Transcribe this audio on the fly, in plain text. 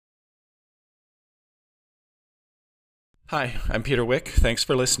Hi, I'm Peter Wick. Thanks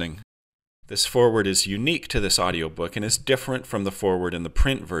for listening. This foreword is unique to this audiobook and is different from the foreword in the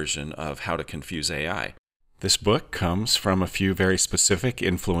print version of How to Confuse AI. This book comes from a few very specific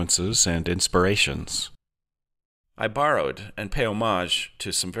influences and inspirations. I borrowed and pay homage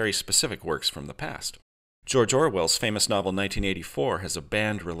to some very specific works from the past. George Orwell's famous novel 1984 has a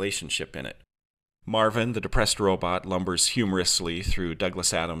banned relationship in it. Marvin, the depressed robot, lumbers humorously through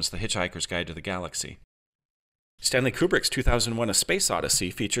Douglas Adams' The Hitchhiker's Guide to the Galaxy. Stanley Kubrick's 2001: A Space Odyssey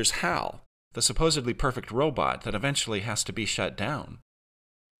features Hal, the supposedly perfect robot that eventually has to be shut down.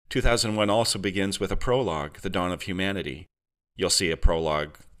 2001 also begins with a prologue, The Dawn of Humanity. You'll see a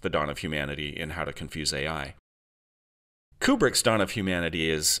prologue, The Dawn of Humanity, in How to Confuse AI. Kubrick's Dawn of Humanity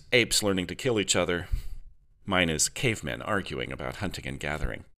is apes learning to kill each other. Mine is cavemen arguing about hunting and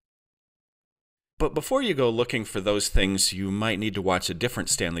gathering. But before you go looking for those things, you might need to watch a different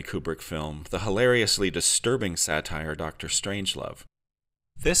Stanley Kubrick film, the hilariously disturbing satire Dr. Strangelove.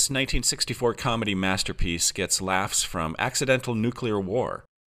 This 1964 comedy masterpiece gets laughs from accidental nuclear war.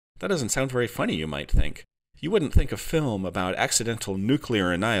 That doesn't sound very funny, you might think. You wouldn't think a film about accidental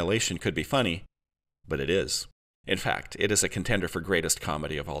nuclear annihilation could be funny, but it is. In fact, it is a contender for greatest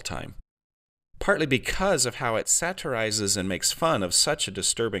comedy of all time. Partly because of how it satirizes and makes fun of such a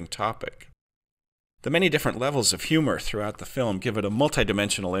disturbing topic. The many different levels of humor throughout the film give it a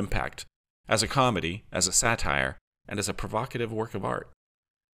multidimensional impact, as a comedy, as a satire, and as a provocative work of art.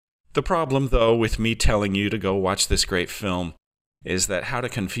 The problem, though, with me telling you to go watch this great film is that How to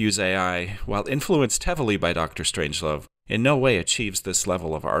Confuse AI, while influenced heavily by Dr. Strangelove, in no way achieves this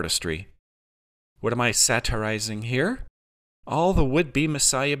level of artistry. What am I satirizing here? All the would-be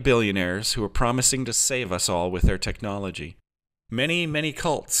messiah billionaires who are promising to save us all with their technology. Many, many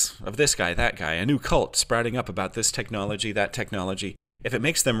cults of this guy, that guy, a new cult sprouting up about this technology, that technology. If it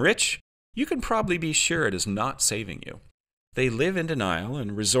makes them rich, you can probably be sure it is not saving you. They live in denial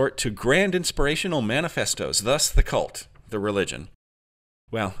and resort to grand inspirational manifestos, thus the cult, the religion.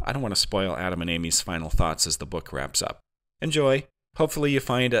 Well, I don't want to spoil Adam and Amy's final thoughts as the book wraps up. Enjoy. Hopefully you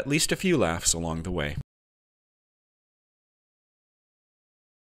find at least a few laughs along the way.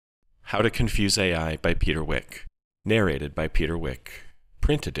 How to Confuse AI by Peter Wick. Narrated by Peter Wick.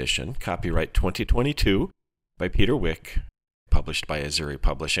 Print edition, copyright 2022, by Peter Wick, published by Azuri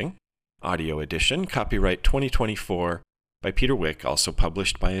Publishing. Audio edition, copyright 2024, by Peter Wick, also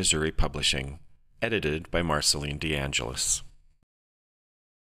published by Azuri Publishing. Edited by Marceline DeAngelis.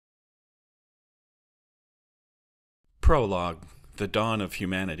 Prologue, The Dawn of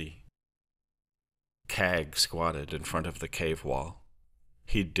Humanity. Cag squatted in front of the cave wall.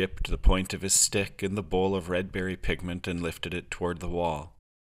 He dipped the point of his stick in the bowl of red berry pigment and lifted it toward the wall.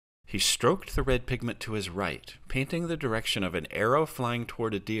 He stroked the red pigment to his right, painting the direction of an arrow flying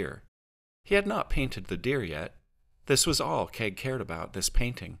toward a deer. He had not painted the deer yet. This was all Cag cared about, this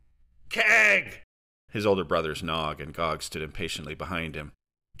painting. Cag! His older brothers Nog and Gog stood impatiently behind him.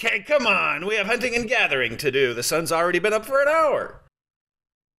 Cag, come on! We have hunting and gathering to do. The sun's already been up for an hour.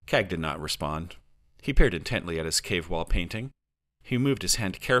 Cag did not respond. He peered intently at his cave wall painting. He moved his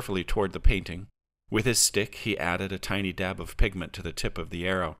hand carefully toward the painting. With his stick, he added a tiny dab of pigment to the tip of the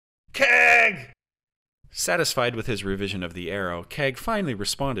arrow. Cag! Satisfied with his revision of the arrow, Cag finally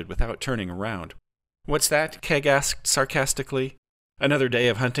responded without turning around. What's that? Cag asked sarcastically. Another day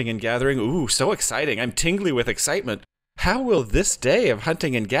of hunting and gathering? Ooh, so exciting. I'm tingly with excitement. How will this day of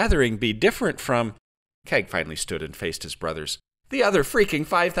hunting and gathering be different from... Cag finally stood and faced his brothers. The other freaking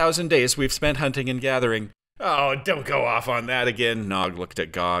 5,000 days we've spent hunting and gathering. Oh, don't go off on that again. Nog looked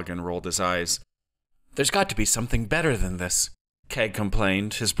at Gog and rolled his eyes. There's got to be something better than this, Cag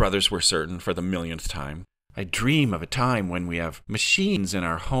complained. His brothers were certain for the millionth time. I dream of a time when we have machines in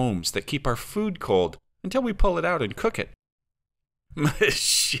our homes that keep our food cold until we pull it out and cook it.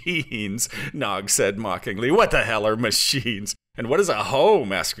 Machines, Nog said mockingly. What the hell are machines? And what is a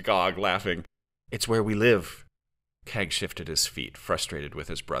home? Asked Gog, laughing. It's where we live. Cag shifted his feet, frustrated with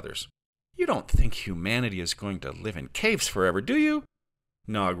his brothers. You don't think humanity is going to live in caves forever, do you?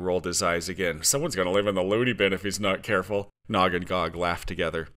 Nog rolled his eyes again. Someone's going to live in the loony bin if he's not careful. Nog and Gog laughed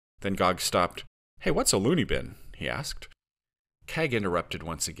together. Then Gog stopped. Hey, what's a loony bin? He asked. Cag interrupted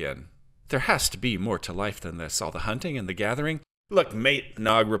once again. There has to be more to life than this, all the hunting and the gathering. Look, mate,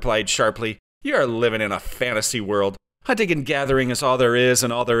 Nog replied sharply. You're living in a fantasy world. Hunting and gathering is all there is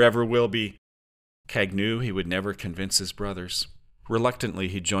and all there ever will be. Cag knew he would never convince his brothers. Reluctantly,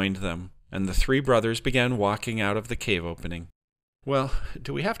 he joined them, and the three brothers began walking out of the cave opening. Well,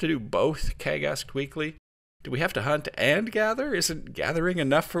 do we have to do both? Cag asked weakly. Do we have to hunt and gather? Isn't gathering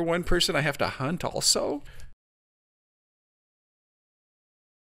enough for one person? I have to hunt also?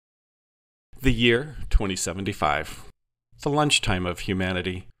 The year 2075. The Lunchtime of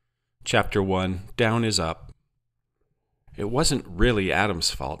Humanity. Chapter 1, Down is Up. It wasn't really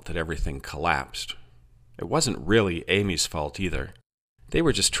Adam's fault that everything collapsed. It wasn't really Amy's fault either. They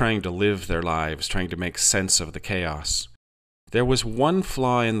were just trying to live their lives, trying to make sense of the chaos. There was one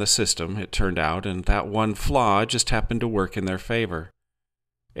flaw in the system, it turned out, and that one flaw just happened to work in their favor.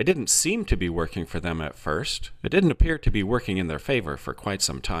 It didn't seem to be working for them at first. It didn't appear to be working in their favor for quite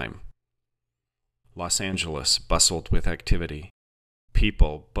some time. Los Angeles bustled with activity.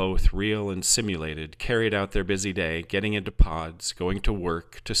 People, both real and simulated, carried out their busy day, getting into pods, going to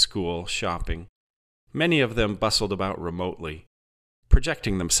work, to school, shopping. Many of them bustled about remotely,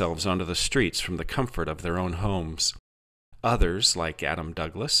 projecting themselves onto the streets from the comfort of their own homes. Others, like Adam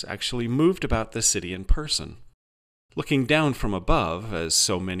Douglas, actually moved about the city in person. Looking down from above, as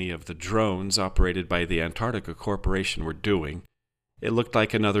so many of the drones operated by the Antarctica Corporation were doing, it looked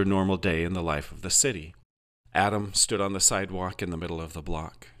like another normal day in the life of the city. Adam stood on the sidewalk in the middle of the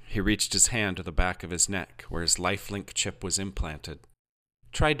block. He reached his hand to the back of his neck, where his lifelink chip was implanted,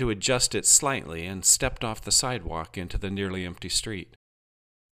 tried to adjust it slightly, and stepped off the sidewalk into the nearly empty street.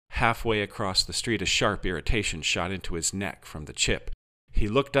 Halfway across the street, a sharp irritation shot into his neck from the chip. He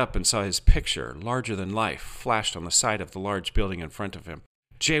looked up and saw his picture, larger than life, flashed on the side of the large building in front of him.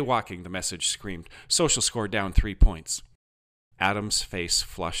 Jaywalking, the message screamed. Social score down 3 points. Adam's face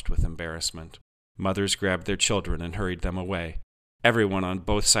flushed with embarrassment. Mothers grabbed their children and hurried them away. Everyone on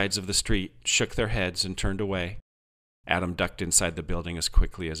both sides of the street shook their heads and turned away. Adam ducked inside the building as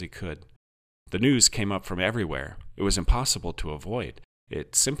quickly as he could. The news came up from everywhere. It was impossible to avoid.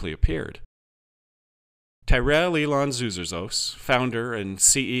 It simply appeared. Tyrell Elon Zuzerzos, founder and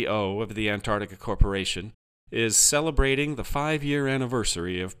CEO of the Antarctica Corporation, is celebrating the 5-year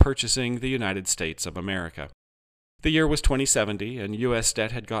anniversary of purchasing the United States of America. The year was 2070, and U.S.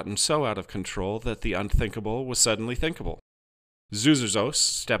 debt had gotten so out of control that the unthinkable was suddenly thinkable. Zuzerzos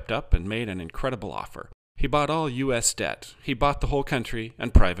stepped up and made an incredible offer. He bought all U.S. debt. He bought the whole country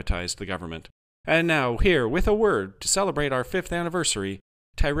and privatized the government. And now, here, with a word, to celebrate our 5th anniversary,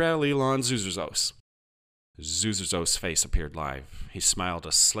 Tyrell Elon Zuzerzos. Zuzerzos' face appeared live. He smiled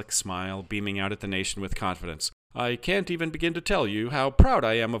a slick smile, beaming out at the nation with confidence. I can't even begin to tell you how proud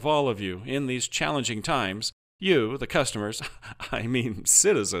I am of all of you in these challenging times. You, the customers,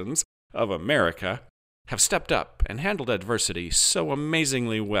 citizens of America, have stepped up and handled adversity so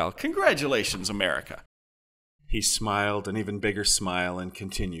amazingly well. Congratulations, America! He smiled an even bigger smile and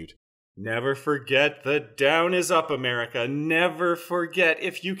continued. Never forget that down is up, America. Never forget,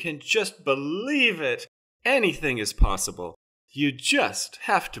 if you can just believe it, anything is possible. You just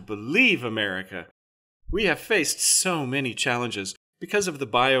have to believe, America. We have faced so many challenges. Because of the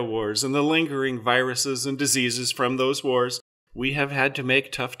biowars and the lingering viruses and diseases from those wars, we have had to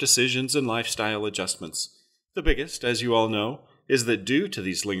make tough decisions and lifestyle adjustments. The biggest, as you all know, is that due to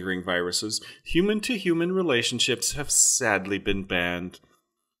these lingering viruses, human-to-human relationships have sadly been banned.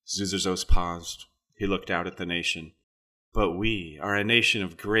 Zuzerzos paused. He looked out at the nation. But we are a nation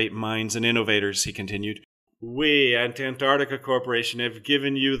of great minds and innovators, he continued. We at Antarctica Corporation have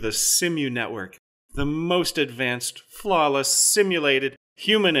given you the Simu Network, the most advanced, flawless, simulated,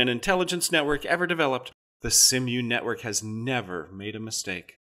 human and intelligence network ever developed. The Simu Network has never made a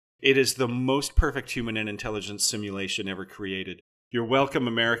mistake. It is the most perfect human and intelligence simulation ever created. You're welcome,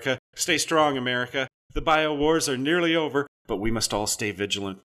 America. Stay strong, America. The biowars are nearly over, but we must all stay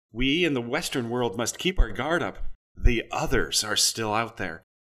vigilant. We in the Western world must keep our guard up. The others are still out there.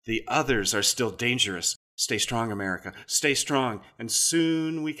 The others are still dangerous. Stay strong, America. Stay strong, and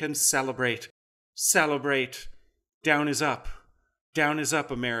soon we can celebrate. Celebrate. Down is up. Down is up,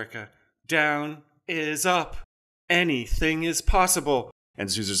 America. Down is up. Anything is possible. And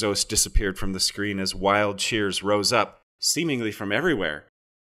Zuzerzos disappeared from the screen as wild cheers rose up, seemingly from everywhere.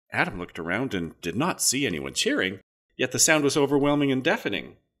 Adam looked around and did not see anyone cheering, yet the sound was overwhelming and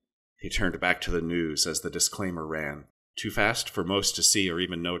deafening. He turned back to the news as the disclaimer ran, too fast for most to see or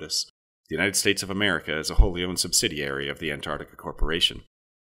even notice. The United States of America is a wholly owned subsidiary of the Antarctica Corporation.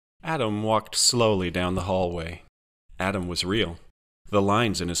 Adam walked slowly down the hallway. Adam was real. The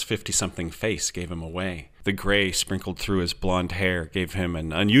lines in his 50-something face gave him away. The gray sprinkled through his blonde hair gave him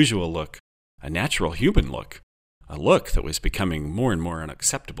an unusual look, a natural human look, a look that was becoming more and more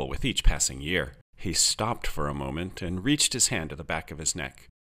unacceptable with each passing year. He stopped for a moment and reached his hand to the back of his neck.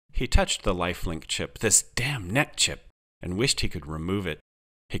 He touched the lifelink chip, this damn neck chip, and wished he could remove it.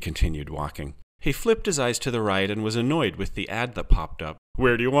 He continued walking. He flipped his eyes to the right and was annoyed with the ad that popped up.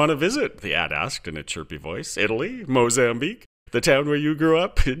 Where do you want to visit? The ad asked in a chirpy voice. Italy? Mozambique? The town where you grew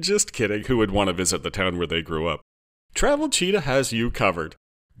up? Just kidding. Who would want to visit the town where they grew up? Travel Cheetah has you covered.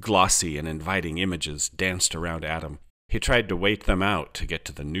 Glossy and inviting images danced around Adam. He tried to wait them out to get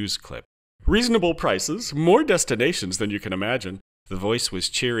to the news clip. Reasonable prices, more destinations than you can imagine. The voice was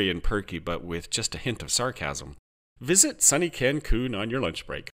cheery and perky, but with just a hint of sarcasm. Visit sunny Cancun on your lunch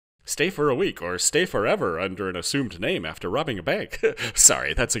break. Stay for a week or stay forever under an assumed name after robbing a bank.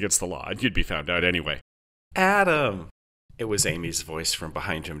 Sorry, that's against the law, and you'd be found out anyway. Adam! It was Amy's voice from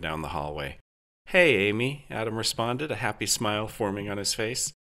behind him down the hallway. Hey, Amy, Adam responded, a happy smile forming on his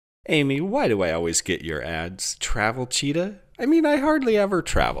face. Amy, why do I always get your ads? Travel cheetah? I mean, I hardly ever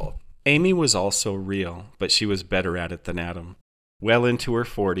travel. Amy was also real, but she was better at it than Adam. Well into her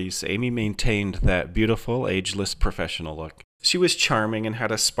 40s, Amy maintained that beautiful, ageless professional look. She was charming and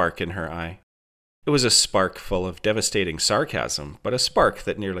had a spark in her eye. It was a spark full of devastating sarcasm, but a spark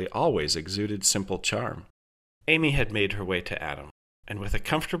that nearly always exuded simple charm. Amy had made her way to Adam, and with a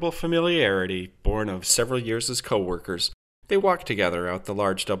comfortable familiarity born of several years as co-workers, they walked together out the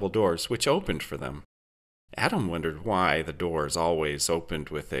large double doors, which opened for them. Adam wondered why the doors always opened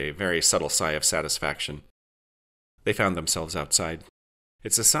with a very subtle sigh of satisfaction. They found themselves outside.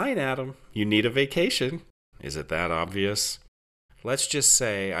 It's a sign, Adam. You need a vacation. Is it that obvious? Let's just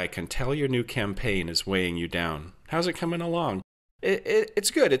say I can tell your new campaign is weighing you down. How's it coming along?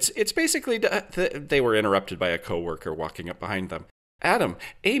 It's good. It's basically... They were interrupted by a coworker walking up behind them. Adam,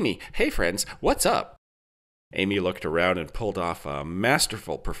 Amy, hey friends, what's up? Amy looked around and pulled off a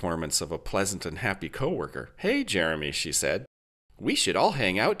masterful performance of a pleasant and happy coworker. Hey, Jeremy, she said. We should all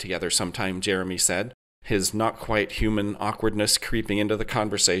hang out together sometime, Jeremy said, his not-quite-human awkwardness creeping into the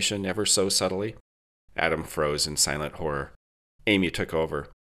conversation ever so subtly. Adam froze in silent horror. Amy took over.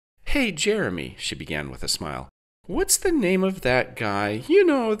 Hey, Jeremy, she began with a smile. What's the name of that guy? You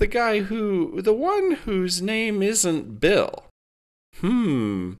know, the one whose name isn't Bill.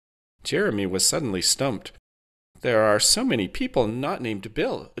 Jeremy was suddenly stumped. There are so many people not named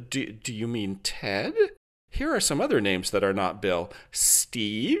Bill. Do you mean Ted? Here are some other names that are not Bill.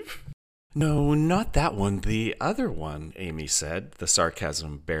 Steve? No, not that one. The other one, Amy said, the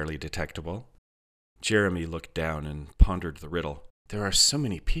sarcasm barely detectable. Jeremy looked down and pondered the riddle. There are so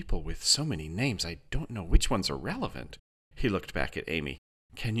many people with so many names, I don't know which ones are relevant. He looked back at Amy.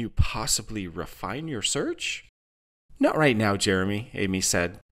 Can you possibly refine your search? Not right now, Jeremy, Amy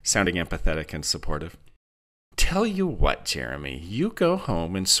said, sounding empathetic and supportive. Tell you what, Jeremy, you go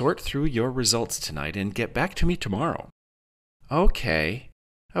home and sort through your results tonight and get back to me tomorrow. Okay,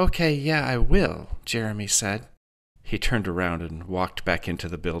 yeah, I will, Jeremy said. He turned around and walked back into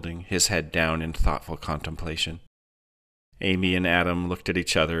the building, his head down in thoughtful contemplation. Amy and Adam looked at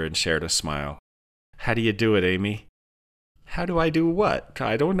each other and shared a smile. How do you do it, Amy? How do I do what?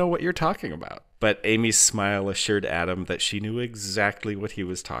 I don't know what you're talking about. But Amy's smile assured Adam that she knew exactly what he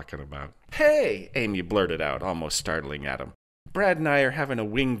was talking about. Hey, Amy blurted out, almost startling Adam. Brad and I are having a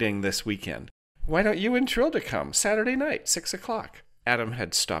wing-ding this weekend. Why don't you and Trilda come Saturday night, 6 o'clock? Adam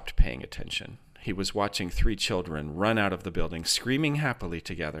had stopped paying attention. He was watching 3 children run out of the building, screaming happily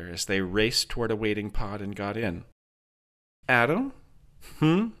together as they raced toward a waiting pod and got in. Adam?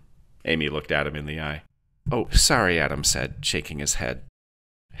 Amy looked Adam in the eye. Oh, sorry, Adam said, shaking his head.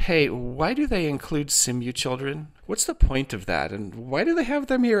 Hey, why do they include Simu children? What's the point of that, and why do they have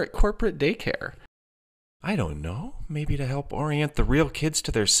them here at corporate daycare? I don't know. Maybe to help orient the real kids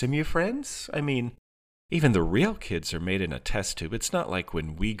to their Simu friends? I mean, even the real kids are made in a test tube. It's not like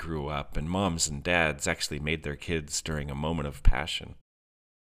when we grew up and moms and dads actually made their kids during a moment of passion.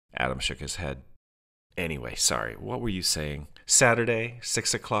 Adam shook his head. Anyway, sorry, what were you saying? Saturday,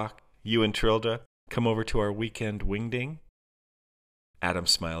 6 o'clock, you and Trilda come over to our weekend wing-ding? Adam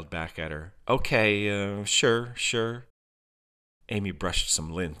smiled back at her. Okay, sure. Amy brushed some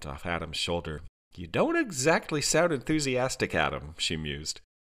lint off Adam's shoulder. You don't exactly sound enthusiastic, Adam, she mused.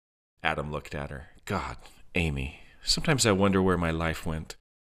 Adam looked at her. God, Amy, sometimes I wonder where my life went.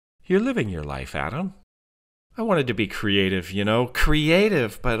 You're living your life, Adam. I wanted to be creative,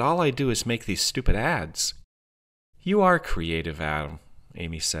 Creative, but all I do is make these stupid ads. You are creative, Adam,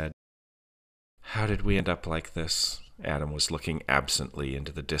 Amy said. How did we end up like this? Adam was looking absently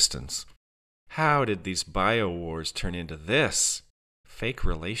into the distance. How did these bio-wars turn into this? Fake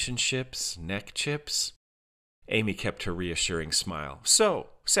relationships? Neck chips? Amy kept her reassuring smile. So,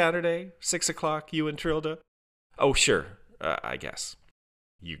 Saturday, 6 o'clock, you and Trilda? Oh, sure, I guess.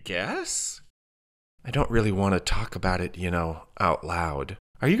 You guess? I don't really want to talk about it, out loud.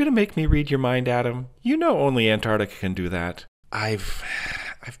 Are you going to make me read your mind, Adam? You know only Antarctica can do that. I've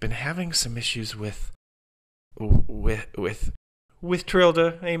been having some issues with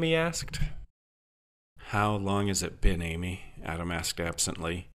Trilda, Amy asked. How long has it been, Amy? Adam asked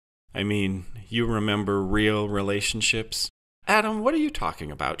absently. I mean, you remember real relationships? Adam, what are you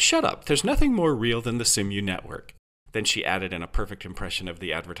talking about? Shut up. There's nothing more real than the Simu network. Then she added in a perfect impression of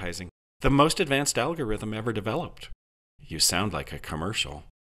the advertising, "The most advanced algorithm ever developed." "You sound like a commercial."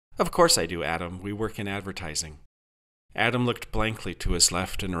 "Of course I do, Adam. We work in advertising." Adam looked blankly to his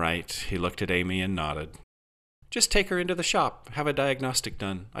left and right. He looked at Amy and nodded. "Just take her into the shop. Have a diagnostic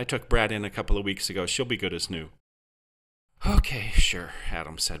done. I took Brad in a couple of weeks ago. She'll be good as new." "Okay, sure,"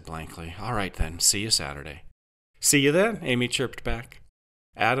 Adam said blankly. "All right then. See you Saturday." "See you then," Amy chirped back.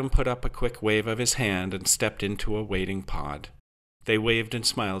 Adam put up a quick wave of his hand and stepped into a waiting pod. They waved and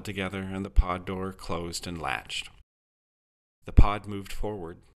smiled together, and the pod door closed and latched. The pod moved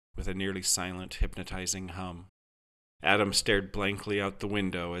forward with a nearly silent, hypnotizing hum. Adam stared blankly out the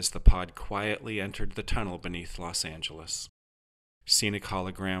window as the pod quietly entered the tunnel beneath Los Angeles. Scenic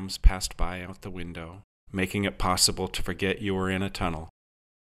holograms passed by out the window, making it possible to forget you were in a tunnel.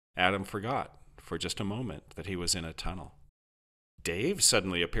 Adam forgot, for just a moment, that he was in a tunnel. Dave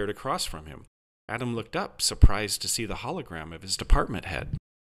suddenly appeared across from him. Adam looked up, surprised to see the hologram of his department head.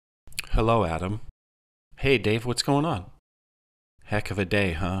 "Hello, Adam." "Hey, Dave, what's going on?" "Heck of a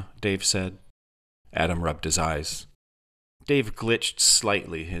day, huh?" Dave said. Adam rubbed his eyes. Dave glitched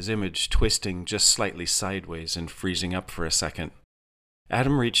slightly, his image twisting just slightly sideways and freezing up for a second.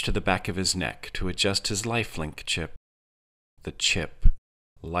 Adam reached to the back of his neck to adjust his lifelink chip. The chip.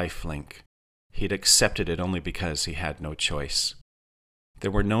 Lifelink. He'd accepted it only because he had no choice.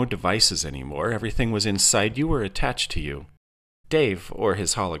 There were no devices anymore. Everything was inside you or attached to you. Dave, or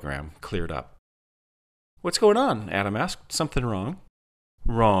his hologram, cleared up. "What's going on?" Adam asked. "Something wrong?"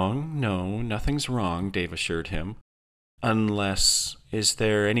 "Wrong? No, nothing's wrong," Dave assured him. "Unless, is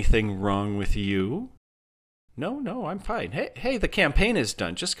there anything wrong with you?" No, I'm fine. Hey, the campaign is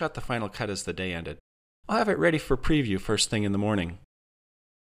done. Just got the final cut as the day ended. I'll have it ready for preview first thing in the morning."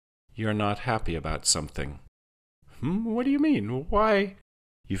 "You're not happy about something." What do you mean? Why?"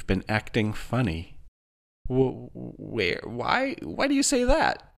 "You've been acting funny." Where? Why do you say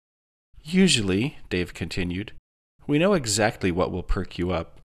that?" "Usually," Dave continued, "we know exactly what will perk you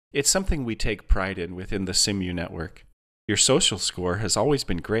up. It's something we take pride in within the Simu network. Your social score has always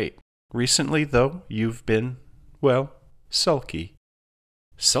been great. Recently, though, you've been, well, sulky."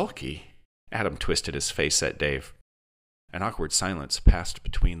 "Sulky?" Adam twisted his face at Dave. An awkward silence passed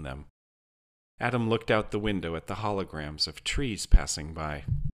between them. Adam looked out the window at the holograms of trees passing by.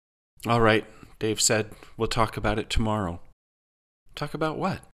 "All right," Dave said. "We'll talk about it tomorrow." "Talk about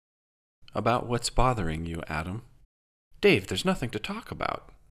what?" "About what's bothering you, Adam." "Dave, there's nothing to talk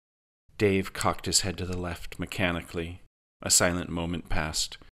about." Dave cocked his head to the left mechanically. A silent moment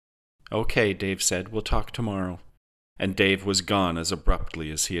passed. "Okay," Dave said. "We'll talk tomorrow." And Dave was gone as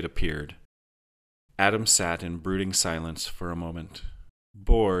abruptly as he had appeared. Adam sat in brooding silence for a moment.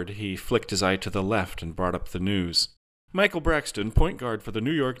 Bored, he flicked his eye to the left and brought up the news. "Michael Braxton, point guard for the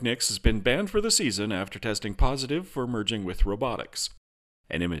New York Knicks, has been banned for the season after testing positive for merging with robotics."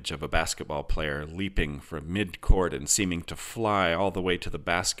 An image of a basketball player leaping from mid-court and seeming to fly all the way to the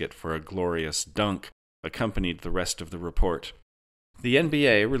basket for a glorious dunk accompanied the rest of the report. The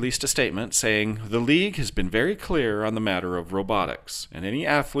NBA released a statement saying, "The league has been very clear on the matter of robotics, and any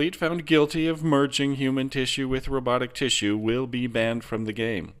athlete found guilty of merging human tissue with robotic tissue will be banned from the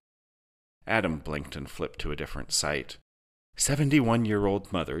game." Adam blinked and flipped to a different site.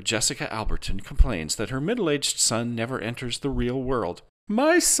 71-year-old mother Jessica Alberton complains that her middle-aged son never enters the real world.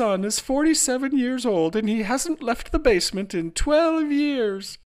 "My son is 47 years old and he hasn't left the basement in 12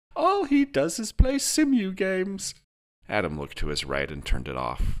 years. All he does is play Simu games." Adam looked to his right and turned it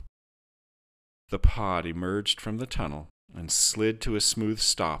off. The pod emerged from the tunnel and slid to a smooth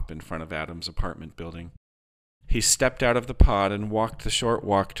stop in front of Adam's apartment building. He stepped out of the pod and walked the short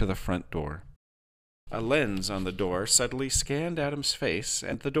walk to the front door. A lens on the door suddenly scanned Adam's face,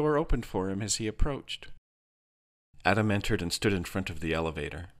 and the door opened for him as he approached. Adam entered and stood in front of the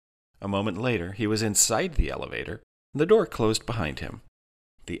elevator. A moment later, he was inside the elevator, and the door closed behind him.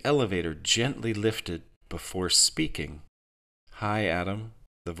 The elevator gently lifted before speaking. "Hi, Adam,"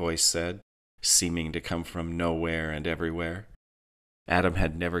 the voice said, seeming to come from nowhere and everywhere. Adam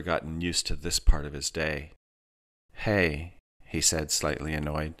had never gotten used to this part of his day. "Hey," he said, slightly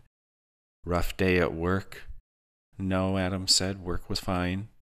annoyed. "Rough day at work?" "No," Adam said. "Work was fine."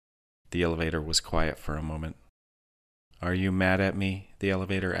 The elevator was quiet for a moment. "Are you mad at me?" the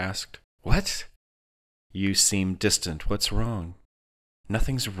elevator asked. "What?" "You seem distant. What's wrong?"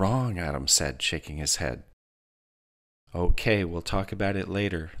 "Nothing's wrong," Adam said, shaking his head. "Okay, we'll talk about it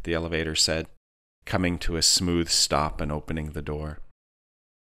later," the elevator said, coming to a smooth stop and opening the door.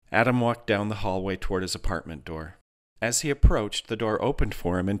 Adam walked down the hallway toward his apartment door. As he approached, the door opened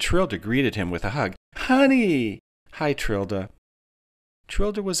for him, and Trilda greeted him with a hug. "Honey!" "Hi, Trilda."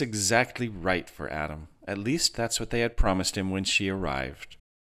 Trilda was exactly right for Adam, At least that's what they had promised him when she arrived.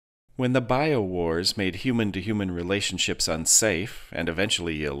 When the bio-wars made human-to-human relationships unsafe and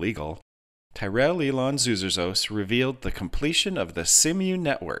eventually illegal, Tyrell Elon Zuzerzos revealed the completion of the Simu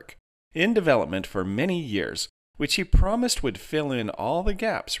network, in development for many years, which he promised would fill in all the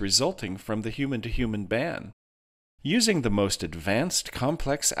gaps resulting from the human-to-human ban. Using the most advanced,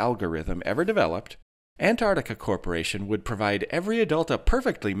 complex algorithm ever developed, Antarctica Corporation would provide every adult a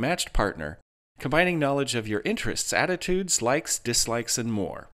perfectly matched partner, combining knowledge of your interests, attitudes, likes, dislikes, and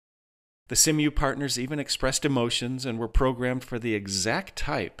more. The Simu partners even expressed emotions and were programmed for the exact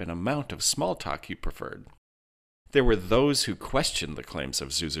type and amount of small talk you preferred. There were those who questioned the claims of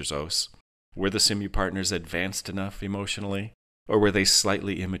Zuzerzos. Were the Simu partners advanced enough emotionally, or were they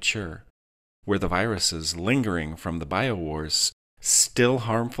slightly immature? Were the viruses lingering from the bio-wars still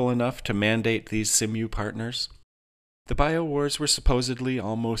harmful enough to mandate these Simu partners? The bio-wars were supposedly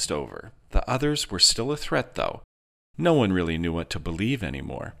almost over. The others were still a threat, though. No one really knew what to believe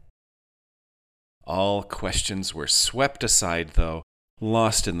anymore. All questions were swept aside, though,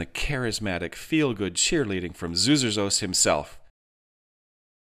 lost in the charismatic, feel-good cheerleading from Zuzerzos himself.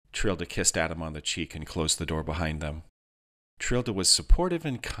 Trilda kissed Adam on the cheek and closed the door behind them. Trilda was supportive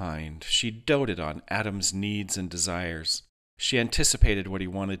and kind. She doted on Adam's needs and desires. She anticipated what he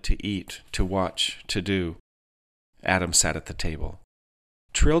wanted to eat, to watch, to do. Adam sat at the table.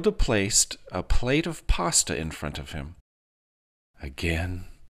 Trilda placed a plate of pasta in front of him. Again.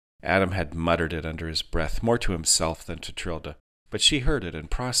 Adam had muttered it under his breath, more to himself than to Trilda, but she heard it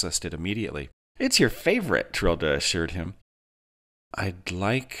and processed it immediately. "It's your favorite," Trilda assured him. "I'd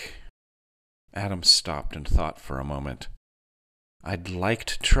like..." Adam stopped and thought for a moment. "I'd like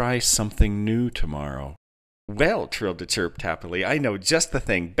to try something new tomorrow." "Well," Trilda chirped happily, "I know just the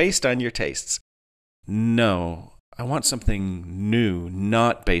thing, based on your tastes." "No, I want something new,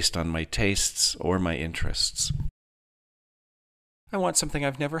 not based on my tastes or my interests. I want something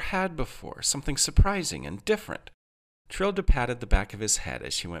I've never had before, something surprising and different." Trilda patted the back of his head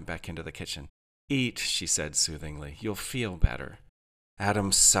as she went back into the kitchen. "Eat," she said soothingly. "You'll feel better."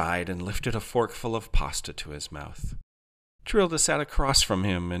 Adam sighed and lifted a forkful of pasta to his mouth. Trilda sat across from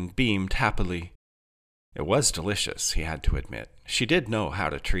him and beamed happily. It was delicious, he had to admit. She did know how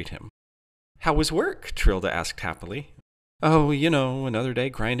to treat him. "How was work?" Trilda asked happily. "Oh, another day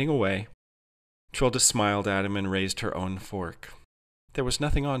grinding away." Trilda smiled at him and raised her own fork. There was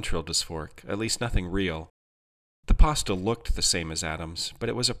nothing on Trilda's fork, at least nothing real. The pasta looked the same as Adam's, but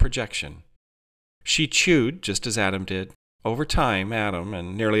it was a projection. She chewed just as Adam did. Over time, Adam,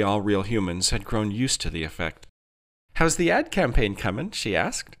 and nearly all real humans, had grown used to the effect. "How's the ad campaign coming?" she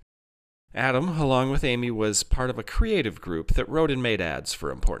asked. Adam, along with Amy, was part of a creative group that wrote and made ads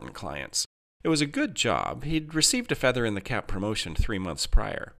for important clients. It was a good job. He'd received a feather in the cap promotion 3 months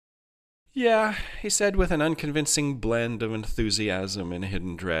prior. "Yeah," he said with an unconvincing blend of enthusiasm and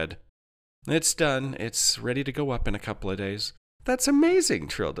hidden dread. "It's done. It's ready to go up in a couple of days." "That's amazing,"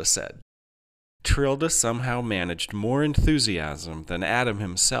 Trilda said. Trilda somehow managed more enthusiasm than Adam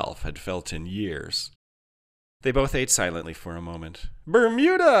himself had felt in years. They both ate silently for a moment.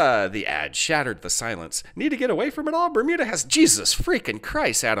 "Bermuda!" The ad shattered the silence. "Need to get away from it all? Bermuda has..." "Jesus freaking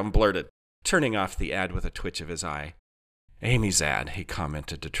Christ," Adam blurted, turning off the ad with a twitch of his eye. "Amy's ad," he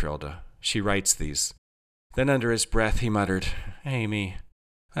commented to Trilda. "She writes these." Then under his breath he muttered, "Amy,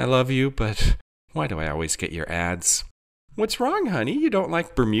 I love you, but why do I always get your ads?" "What's wrong, honey? You don't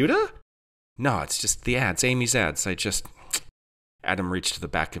like Bermuda?" "No, it's just the ads, Amy's ads. Adam reached to the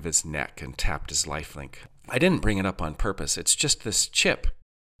back of his neck and tapped his lifelink. "I didn't bring it up on purpose. It's just this chip.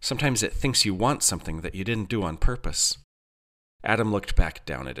 Sometimes it thinks you want something that you didn't do on purpose." Adam looked back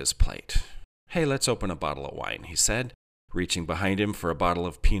down at his plate. "Hey, let's open a bottle of wine," he said, reaching behind him for a bottle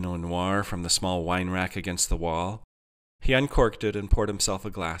of Pinot Noir from the small wine rack against the wall. He uncorked it and poured himself a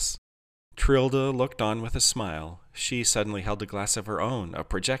glass. Trilda looked on with a smile. She suddenly held a glass of her own, a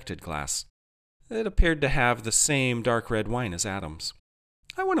projected glass. It appeared to have the same dark red wine as Adam's.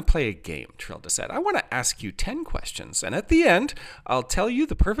 "I want to play a game," Trilda said. "I want to ask you 10 questions, and at the end, I'll tell you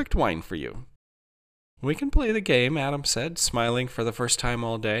the perfect wine for you." "We can play the game," Adam said, smiling for the first time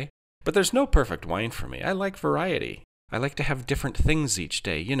all day. "But there's no perfect wine for me. I like variety. I like to have different things each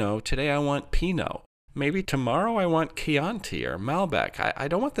day. Today I want Pinot. Maybe tomorrow I want Chianti or Malbec. I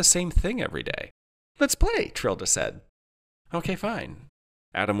don't want the same thing every day." "Let's play," Trilda said. "Okay, fine."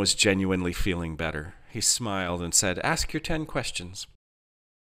 Adam was genuinely feeling better. He smiled and said, "Ask your 10 questions.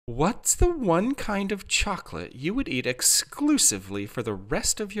 What's the one kind of chocolate you would eat exclusively for the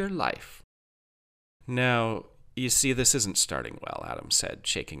rest of your life?" "Now, you see, this isn't starting well," Adam said,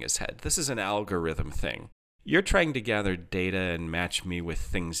 shaking his head. "This is an algorithm thing. You're trying to gather data and match me with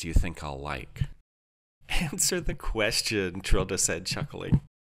things you think I'll like." Answer the question, Trilda said, chuckling.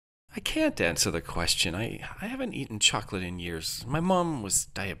 I can't answer the question. I haven't eaten chocolate in years. My mom was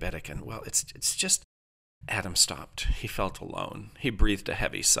diabetic, and, well, it's just... Adam stopped. He felt alone. He breathed a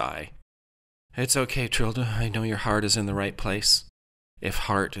heavy sigh. It's okay, Trilda. I know your heart is in the right place. If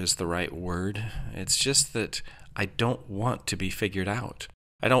heart is the right word. It's just that I don't want to be figured out.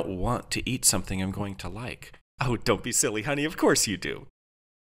 I don't want to eat something I'm going to like. Oh, don't be silly, honey. Of course you do.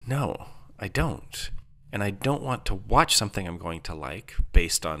 No, I don't. And I don't want to watch something I'm going to like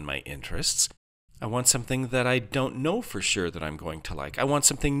based on my interests. I want something that I don't know for sure that I'm going to like. I want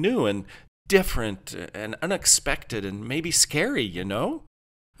something new and different and unexpected and maybe scary, you know?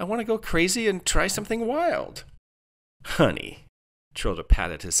 I want to go crazy and try something wild. Honey, Trilda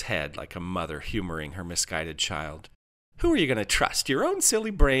patted his head like a mother humoring her misguided child. Who are you going to trust, your own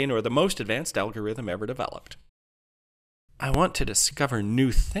silly brain or the most advanced algorithm ever developed? I want to discover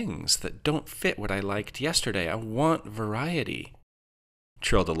new things that don't fit what I liked yesterday. I want variety.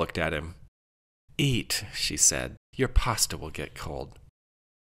 Trilda looked at him. Eat, she said. Your pasta will get cold.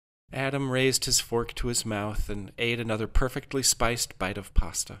 Adam raised his fork to his mouth and ate another perfectly spiced bite of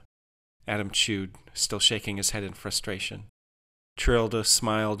pasta. Adam chewed, still shaking his head in frustration. Trilda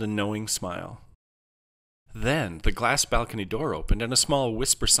smiled a knowing smile. Then the glass balcony door opened and a small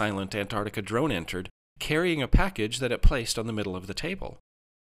whisper-silent Antarctica drone entered, carrying a package that it placed on the middle of the table.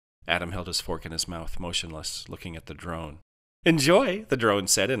 Adam held his fork in his mouth, motionless, looking at the drone. Enjoy, the drone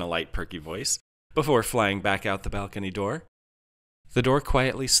said in a light, perky voice, before flying back out the balcony door. The door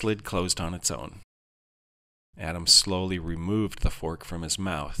quietly slid closed on its own. Adam slowly removed the fork from his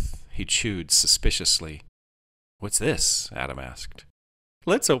mouth. He chewed suspiciously. What's this? Adam asked.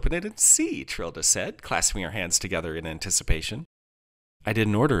 Let's open it and see, Trilda said, clasping her hands together in anticipation. I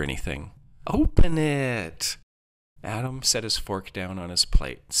didn't order anything. Open it! Adam set his fork down on his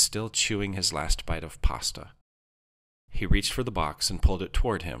plate, still chewing his last bite of pasta. He reached for the box and pulled it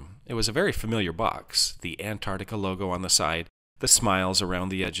toward him. It was a very familiar box, the Antarctica logo on the side, the smiles around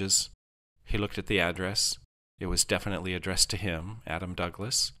the edges. He looked at the address. It was definitely addressed to him, Adam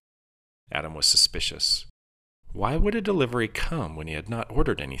Douglas. Adam was suspicious. Why would a delivery come when he had not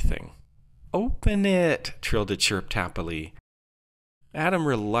ordered anything? Open it, Trilda chirped happily. Adam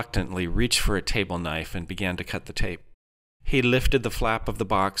reluctantly reached for a table knife and began to cut the tape. He lifted the flap of the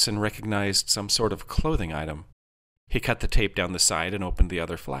box and recognized some sort of clothing item. He cut the tape down the side and opened the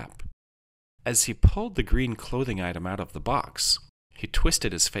other flap. As he pulled the green clothing item out of the box, he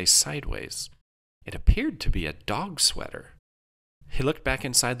twisted his face sideways. It appeared to be a dog sweater. He looked back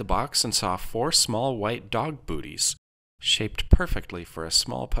inside the box and saw 4 small white dog booties, shaped perfectly for a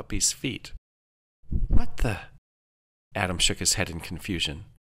small puppy's feet. What the... Adam shook his head in confusion.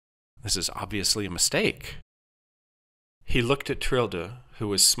 This is obviously a mistake. He looked at Trilda, who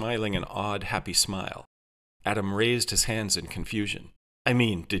was smiling an odd, happy smile. Adam raised his hands in confusion. I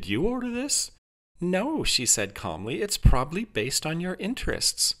mean, did you order this? No, she said calmly. It's probably based on your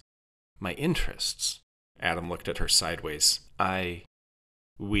interests. My interests? Adam looked at her sideways. There's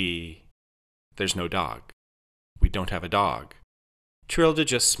no dog. We don't have a dog. Trilda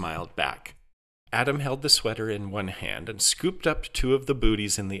just smiled back. Adam held the sweater in one hand and scooped up 2 of the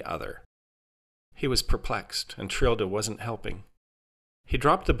booties in the other. He was perplexed, and Trilda wasn't helping. He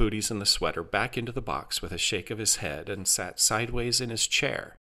dropped the booties and the sweater back into the box with a shake of his head and sat sideways in his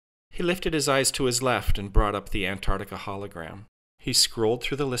chair. He lifted his eyes to his left and brought up the Antarctica hologram. He scrolled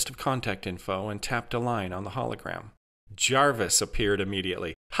through the list of contact info and tapped a line on the hologram. Jarvis appeared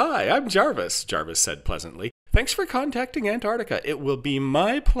immediately. Hi, I'm Jarvis, Jarvis said pleasantly. Thanks for contacting Antarctica. It will be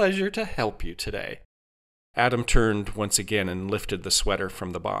my pleasure to help you today. Adam turned once again and lifted the sweater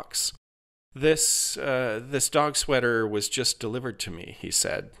from the box. This dog sweater was just delivered to me, he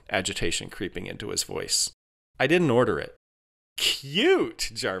said, agitation creeping into his voice. I didn't order it.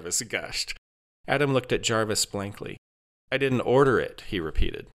 Cute, Jarvis gushed. Adam looked at Jarvis blankly. I didn't order it, he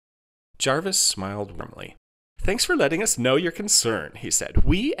repeated. Jarvis smiled warmly. Thanks for letting us know your concern, he said.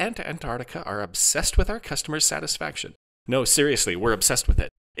 We at Antarctica are obsessed with our customers' satisfaction. No, seriously, we're obsessed with it.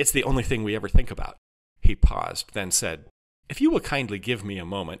 It's the only thing we ever think about. He paused, then said, If you will kindly give me a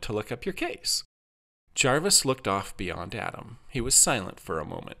moment to look up your case. Jarvis looked off beyond Adam. He was silent for a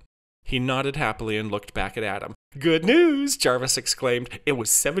moment. He nodded happily and looked back at Adam. Good news, Jarvis exclaimed. It was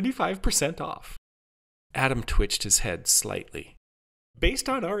 75% off. Adam twitched his head slightly. Based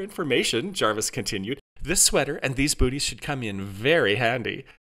on our information, Jarvis continued, this sweater and these booties should come in very handy.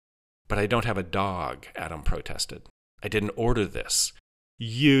 But I don't have a dog, Adam protested. I didn't order this.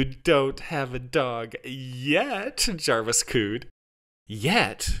 You don't have a dog yet, Jarvis cooed.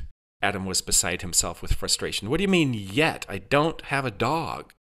 Yet? Adam was beside himself with frustration. What do you mean, yet? I don't have a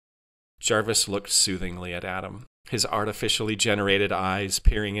dog. Jarvis looked soothingly at Adam, his artificially generated eyes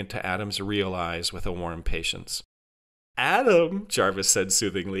peering into Adam's real eyes with a warm patience. "Adam," Jarvis said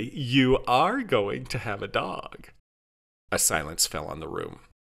soothingly, "you are going to have a dog." A silence fell on the room.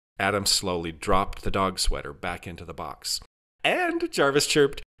 Adam slowly dropped the dog sweater back into the box. "And," Jarvis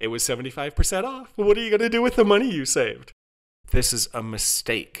chirped, "it was 75% off. What are you going to do with the money you saved?" "This is a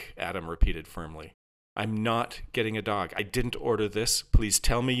mistake," Adam repeated firmly. "I'm not getting a dog. I didn't order this. Please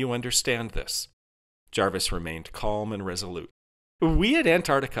tell me you understand this." Jarvis remained calm and resolute. "We at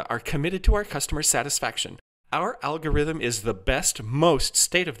Antarctica are committed to our customer satisfaction. Our algorithm is the best, most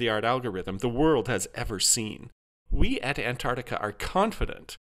state-of-the-art algorithm the world has ever seen. We at Antarctica are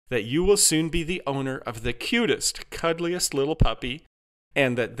confident that you will soon be the owner of the cutest, cuddliest little puppy,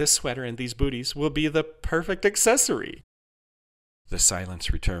 and that this sweater and these booties will be the perfect accessory." The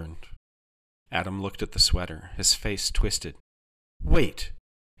silence returned. Adam looked at the sweater, his face twisted. "Wait."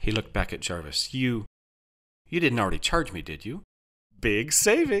 He looked back at Jarvis. You didn't already charge me, did you?" "Big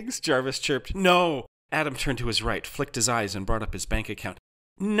savings," Jarvis chirped. "No." Adam turned to his right, flicked his eyes, and brought up his bank account.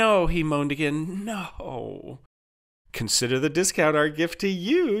 "No," he moaned again. "No." "Consider the discount our gift to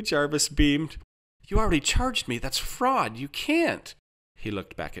you," Jarvis beamed. "You already charged me. That's fraud. You can't." He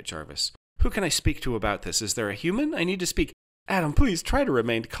looked back at Jarvis. "Who can I speak to about this? Is there a human? I need to speak." "Adam, please try to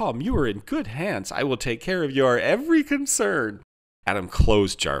remain calm. You are in good hands. I will take care of your every concern." Adam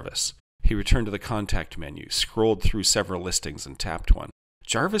closed Jarvis. He returned to the contact menu, scrolled through several listings, and tapped one.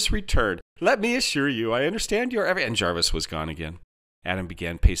 Jarvis returned. "Let me assure you, I understand your every—" And Jarvis was gone again. Adam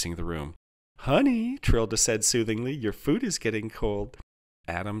began pacing the room. "Honey," Trilda said soothingly, "your food is getting cold."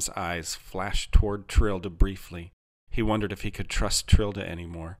 Adam's eyes flashed toward Trilda briefly. He wondered if he could trust Trilda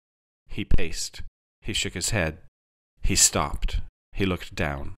anymore. He paced. He shook his head. He stopped. He looked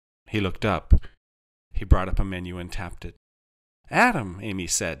down. He looked up. He brought up a menu and tapped it. "Adam," Amy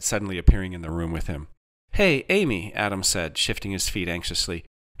said, suddenly appearing in the room with him. "Hey, Amy," Adam said, shifting his feet anxiously.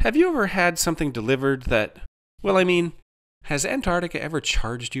 "Have you ever had something delivered that... has Antarctica ever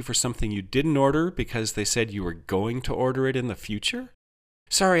charged you for something you didn't order because they said you were going to order it in the future?"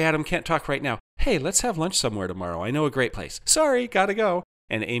 "Sorry, Adam, can't talk right now. Hey, let's have lunch somewhere tomorrow. I know a great place." "Sorry, gotta go."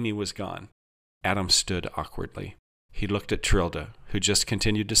 And Amy was gone. Adam stood awkwardly. He looked at Trilda, who just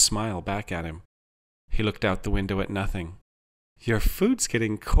continued to smile back at him. He looked out the window at nothing. "Your food's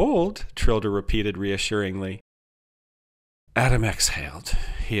getting cold," Trilda repeated reassuringly. Adam exhaled.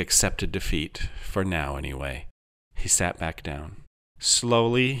 He accepted defeat, for now anyway. He sat back down.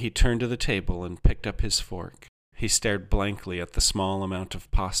 Slowly, he turned to the table and picked up his fork. He stared blankly at the small amount of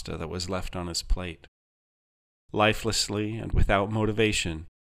pasta that was left on his plate. Lifelessly and without motivation,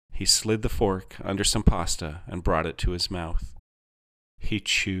 he slid the fork under some pasta and brought it to his mouth. He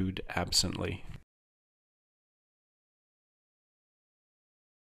chewed absently.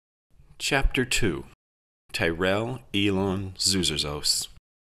 Chapter 2. Tyrell Elon Zuzerzos.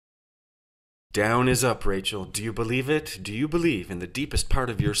 Down is up, Rachel. Do you believe it? Do you believe in the deepest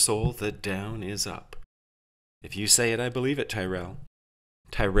part of your soul that down is up? If you say it, I believe it, Tyrell.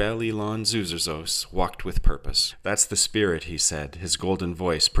 Tyrell Elon Zuzerzos walked with purpose. That's the spirit, he said, his golden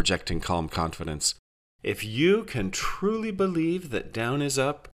voice projecting calm confidence. If you can truly believe that down is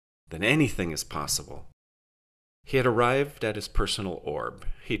up, then anything is possible. He had arrived at his personal orb.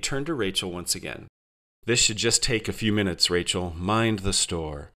 He turned to Rachel once again. "This should just take a few minutes, Rachel. Mind the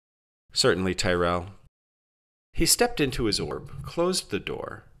store." "Certainly, Tyrell." He stepped into his orb, closed the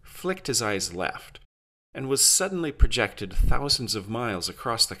door, flicked his eyes left, and was suddenly projected thousands of miles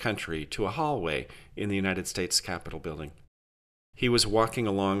across the country to a hallway in the United States Capitol building. He was walking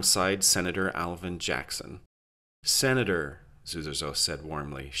alongside Senator Alvin Jackson. "Senator," Zuzerzos said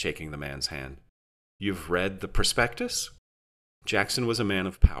warmly, shaking the man's hand, "you've read the prospectus?" Jackson was a man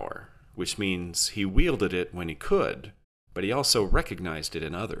of power, which means he wielded it when he could, but he also recognized it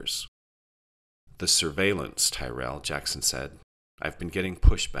in others. "The surveillance, Tyrell," Jackson said. "I've been getting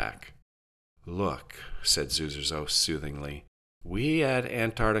pushback." "Look," said Zuzerzos soothingly, "we at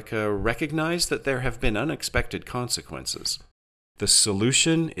Antarctica recognize that there have been unexpected consequences. The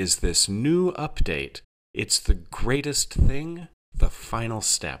solution is this new update. It's the greatest thing, the final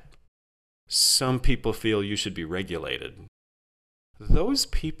step. Some people feel you should be regulated. Those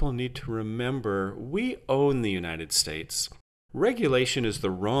people need to remember we own the United States. Regulation is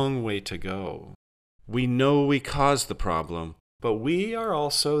the wrong way to go. We know we caused the problem, but we are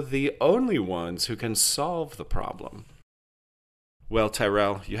also the only ones who can solve the problem." "Well,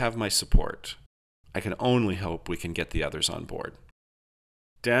 Tyrell, you have my support. I can only hope we can get the others on board."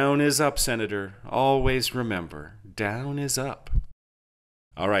 "Down is up, Senator. Always remember, down is up."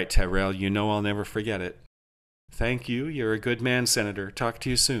 "All right, Tyrell, you know I'll never forget it." "Thank you. You're a good man, Senator. Talk to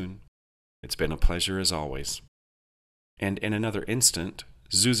you soon." It's been a pleasure as always. And in another instant,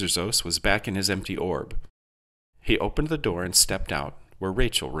 Zuzerzos was back in his empty orb. He opened the door and stepped out, where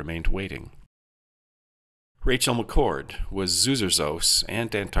Rachel remained waiting. Rachel McCord was Zuzerzos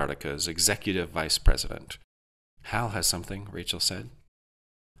and Antarctica's executive vice president. Hal has something, Rachel said.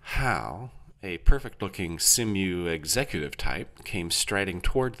 Hal, a perfect-looking Simu executive type, came striding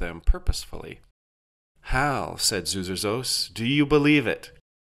toward them purposefully. Hal, said Zuzerzos, do you believe it?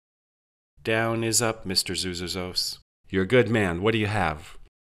 Down is up, Mr. Zuzerzos. You're a good man. What do you have?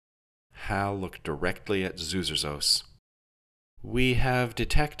 Hal looked directly at Zuzerzos. We have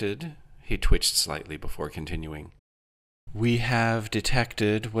detected, he twitched slightly before continuing. We have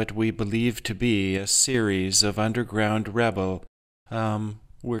detected what we believe to be a series of underground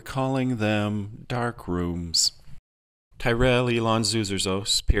we're calling them dark rooms. Tyrell Elon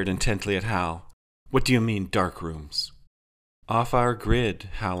Zuzerzos peered intently at Hal. What do you mean, dark rooms? Off our grid,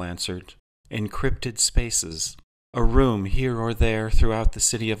 Hal answered. Encrypted spaces. A room here or there throughout the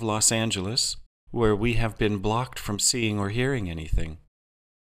city of Los Angeles, where we have been blocked from seeing or hearing anything.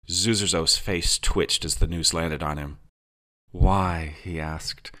 Zuzerzos' face twitched as the news landed on him. Why, he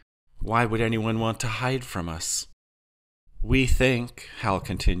asked. Why would anyone want to hide from us? We think, Hal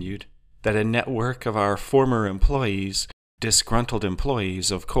continued, that a network of our former employees, disgruntled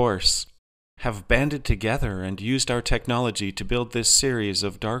employees, of course, have banded together and used our technology to build this series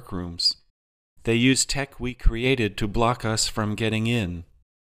of dark rooms. They use tech we created to block us from getting in.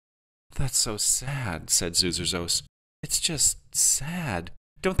 That's so sad, said Zuzerzos. It's just sad.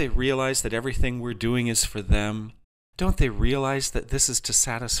 Don't they realize that everything we're doing is for them? Don't they realize that this is to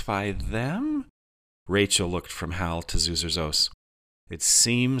satisfy them? Rachel looked from Hal to Zuzerzos. It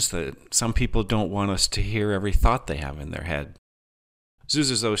seems that some people don't want us to hear every thought they have in their head.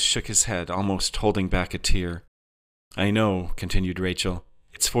 Zuzerzos shook his head, almost holding back a tear. I know, continued Rachel.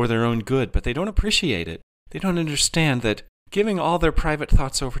 It's for their own good, but they don't appreciate it. They don't understand that giving all their private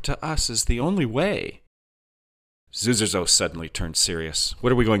thoughts over to us is the only way. Zuzerzos suddenly turned serious.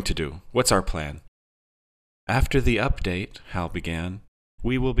 What are we going to do? What's our plan? After the update, Hal began,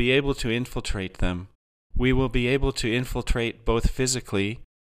 we will be able to infiltrate them. We will be able to infiltrate both physically,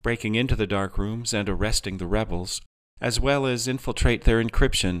 breaking into the dark rooms and arresting the rebels, as well as infiltrate their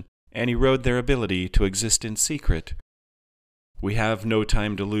encryption and erode their ability to exist in secret. We have no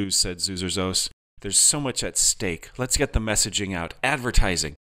time to lose, said Zuzerzos. There's so much at stake. Let's get the messaging out.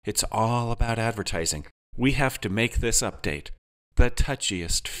 Advertising. It's all about advertising. We have to make this update the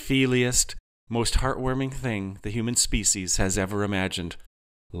touchiest, feeliest, most heartwarming thing the human species has ever imagined.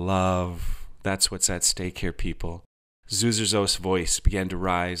 Love. That's what's at stake here, people. Zuzerzos' voice began to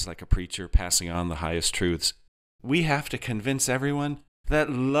rise like a preacher passing on the highest truths. We have to convince everyone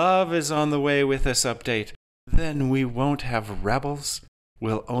that love is on the way with this update. Then we won't have rebels.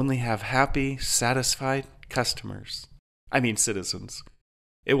 We'll only have happy, satisfied citizens.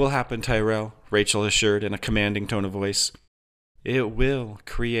 It will happen, Tyrell, Rachel assured in a commanding tone of voice. It will,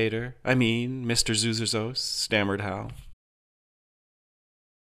 Mr. Zuzerzos, stammered Hal.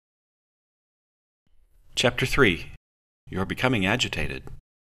 Chapter 3. You're becoming agitated.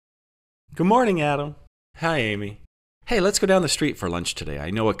 Good morning, Adam. Hi, Amy. Hey, let's go down the street for lunch today.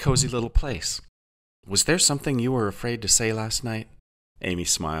 I know a cozy little place. Was there something you were afraid to say last night? Amy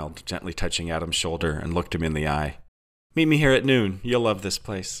smiled, gently touching Adam's shoulder, and looked him in the eye. Meet me here at noon. You'll love this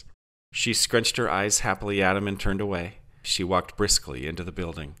place. She scrunched her eyes happily at him and turned away. She walked briskly into the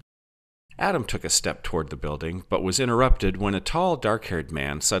building. Adam took a step toward the building, but was interrupted when a tall, dark-haired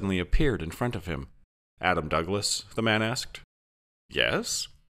man suddenly appeared in front of him. Adam Douglas, the man asked. Yes?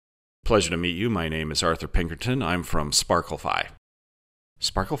 Pleasure to meet you. My name is Arthur Pinkerton. I'm from Sparkle-Fi.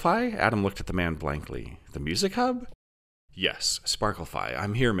 Sparkle-Fi? Adam looked at the man blankly. The music hub? Yes, Sparkle-Fi.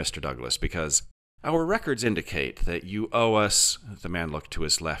 I'm here, Mr. Douglas, because our records indicate that you owe us... The man looked to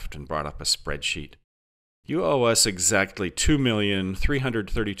his left and brought up a spreadsheet. You owe us exactly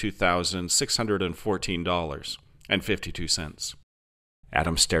 $2,332,614.52.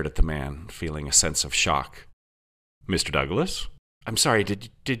 Adam stared at the man, feeling a sense of shock. Mr. Douglas? I'm sorry,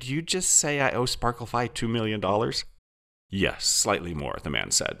 did you just say I owe Sparkle-Fi $2 million? Yes, slightly more, the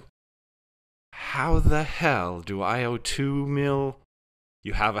man said. How the hell do I owe $2 million?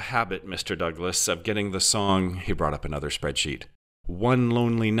 You have a habit, Mr. Douglas, of getting the song, he brought up another spreadsheet, One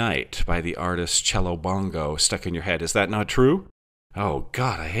Lonely Night by the artist Cello Bongo stuck in your head. Is that not true? Oh,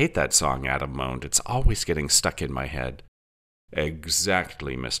 God, I hate that song, Adam moaned. It's always getting stuck in my head.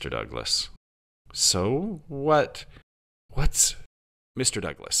 Exactly, Mr. Douglas. So, what's... Mr.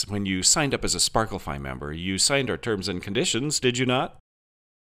 Douglas, when you signed up as a Sparkle-Fi member, you signed our terms and conditions, did you not?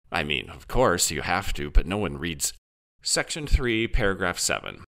 I mean, of course, you have to, but no one reads. Section 3, paragraph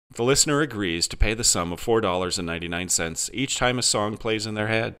 7. The listener agrees to pay the sum of $4.99 each time a song plays in their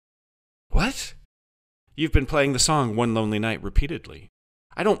head. What? You've been playing the song One Lonely Night repeatedly.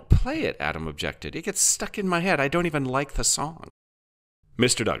 I don't play it, Adam objected. It gets stuck in my head. I don't even like the song.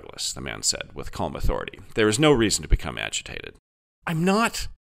 Mr. Douglas, the man said with calm authority, there is no reason to become agitated. I'm not.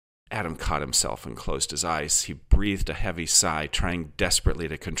 Adam caught himself and closed his eyes. He breathed a heavy sigh, trying desperately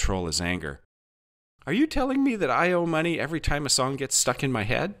to control his anger. Are you telling me that I owe money every time a song gets stuck in my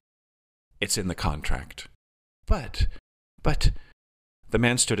head? It's in the contract. But... The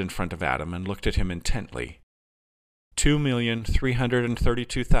man stood in front of Adam and looked at him intently.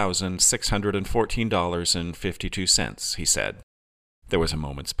 $2,332,614.52, he said. There was a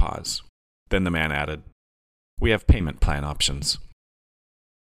moment's pause. Then the man added, We have payment plan options.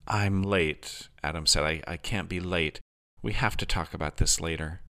 I'm late, Adam said. I can't be late. We have to talk about this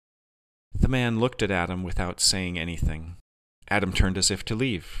later. The man looked at Adam without saying anything. Adam turned as if to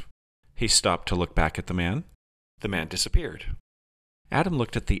leave. He stopped to look back at the man. The man disappeared. Adam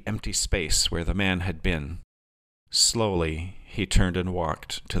looked at the empty space where the man had been. Slowly, he turned and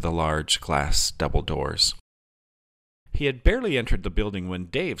walked to the large glass double doors. He had barely entered the building when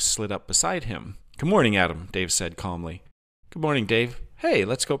Dave slid up beside him. Good morning, Adam, Dave said calmly. Good morning, Dave. Hey,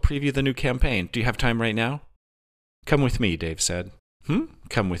 let's go preview the new campaign. Do you have time right now? Come with me, Dave said.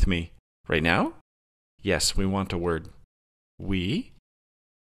 Come with me. Right now? Yes, we want a word. We?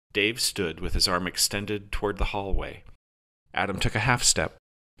 Dave stood with his arm extended toward the hallway. Adam took a half step,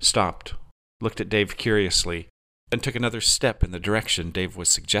 stopped, looked at Dave curiously, and took another step in the direction Dave was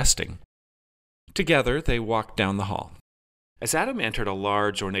suggesting. Together, they walked down the hall. As Adam entered a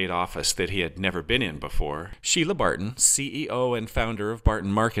large, ornate office that he had never been in before, Sheila Barton, CEO and founder of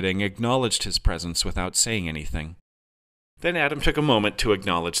Barton Marketing, acknowledged his presence without saying anything. Then Adam took a moment to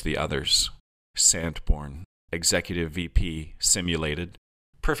acknowledge the others. Sandborn, Executive VP, simulated,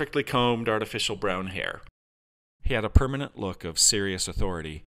 perfectly combed artificial brown hair. He had a permanent look of serious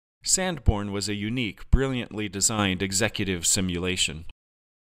authority. Sandborn was a unique, brilliantly designed executive simulation.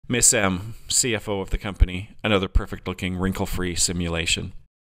 Miss M, CFO of the company, another perfect-looking, wrinkle-free simulation.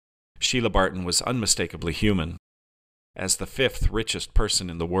 Sheila Barton was unmistakably human. As the fifth richest person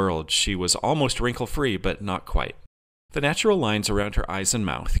in the world, she was almost wrinkle-free, but not quite. The natural lines around her eyes and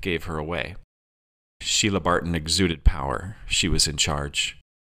mouth gave her away. Sheila Barton exuded power. She was in charge.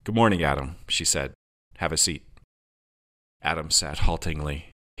 Good morning, Adam, she said. Have a seat. Adam sat haltingly.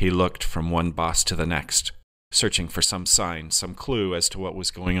 He looked from one boss to the next, searching for some sign, some clue as to what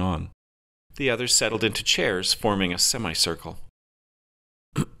was going on. The others settled into chairs, forming a semicircle.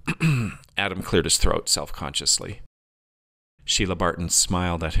 Adam cleared his throat self-consciously. Sheila Barton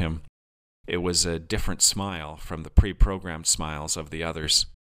smiled at him. It was a different smile from the pre-programmed smiles of the others.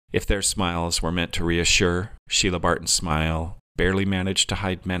 If their smiles were meant to reassure, Sheila Barton's smile barely managed to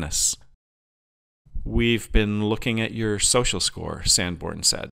hide menace. We've been looking at your social score, Sandborn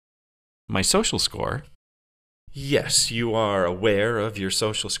said. My social score? Yes, you are aware of your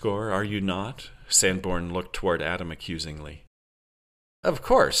social score, are you not? Sandborn looked toward Adam accusingly. Of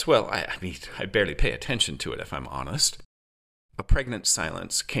course. Well, I barely pay attention to it, if I'm honest. A pregnant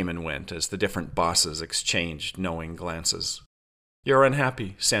silence came and went as the different bosses exchanged knowing glances. You're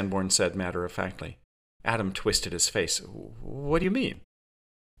unhappy, Sandborn said matter-of-factly. Adam twisted his face. What do you mean?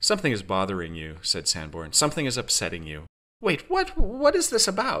 Something is bothering you, said Sandborn. Something is upsetting you. Wait, what? What is this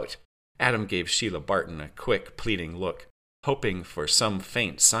about? Adam gave Sheila Barton a quick, pleading look, hoping for some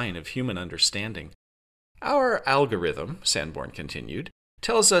faint sign of human understanding. Our algorithm, Sandborn continued,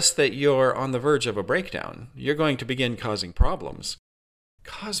 tells us that you're on the verge of a breakdown. You're going to begin causing problems.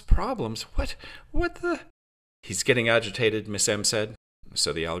 Cause problems? What the? He's getting agitated, Miss M said.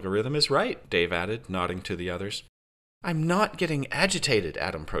 So the algorithm is right, Dave added, nodding to the others. I'm not getting agitated,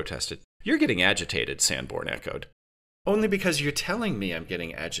 Adam protested. You're getting agitated, Sandborn echoed. Only because you're telling me I'm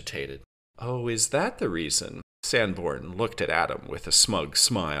getting agitated. Oh, is that the reason? Sandborn looked at Adam with a smug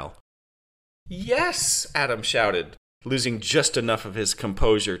smile. Yes, Adam shouted, losing just enough of his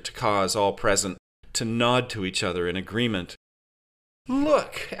composure to cause all present to nod to each other in agreement.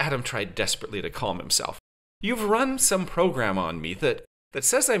 Look, Adam tried desperately to calm himself. You've run some program on me that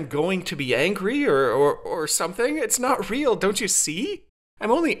says I'm going to be angry or something. It's not real, don't you see?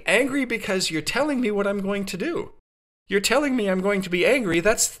 I'm only angry because you're telling me what I'm going to do. You're telling me I'm going to be angry.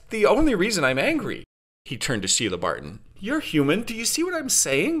 That's the only reason I'm angry. He turned to Sheila Barton. You're human. Do you see what I'm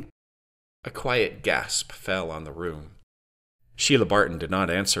saying? A quiet gasp fell on the room. Sheila Barton did not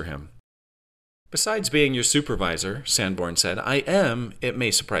answer him. Besides being your supervisor, Sandborn said, I am, it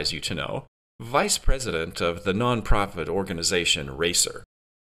may surprise you to know, vice president of the non-profit organization Racer.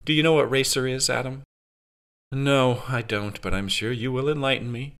 Do you know what Racer is, Adam? No, I don't, but I'm sure you will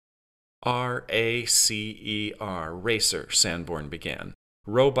enlighten me. R-A-C-E-R, racer, Sanborn began.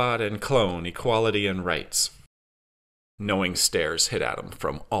 Robot and clone, equality and rights. Knowing stares hit at him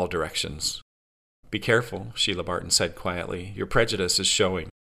from all directions. Be careful, Sheila Barton said quietly. Your prejudice is showing.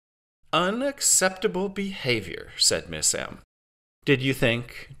 Unacceptable behavior, said Miss M. Did you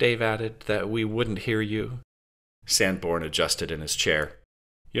think, Dave added, that we wouldn't hear you? Sanborn adjusted in his chair.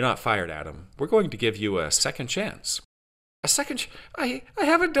 You're not fired, Adam. We're going to give you a second chance. A second I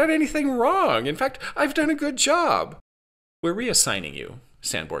haven't done anything wrong. In fact, I've done a good job. We're reassigning you.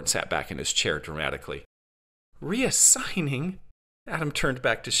 Sanborn sat back in his chair dramatically. Reassigning? Adam turned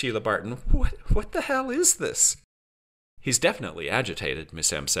back to Sheila Barton. What the hell is this? He's definitely agitated,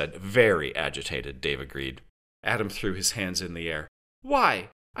 Miss M said. Very agitated, Dave agreed. Adam threw his hands in the air. Why?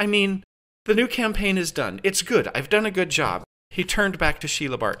 I mean, the new campaign is done. It's good. I've done a good job. He turned back to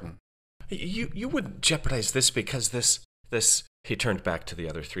Sheila Barton. You wouldn't jeopardize this because this, he turned back to the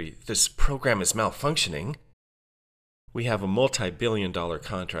other three, this program is malfunctioning. We have a multi-billion-dollar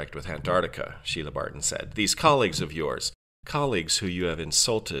contract with Antarctica, Sheila Barton said. These colleagues of yours, colleagues who you have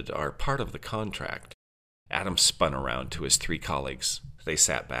insulted, are part of the contract. Adam spun around to his three colleagues. They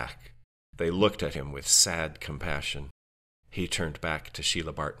sat back. They looked at him with sad compassion. He turned back to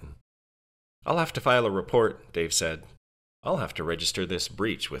Sheila Barton. I'll have to file a report, Dave said. I'll have to register this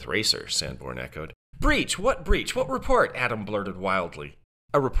breach with Racer, Sanborn echoed. Breach? What breach? What report? Adam blurted wildly.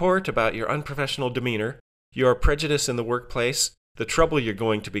 A report about your unprofessional demeanor, your prejudice in the workplace, the trouble you're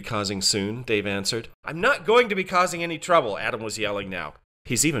going to be causing soon, Dave answered. I'm not going to be causing any trouble, Adam was yelling now.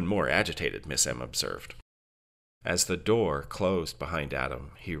 He's even more agitated, Miss M observed. As the door closed behind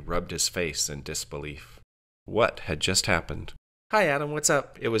Adam, he rubbed his face in disbelief. What had just happened? Hi, Adam, what's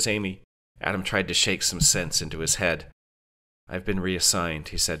up? It was Amy. Adam tried to shake some sense into his head. I've been reassigned,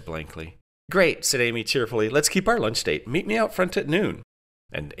 he said blankly. Great, said Amy cheerfully. Let's keep our lunch date. Meet me out front at noon.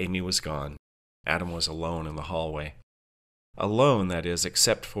 And Amy was gone. Adam was alone in the hallway. Alone, that is,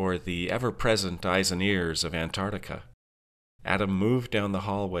 except for the ever-present eyes and ears of Antarctica. Adam moved down the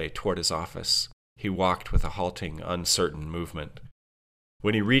hallway toward his office. He walked with a halting, uncertain movement.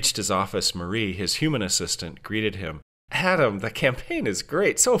 When he reached his office, Marie, his human assistant, greeted him. Adam, the campaign is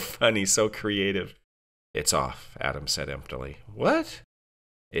great. So funny, so creative. It's off, Adam said emptily. What?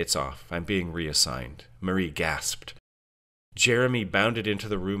 It's off. I'm being reassigned. Marie gasped. Jeremy bounded into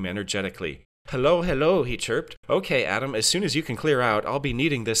the room energetically. Hello, hello, he chirped. Okay, Adam, as soon as you can clear out, I'll be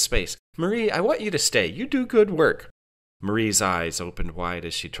needing this space. Marie, I want you to stay. You do good work. Marie's eyes opened wide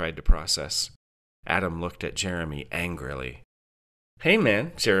as she tried to process. Adam looked at Jeremy angrily. Hey,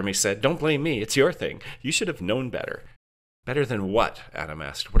 man, Jeremy said, don't blame me. It's your thing. You should have known better. Better than what? Adam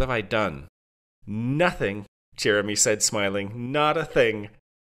asked. What have I done? Nothing, Jeremy said, smiling. Not a thing.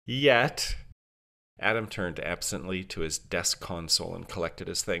 Yet. Adam turned absently to his desk console and collected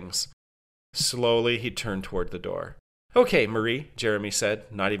his things. Slowly, he turned toward the door. Okay, Marie, Jeremy said,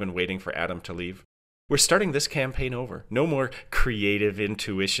 not even waiting for Adam to leave. We're starting this campaign over. No more creative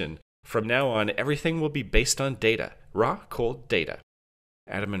intuition. From now on, everything will be based on data. Raw, cold data.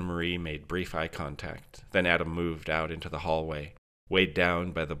 Adam and Marie made brief eye contact. Then Adam moved out into the hallway, weighed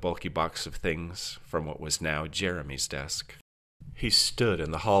down by the bulky box of things from what was now Jeremy's desk. He stood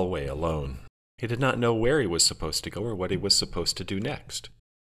in the hallway alone. He did not know where he was supposed to go or what he was supposed to do next.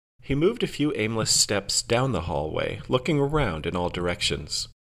 He moved a few aimless steps down the hallway, looking around in all directions.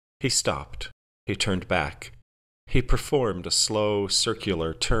 He stopped. He turned back. He performed a slow,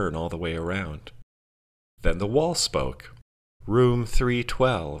 circular turn all the way around. Then the wall spoke. Room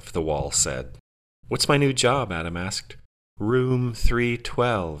 312, the wall said. What's my new job? Adam asked. Room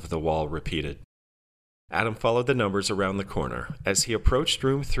 312, the wall repeated. Adam followed the numbers around the corner. As he approached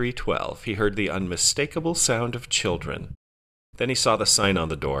room 312, he heard the unmistakable sound of children. Then he saw the sign on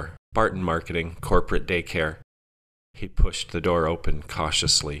the door, Barton Marketing, Corporate Daycare. He pushed the door open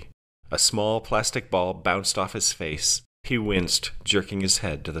cautiously. A small plastic ball bounced off his face. He winced, jerking his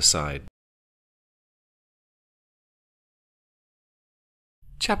head to the side.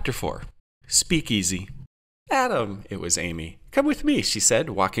 Chapter 4. Speakeasy. Adam, it was Amy. Come with me, she said,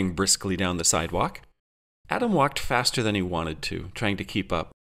 walking briskly down the sidewalk. Adam walked faster than he wanted to, trying to keep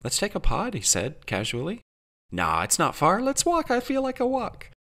up. Let's take a pod, he said, casually. Nah, it's not far. Let's walk. I feel like a walk.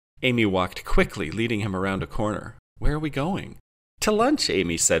 Amy walked quickly, leading him around a corner. Where are we going? To lunch,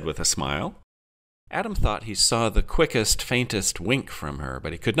 Amy said with a smile. Adam thought he saw the quickest, faintest wink from her,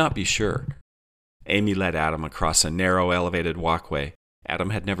 but he could not be sure. Amy led Adam across a narrow, elevated walkway.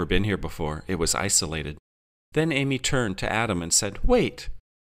 Adam had never been here before. It was isolated. Then Amy turned to Adam and said, Wait!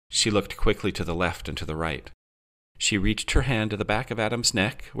 She looked quickly to the left and to the right. She reached her hand to the back of Adam's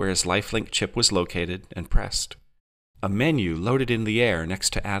neck, where his lifelink chip was located, and pressed. A menu loaded in the air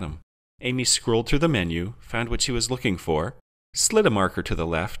next to Adam. Amy scrolled through the menu, found what she was looking for, slid a marker to the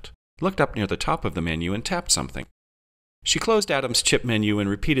left, looked up near the top of the menu and tapped something. She closed Adam's chip menu and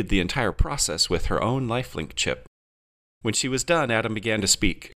repeated the entire process with her own lifelink chip. When she was done, Adam began to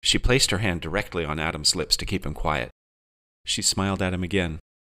speak. She placed her hand directly on Adam's lips to keep him quiet. She smiled at him again.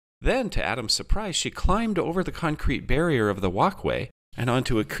 Then, to Adam's surprise, she climbed over the concrete barrier of the walkway and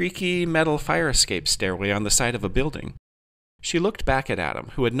onto a creaky metal fire escape stairway on the side of a building. She looked back at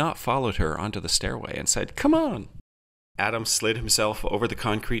Adam, who had not followed her onto the stairway, and said, "Come on." Adam slid himself over the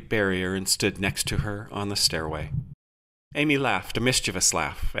concrete barrier and stood next to her on the stairway. Amy laughed, a mischievous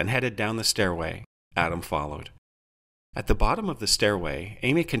laugh, and headed down the stairway. Adam followed. At the bottom of the stairway,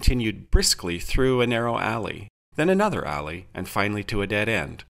 Amy continued briskly through a narrow alley, then another alley, and finally to a dead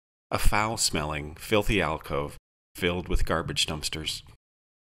end, a foul-smelling, filthy alcove filled with garbage dumpsters.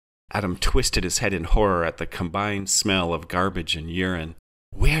 Adam twisted his head in horror at the combined smell of garbage and urine.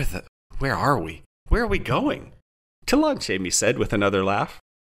 Where are we? Where are we going? To lunch, Amy said with another laugh.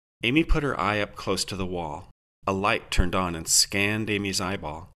 Amy put her eye up close to the wall. A light turned on and scanned Amy's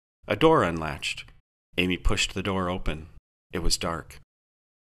eyeball. A door unlatched. Amy pushed the door open. It was dark.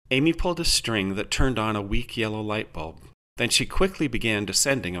 Amy pulled a string that turned on a weak yellow light bulb. Then she quickly began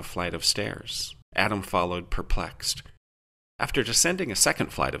descending a flight of stairs. Adam followed, perplexed. After descending a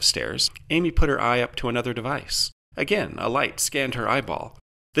second flight of stairs, Amy put her eye up to another device. Again, a light scanned her eyeball.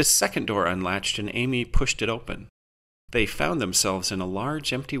 This second door unlatched and Amy pushed it open. They found themselves in a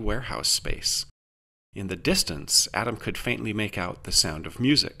large empty warehouse space. In the distance, Adam could faintly make out the sound of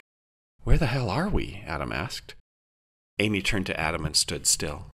music. "Where the hell are we?" Adam asked. Amy turned to Adam and stood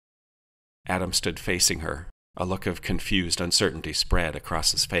still. Adam stood facing her. A look of confused uncertainty spread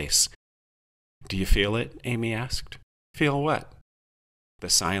across his face. "Do you feel it?" Amy asked. "Feel what?" "The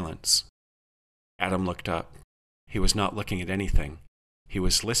silence." Adam looked up. He was not looking at anything. He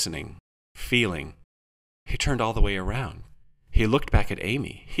was listening, feeling. He turned all the way around. He looked back at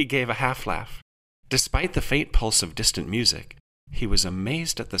Amy. He gave a half-laugh. Despite the faint pulse of distant music, he was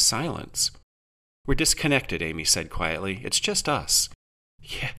amazed at the silence. "We're disconnected," Amy said quietly. "It's just us."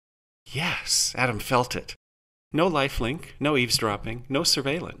 Yes, Adam felt it. No lifelink, no eavesdropping, no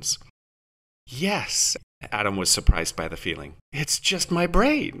surveillance. "Yes," Adam was surprised by the feeling. "It's just my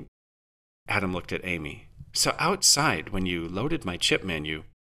brain." Adam looked at Amy. "So outside, when you loaded my chip menu,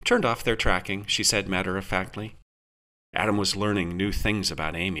 turned off their tracking," she said matter-of-factly. Adam was learning new things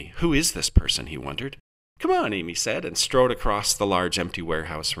about Amy. Who is this person, he wondered. "Come on," Amy said, and strode across the large empty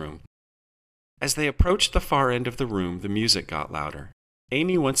warehouse room. As they approached the far end of the room, the music got louder.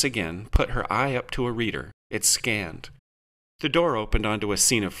 Amy once again put her eye up to a reader. It scanned. The door opened onto a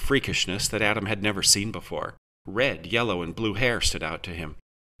scene of freakishness that Adam had never seen before. Red, yellow, and blue hair stood out to him.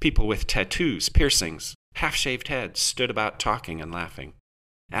 People with tattoos, piercings, half-shaved heads stood about talking and laughing.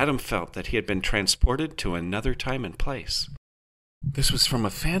 Adam felt that he had been transported to another time and place. This was from a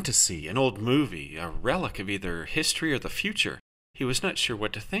fantasy, an old movie, a relic of either history or the future. He was not sure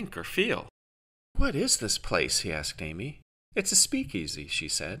what to think or feel. "What is this place?" he asked Amy. "It's a speakeasy," she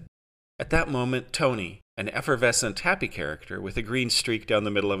said. At that moment, Tony, an effervescent, happy character with a green streak down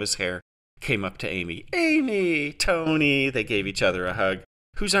the middle of his hair, came up to Amy. "Amy! Tony!" They gave each other a hug.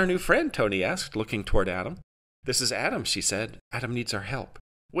 "Who's our new friend?" Tony asked, looking toward Adam. "This is Adam," she said. "Adam needs our help."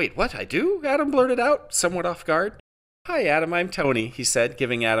 "Wait, what? I do?" Adam blurted out, somewhat off guard. "Hi, Adam, I'm Tony," he said,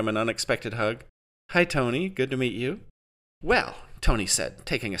 giving Adam an unexpected hug. "Hi, Tony. Good to meet you." "Well," Tony said,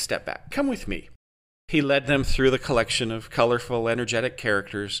 taking a step back, "come with me." He led them through the collection of colorful, energetic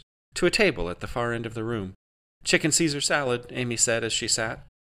characters to a table at the far end of the room. "Chicken Caesar salad," Amy said as she sat.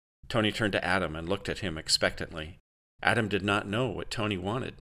 Tony turned to Adam and looked at him expectantly. Adam did not know what Tony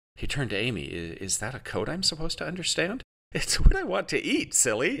wanted. He turned to Amy. "Is that a code I'm supposed to understand?" "It's what I want to eat,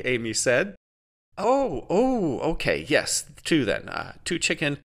 silly," Amy said. Oh, okay, yes, two then. Two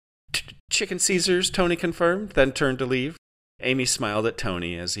chicken Caesars," Tony confirmed, then turned to leave. Amy smiled at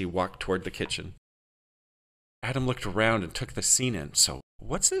Tony as he walked toward the kitchen. Adam looked around and took the scene in. "So,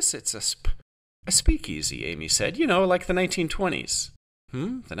 what's this?" "It's a speakeasy," Amy said. "You know, like the 1920s.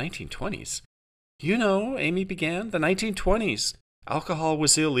 The 1920s? "You know," Amy began, "the 1920s. Alcohol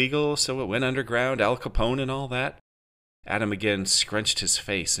was illegal, so it went underground, Al Capone and all that." Adam again scrunched his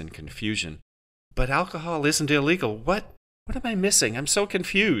face in confusion. "But alcohol isn't illegal. What am I missing? I'm so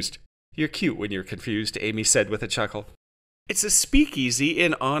confused." "You're cute when you're confused," Amy said with a chuckle. "It's a speakeasy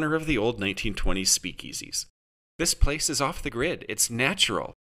in honor of the old 1920s speakeasies. This place is off the grid. It's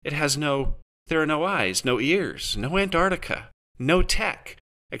natural. There are no eyes, no ears, no Antarctica, no tech,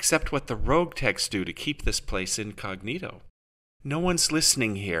 except what the rogue techs do to keep this place incognito. No one's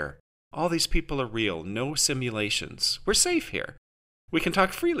listening here. All these people are real, no simulations. We're safe here. We can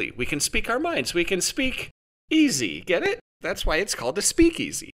talk freely. We can speak our minds. We can speak easy. Get it? That's why it's called a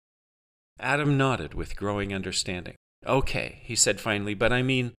speakeasy. Adam nodded with growing understanding. Okay, he said finally, but I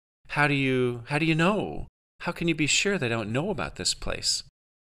mean, how do you know? How can you be sure they don't know about this place?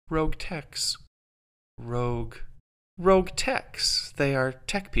 Rogue techs. Rogue techs. They are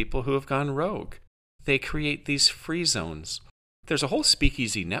tech people who have gone rogue. They create these free zones. There's a whole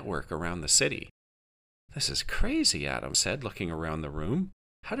speakeasy network around the city. This is crazy, Adam said, looking around the room.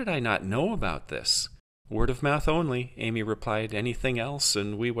 How did I not know about this? Word of mouth only, Amy replied. Anything else,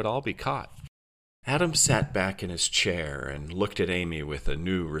 and we would all be caught. Adam sat back in his chair and looked at Amy with a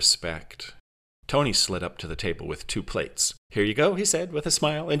new respect. Tony slid up to the table with 2 plates. Here you go, he said with a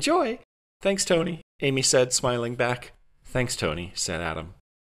smile. Enjoy! Thanks, Tony, Amy said, smiling back. Thanks, Tony, said Adam.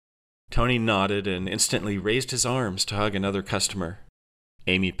 Tony nodded and instantly raised his arms to hug another customer.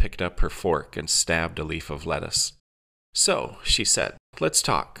 Amy picked up her fork and stabbed a leaf of lettuce. So, she said, let's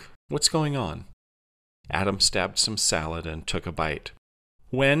talk. What's going on? Adam stabbed some salad and took a bite.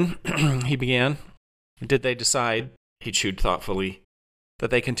 When, he began, did they decide, he chewed thoughtfully,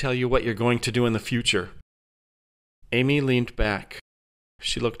 that they can tell you what you're going to do in the future? Amy leaned back.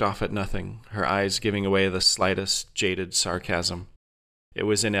 She looked off at nothing, her eyes giving away the slightest jaded sarcasm. It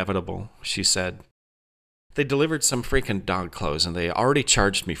was inevitable, she said. They delivered some freaking dog clothes, and they already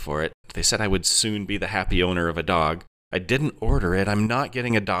charged me for it. They said I would soon be the happy owner of a dog. I didn't order it. I'm not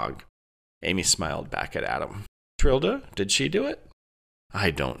getting a dog. Amy smiled back at Adam. Trilda, did she do it?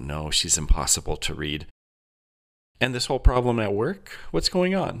 I don't know. She's impossible to read. And this whole problem at work? What's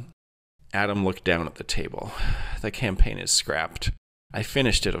going on? Adam looked down at the table. The campaign is scrapped. I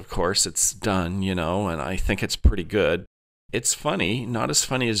finished it, of course. It's done, and I think it's pretty good. It's funny, not as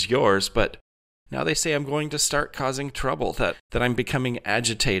funny as yours, but now they say I'm going to start causing trouble, that I'm becoming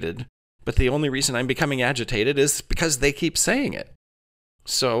agitated. But the only reason I'm becoming agitated is because they keep saying it.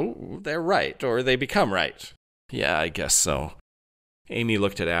 So, they're right, or they become right. Yeah, I guess so. Amy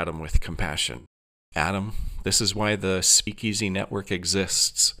looked at Adam with compassion. Adam, this is why the Speakeasy Network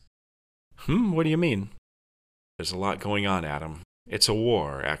exists. What do you mean? There's a lot going on, Adam. It's a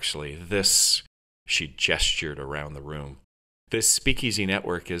war, actually. She gestured around the room. This Speakeasy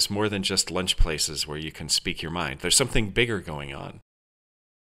Network is more than just lunch places where you can speak your mind. There's something bigger going on.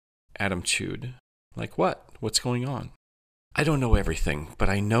 Adam chewed. Like what? What's going on? I don't know everything, but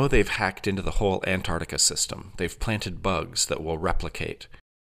I know they've hacked into the whole Antarctica system. They've planted bugs that will replicate.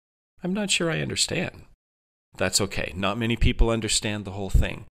 I'm not sure I understand. That's okay. Not many people understand the whole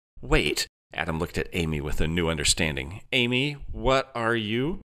thing. Wait, Adam looked at Amy with a new understanding. Amy, what are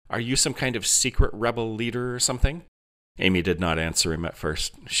you? Are you some kind of secret rebel leader or something? Amy did not answer him at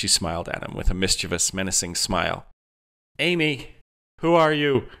first. She smiled at him with a mischievous, menacing smile. Amy, who are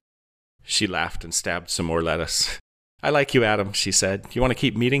you? She laughed and stabbed some more lettuce. I like you, Adam, she said. You want to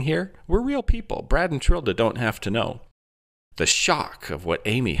keep meeting here? We're real people. Brad and Trilda don't have to know. The shock of what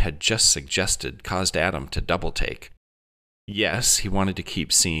Amy had just suggested caused Adam to double-take. Yes, he wanted to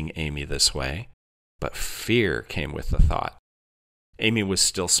keep seeing Amy this way, but fear came with the thought. Amy was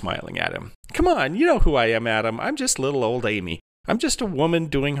still smiling at him. Come on, you know who I am, Adam. I'm just little old Amy. I'm just a woman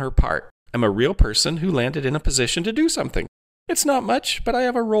doing her part. I'm a real person who landed in a position to do something. It's not much, but I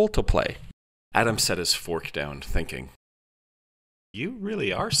have a role to play. Adam set his fork down, thinking. You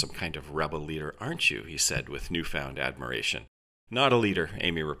really are some kind of rebel leader, aren't you? He said with newfound admiration. Not a leader,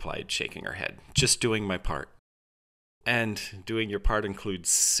 Amy replied, shaking her head. Just doing my part. And doing your part includes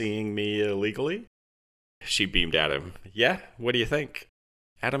seeing me illegally? She beamed at him. Yeah, what do you think?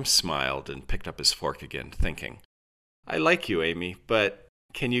 Adam smiled and picked up his fork again, thinking. I like you, Amy, but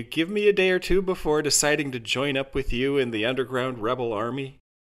can you give me a day or two before deciding to join up with you in the underground rebel army?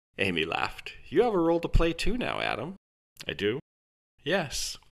 Amy laughed. You have a role to play too now, Adam. I do?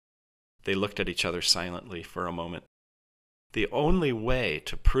 Yes. They looked at each other silently for a moment. The only way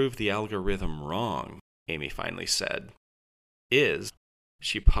to prove the algorithm wrong, Amy finally said, is,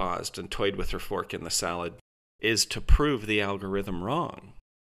 she paused and toyed with her fork in the salad, is to prove the algorithm wrong.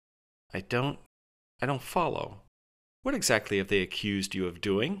 I don't follow. What exactly have they accused you of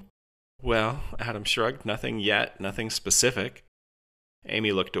doing? Well, Adam shrugged. Nothing yet, nothing specific.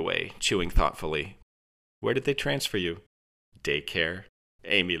 Amy looked away, chewing thoughtfully. Where did they transfer you? Daycare.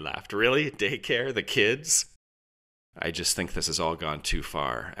 Amy laughed. Really? Daycare? The kids? I just think this has all gone too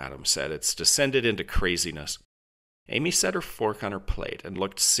far, Adam said. It's descended into craziness. Amy set her fork on her plate and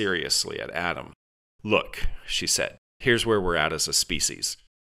looked seriously at Adam. Look, she said, here's where we're at as a species.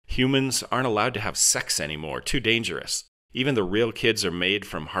 Humans aren't allowed to have sex anymore. Too dangerous. Even the real kids are made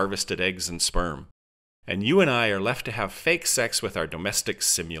from harvested eggs and sperm. And you and I are left to have fake sex with our domestic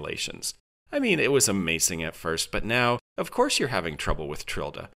simulations. I mean, it was amazing at first, but now, of course you're having trouble with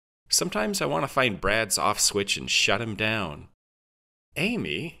Trilda. Sometimes I want to find Brad's off switch and shut him down.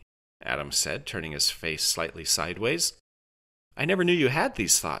 Amy, Adam said, turning his face slightly sideways, I never knew you had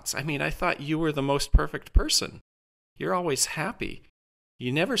these thoughts. I mean, I thought you were the most perfect person. You're always happy.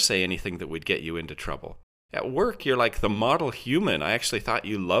 You never say anything that would get you into trouble. At work, you're like the model human. I actually thought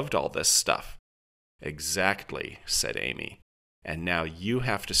you loved all this stuff. Exactly, said Amy. And now you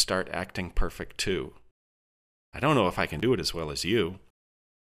have to start acting perfect too. I don't know if I can do it as well as you.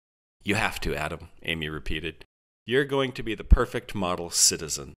 You have to, Adam, Amy repeated. You're going to be the perfect model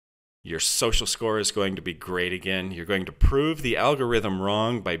citizen. Your social score is going to be great again. You're going to prove the algorithm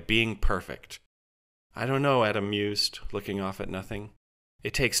wrong by being perfect. I don't know, Adam mused, looking off at nothing.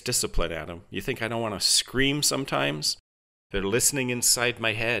 It takes discipline, Adam. You think I don't want to scream sometimes? They're listening inside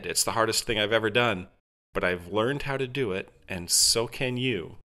my head. It's the hardest thing I've ever done. But I've learned how to do it, and so can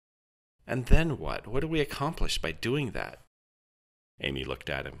you. And then what? What do we accomplish by doing that? Amy looked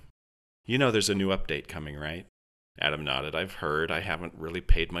at him. You know there's a new update coming, right? Adam nodded. I've heard. I haven't really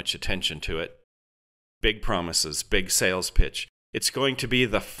paid much attention to it. Big promises, big sales pitch. It's going to be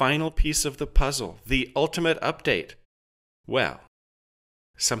the final piece of the puzzle, the ultimate update. Well,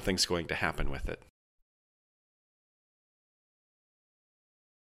 something's going to happen with it.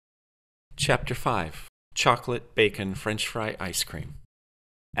 Chapter 5. Chocolate, Bacon, French Fry, Ice Cream.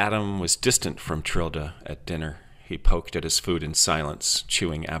 Adam was distant from Trilda at dinner. He poked at his food in silence,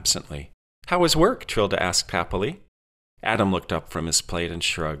 chewing absently. How was work? Trilda asked happily. Adam looked up from his plate and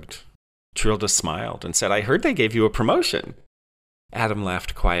shrugged. Trilda smiled and said, I heard they gave you a promotion. Adam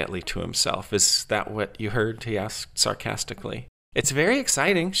laughed quietly to himself. Is that what you heard? He asked sarcastically. It's very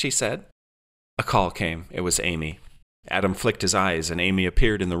exciting, she said. A call came. It was Amy. Adam flicked his eyes and Amy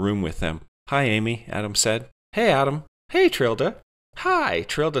appeared in the room with them. Hi, Amy, Adam said. Hey, Adam. Hey, Trilda. Hi,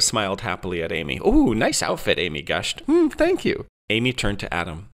 Trilda smiled happily at Amy. Ooh, nice outfit, Amy gushed. Thank you. Amy turned to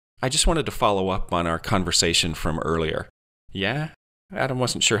Adam. I just wanted to follow up on our conversation from earlier. Yeah? Adam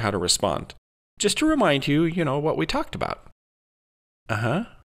wasn't sure how to respond. Just to remind you, what we talked about. Uh-huh.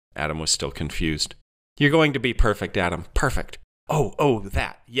 Adam was still confused. You're going to be perfect, Adam. Perfect. Oh,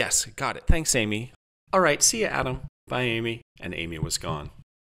 that. Yes, got it. Thanks, Amy. All right, see you, Adam. Bye, Amy. And Amy was gone.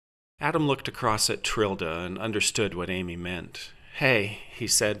 Adam looked across at Trilda and understood what Amy meant. Hey, he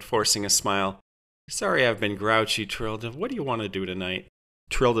said, forcing a smile. Sorry I've been grouchy, Trilda. What do you want to do tonight?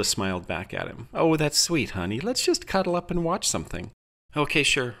 Trilda smiled back at him. Oh, that's sweet, honey. Let's just cuddle up and watch something. Okay,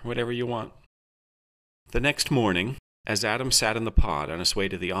 sure. Whatever you want. The next morning, as Adam sat in the pod on his way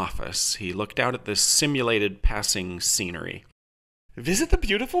to the office, he looked out at the simulated passing scenery. Visit the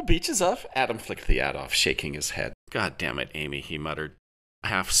beautiful beaches of... Adam flicked the ad off, shaking his head. God damn it, Amy, he muttered, a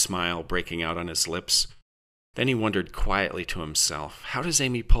half-smile breaking out on his lips. Then he wondered quietly to himself, how does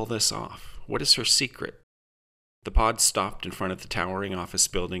Amy pull this off? What is her secret? The pod stopped in front of the towering office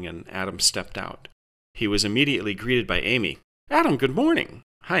building, and Adam stepped out. He was immediately greeted by Amy. Adam, good morning.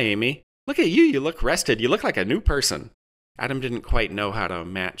 Hi, Amy. Look at you. You look rested. You look like a new person. Adam didn't quite know how to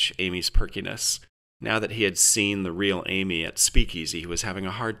match Amy's perkiness. Now that he had seen the real Amy at Speakeasy, he was having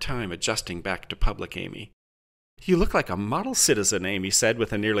a hard time adjusting back to public Amy. You look like a model citizen, Amy said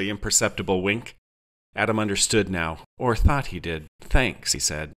with a nearly imperceptible wink. Adam understood now, or thought he did. Thanks, he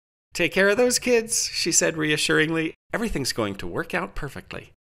said. Take care of those kids, she said reassuringly. Everything's going to work out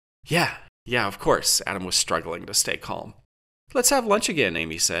perfectly. Yeah, of course. Adam was struggling to stay calm. Let's have lunch again,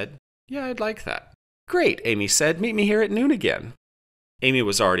 Amy said. Yeah, I'd like that. Great, Amy said. Meet me here at noon again. Amy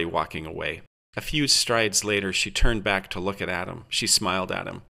was already walking away. A few strides later, she turned back to look at Adam. She smiled at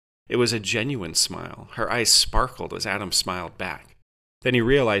him. It was a genuine smile. Her eyes sparkled as Adam smiled back. Then he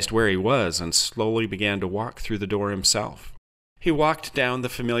realized where he was and slowly began to walk through the door himself. He walked down the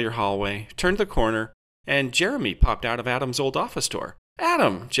familiar hallway, turned the corner, and Jeremy popped out of Adam's old office door.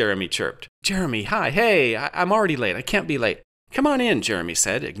 Adam, Jeremy chirped. Jeremy, hi, hey, I'm already late. I can't be late. Come on in, Jeremy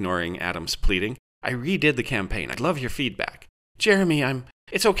said, ignoring Adam's pleading. I redid the campaign. I'd love your feedback. Jeremy,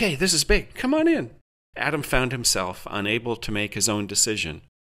 It's okay. This is big. Come on in. Adam found himself unable to make his own decision.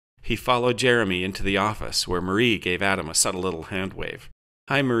 He followed Jeremy into the office, where Marie gave Adam a subtle little hand wave.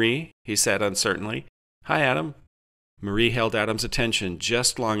 Hi, Marie, he said uncertainly. Hi, Adam. Marie held Adam's attention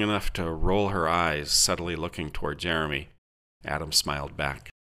just long enough to roll her eyes, subtly looking toward Jeremy. Adam smiled back.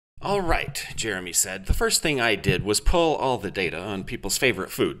 All right, Jeremy said. The first thing I did was pull all the data on people's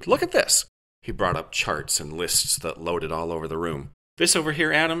favorite food. Look at this. He brought up charts and lists that loaded all over the room. This over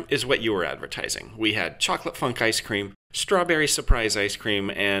here, Adam, is what you were advertising. We had chocolate funk ice cream, strawberry surprise ice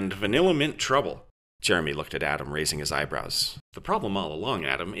cream, and vanilla mint trouble. Jeremy looked at Adam, raising his eyebrows. The problem all along,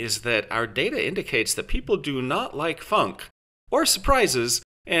 Adam, is that our data indicates that people do not like funk or surprises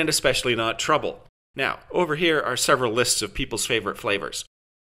and especially not trouble. Now, over here are several lists of people's favorite flavors.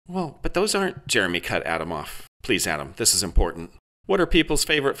 Well, but those aren't... Jeremy cut Adam off. Please, Adam, this is important. What are people's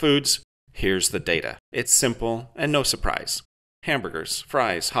favorite foods? Here's the data. It's simple and no surprise. Hamburgers,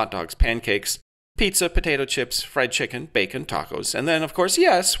 fries, hot dogs, pancakes, pizza, potato chips, fried chicken, bacon, tacos, and then, of course,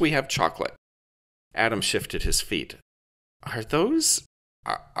 yes, we have chocolate. Adam shifted his feet. Are those...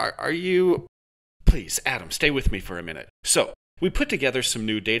 Are you... Please, Adam, stay with me for a minute. So, we put together some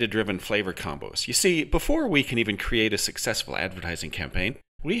new data-driven flavor combos. You see, before we can even create a successful advertising campaign,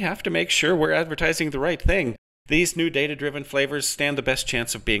 we have to make sure we're advertising the right thing. These new data-driven flavors stand the best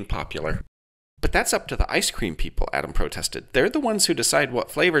chance of being popular. But that's up to the ice cream people, Adam protested. They're the ones who decide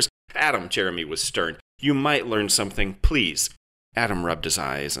what flavors... Adam, Jeremy was stern. You might learn something, please. Adam rubbed his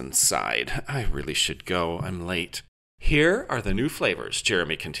eyes and sighed. I really should go. I'm late. Here are the new flavors,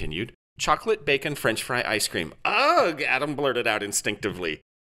 Jeremy continued. Chocolate, bacon, French fry, ice cream. Ugh, Adam blurted out instinctively.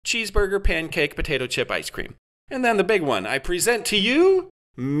 Cheeseburger, pancake, potato chip, ice cream. And then the big one. I present to you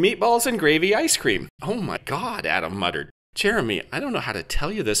meatballs and gravy ice cream. Oh my God, Adam muttered. Jeremy, I don't know how to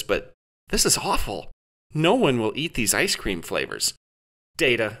tell you this, but this is awful. No one will eat these ice cream flavors.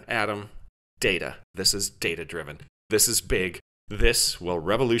 Data, Adam. Data. This is data-driven. This is big. This will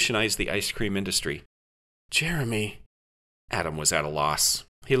revolutionize the ice cream industry. Jeremy. Adam was at a loss.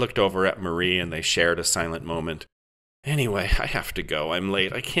 He looked over at Marie and they shared a silent moment. Anyway, I have to go. I'm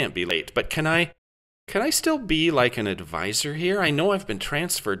late. I can't be late. But can I still be like an advisor here? I know I've been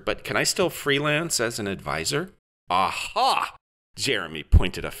transferred, but can I still freelance as an advisor? Aha! Jeremy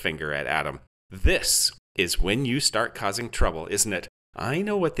pointed a finger at Adam. This is when you start causing trouble, isn't it? I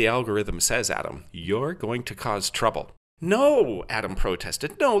know what the algorithm says, Adam. You're going to cause trouble. No, Adam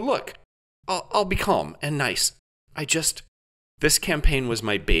protested. No, look. I'll be calm and nice. This campaign was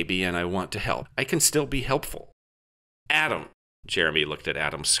my baby and I want to help. I can still be helpful. Adam. Jeremy looked at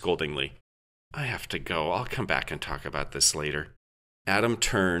Adam scoldingly. I have to go. I'll come back and talk about this later. Adam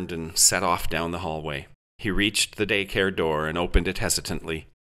turned and set off down the hallway. He reached the daycare door and opened it hesitantly.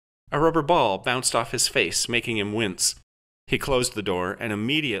 A rubber ball bounced off his face, making him wince. He closed the door and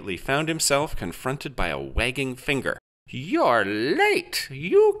immediately found himself confronted by a wagging finger. You're late.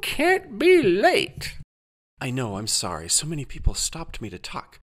 You can't be late. I know, I'm sorry. So many people stopped me to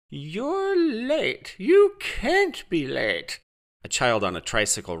talk. You're late. You can't be late. A child on a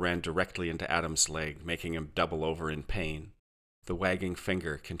tricycle ran directly into Adam's leg, making him double over in pain. The wagging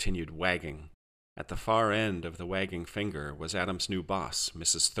finger continued wagging. At the far end of the wagging finger was Adam's new boss,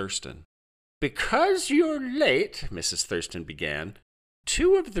 Mrs. Thurston. Because you're late, Mrs. Thurston began,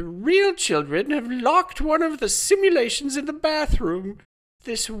 2 of the real children have locked one of the simulations in the bathroom.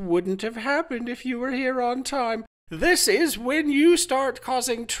 This wouldn't have happened if you were here on time. This is when you start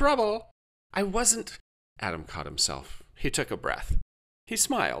causing trouble. I wasn't... Adam caught himself. He took a breath. He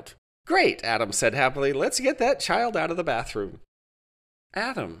smiled. Great, Adam said happily. Let's get that child out of the bathroom.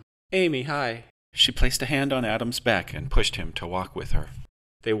 Adam. Amy, hi. She placed a hand on Adam's back and pushed him to walk with her.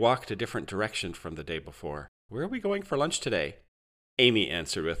 They walked a different direction from the day before. Where are we going for lunch today? Amy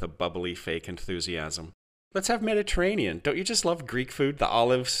answered with a bubbly fake enthusiasm. Let's have Mediterranean. Don't you just love Greek food? The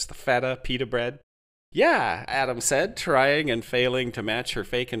olives, the feta, pita bread? Yeah, Adam said, trying and failing to match her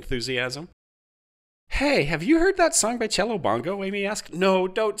fake enthusiasm. Hey, have you heard that song by Cello Bongo? Amy asked. No,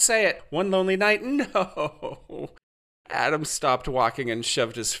 don't say it. One Lonely Night? No. Adam stopped walking and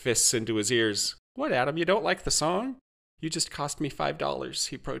shoved his fists into his ears. What, Adam, you don't like the song? You just cost me $5,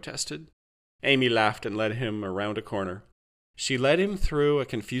 he protested. Amy laughed and led him around a corner. She led him through a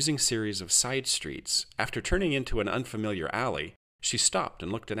confusing series of side streets. After turning into an unfamiliar alley, she stopped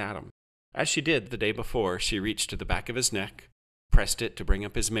and looked at Adam. As she did the day before, she reached to the back of his neck, pressed it to bring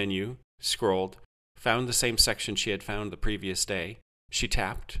up his menu, scrolled, found the same section she had found the previous day. She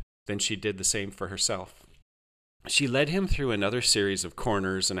tapped, then she did the same for herself. She led him through another series of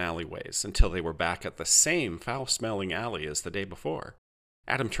corners and alleyways until they were back at the same foul-smelling alley as the day before.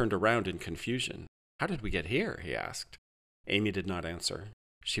 Adam turned around in confusion. How did we get here? He asked. Amy did not answer.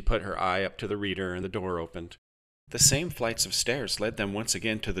 She put her eye up to the reader and the door opened. The same flights of stairs led them once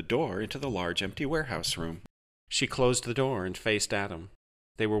again to the door into the large empty warehouse room. She closed the door and faced Adam.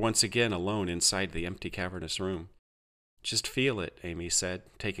 They were once again alone inside the empty cavernous room. Just feel it, Amy said,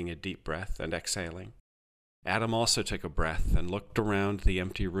 taking a deep breath and exhaling. Adam also took a breath and looked around the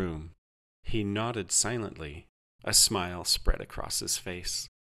empty room. He nodded silently. A smile spread across his face.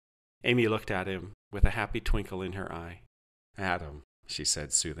 Amy looked at him with a happy twinkle in her eye. Adam, she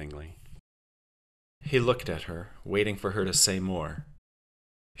said soothingly. He looked at her, waiting for her to say more.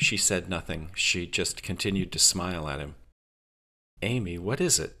 She said nothing. She just continued to smile at him. Amy, what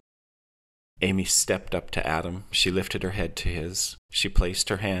is it? Amy stepped up to Adam. She lifted her head to his. She placed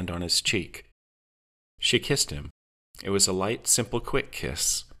her hand on his cheek. She kissed him. It was a light, simple, quick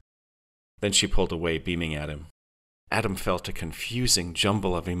kiss. Then she pulled away, beaming at him. Adam felt a confusing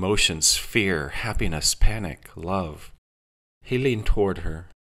jumble of emotions: fear, happiness, panic, love. He leaned toward her.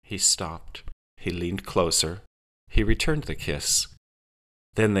 He stopped. He leaned closer. He returned the kiss.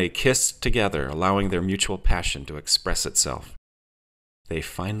 Then they kissed together, allowing their mutual passion to express itself. They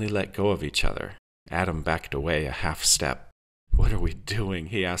finally let go of each other. Adam backed away a half step. "What are we doing?"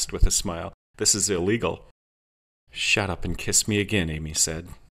 he asked with a smile. "This is illegal." "Shut up and kiss me again," Amy said.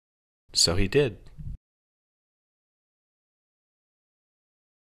 So he did.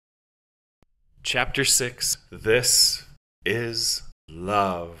 Chapter 6. This is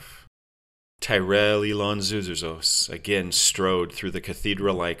Love. Tyrell Elon Zuzerzos again strode through the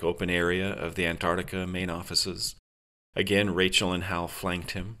cathedral-like open area of the Antarctica main offices. Again Rachel and Hal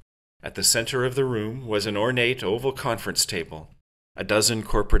flanked him. At the center of the room was an ornate oval conference table. A dozen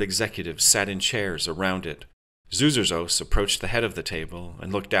corporate executives sat in chairs around it. Zuzerzos approached the head of the table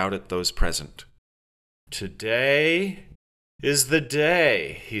and looked out at those present. "Today is the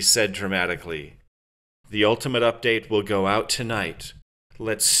day," he said dramatically. "The ultimate update will go out tonight.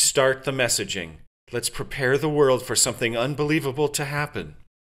 Let's start the messaging. Let's prepare the world for something unbelievable to happen."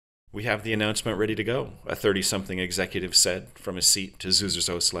 "We have the announcement ready to go," a 30-something executive said from a seat to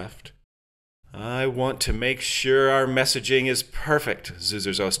Zuzerzos' left. "I want to make sure our messaging is perfect,"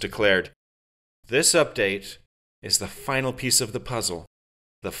 Zuzerzos declared. "This update is the final piece of the puzzle,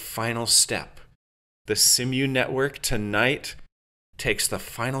 the final step. The Simu network tonight takes the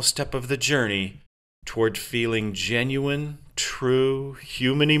final step of the journey toward feeling genuine, true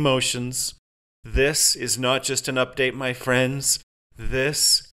human emotions. This is not just an update, my friends.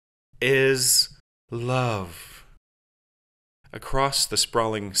 This is love." Across the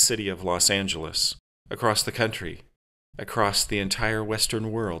sprawling city of Los Angeles, across the country, across the entire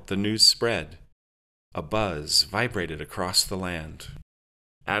Western world, the news spread. A buzz vibrated across the land.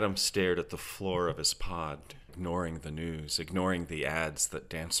 Adam stared at the floor of his pod, ignoring the news, ignoring the ads that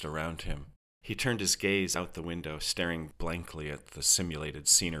danced around him. He turned his gaze out the window, staring blankly at the simulated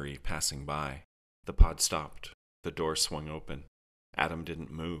scenery passing by. The pod stopped. The door swung open. Adam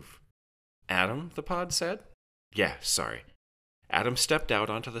didn't move. "Adam?" the pod said. "Yeah, sorry." Adam stepped out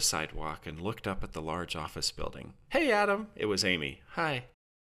onto the sidewalk and looked up at the large office building. "Hey, Adam." It was Amy. "Hi."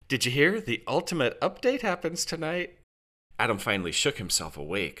 "Did you hear? The ultimate update happens tonight." Adam finally shook himself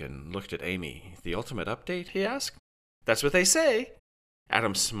awake and looked at Amy. "The ultimate update?" he asked. "That's what they say."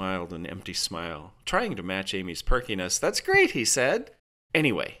 Adam smiled an empty smile, trying to match Amy's perkiness. "That's great," he said.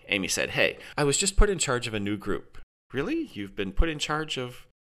 "Anyway," Amy said, "hey, I was just put in charge of a new group." "Really? You've been put in charge of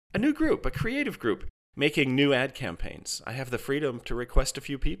a new group, a creative group, making new ad campaigns. I have the freedom to request a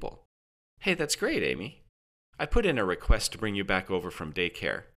few people." "Hey, that's great, Amy. I put in a request to bring you back over from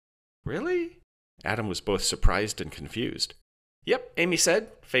daycare." "Really?" Adam was both surprised and confused. "Yep," Amy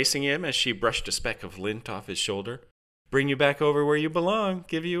said, facing him as she brushed a speck of lint off his shoulder. "Bring you back over where you belong,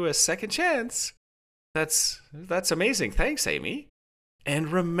 give you a second chance." That's amazing. Thanks, Amy.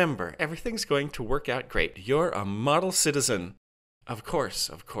 "And remember, everything's going to work out great. You're a model citizen." Of course.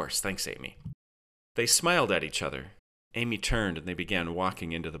 Thanks, Amy." They smiled at each other. Amy turned and they began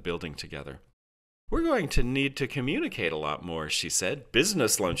walking into the building together. "We're going to need to communicate a lot more," she said.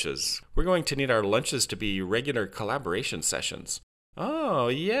 "Business lunches. We're going to need our lunches to be regular collaboration sessions." "Oh,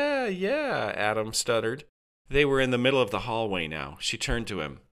 yeah," Adam stuttered. They were in the middle of the hallway now. She turned to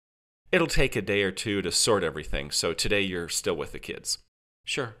him. "It'll take a day or two to sort everything, so today you're still with the kids."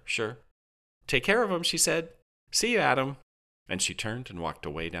 Sure. "Take care of them," she said. "See you, Adam." And she turned and walked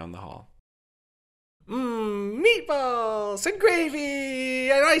away down the hall. Meatballs and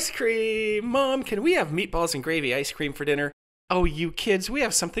gravy and ice cream. Mom, can we have meatballs and gravy ice cream for dinner? Oh, you kids, we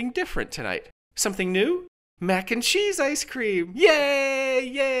have something different tonight. Something new? Mac and cheese ice cream.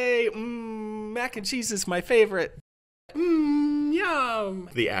 Yay! Mac and cheese is my favorite. Yum.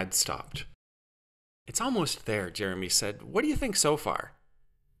 The ad stopped. "It's almost there," Jeremy said. "What do you think so far?"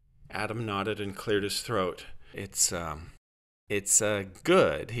 Adam nodded and cleared his throat. It's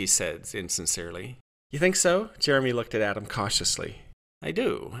good," he said insincerely. "You think so?" Jeremy looked at Adam cautiously. "I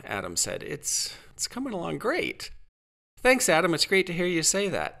do," Adam said. It's coming along great." "Thanks, Adam. It's great to hear you say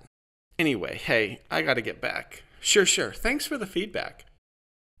that. Anyway, hey, I gotta get back." Sure. Thanks for the feedback."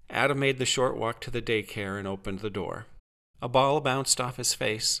 Adam made the short walk to the daycare and opened the door. A ball bounced off his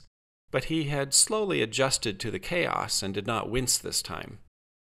face, but he had slowly adjusted to the chaos and did not wince this time.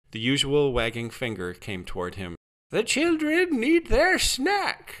 The usual wagging finger came toward him. "The children need their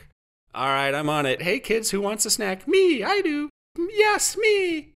snack." "All right, I'm on it. Hey, kids, who wants a snack?" "Me, I do." "Yes,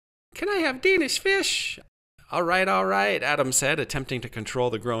 me." Can I have Danish fish? All right, Adam said, attempting to control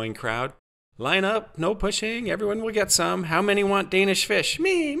the growing crowd. Line up, no pushing, everyone will get some. How many want Danish fish?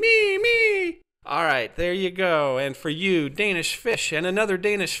 Me. All right, there you go. And for you, Danish fish and another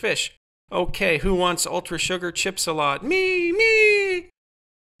Danish fish. Okay, who wants ultra sugar chips a lot? Me.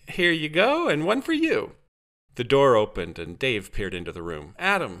 Here you go, and one for you. The door opened and Dave peered into the room.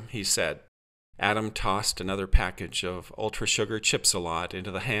 Adam, he said. Adam tossed another package of ultra sugar chips a lot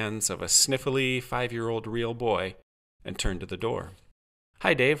into the hands of a sniffly 5-year-old real boy and turned to the door.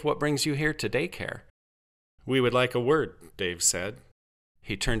 Hi, Dave, what brings you here to daycare? We would like a word, Dave said.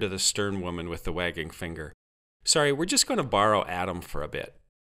 He turned to the stern woman with the wagging finger. Sorry, we're just going to borrow Adam for a bit.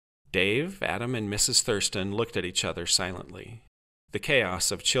 Dave, Adam, and Mrs. Thurston looked at each other silently. The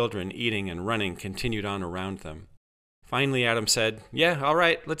chaos of children eating and running continued on around them. Finally, Adam said, Yeah, all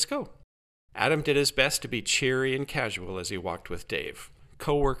right, let's go. Adam did his best to be cheery and casual as he walked with Dave.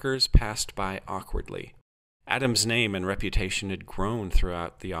 Co-workers passed by awkwardly. Adam's name and reputation had grown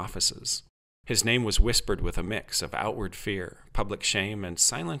throughout the offices. His name was whispered with a mix of outward fear, public shame, and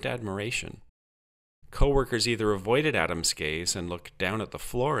silent admiration. Co-workers either avoided Adam's gaze and looked down at the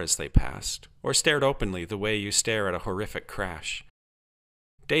floor as they passed, or stared openly the way you stare at a horrific crash.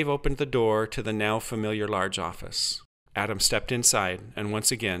 Dave opened the door to the now familiar large office. Adam stepped inside and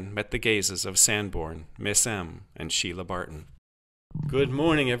once again met the gazes of Sanborn, Miss M, and Sheila Barton. Good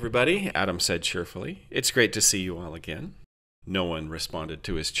morning, everybody, Adam said cheerfully. It's great to see you all again. No one responded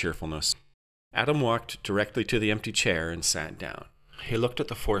to his cheerfulness. Adam walked directly to the empty chair and sat down. He looked at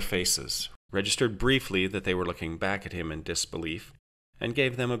the 4 faces, registered briefly that they were looking back at him in disbelief, and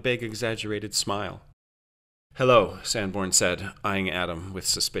gave them a big, exaggerated smile. Hello, Sanborn said, eyeing Adam with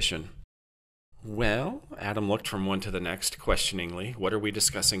suspicion. Well, Adam looked from one to the next, questioningly. What are we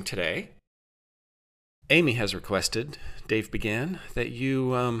discussing today? Amy has requested, Dave began, that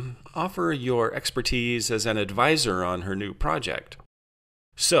you offer your expertise as an advisor on her new project.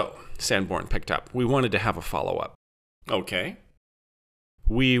 So, Sanborn picked up, we wanted to have a follow-up. Okay.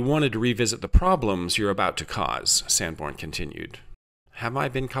 We wanted to revisit the problems you're about to cause, Sanborn continued. Have I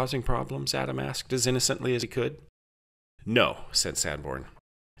been causing problems? Adam asked as innocently as he could. No, said Sanborn.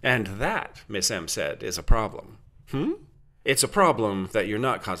 And that, Miss M said, is a problem. It's a problem that you're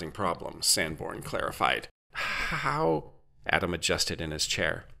not causing problems, Sanborn clarified. How? Adam adjusted in his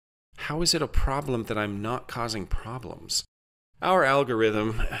chair. How is it a problem that I'm not causing problems? Our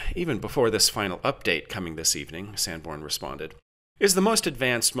algorithm, even before this final update coming this evening, Sanborn responded, is the most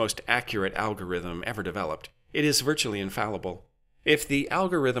advanced, most accurate algorithm ever developed. It is virtually infallible. If the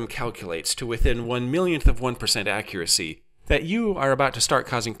algorithm calculates to within 1/1,000,000th of 1% accuracy that you are about to start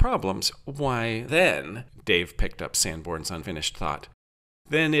causing problems, why then, Dave picked up Sanborn's unfinished thought,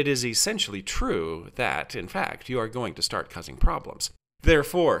 then it is essentially true that, in fact, you are going to start causing problems.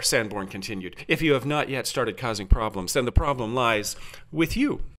 Therefore, Sanborn continued, if you have not yet started causing problems, then the problem lies with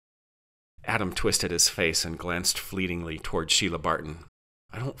you. Adam twisted his face and glanced fleetingly toward Sheila Barton.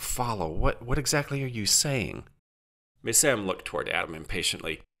 I don't follow. What exactly are you saying? Miss M looked toward Adam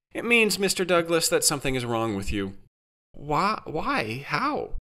impatiently. It means, Mr. Douglas, that something is wrong with you. Why?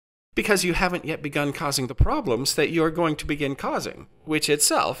 How? Because you haven't yet begun causing the problems that you are going to begin causing, which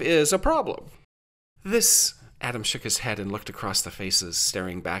itself is a problem. Adam shook his head and looked across the faces,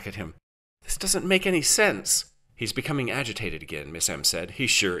 staring back at him. This doesn't make any sense. He's becoming agitated again, Miss M said. He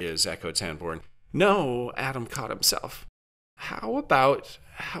sure is, echoed Sanborn. No, Adam caught himself. How about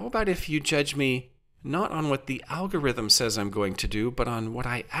if you judge me not on what the algorithm says I'm going to do, but on what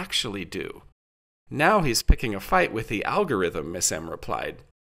I actually do? Now he's picking a fight with the algorithm, Miss M replied.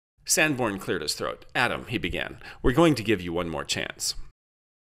 Sanborn cleared his throat. Adam, he began, we're going to give you one more chance.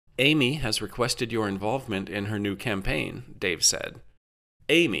 Amy has requested your involvement in her new campaign, Dave said.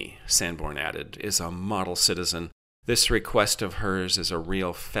 Amy, Sanborn added, is a model citizen. This request of hers is a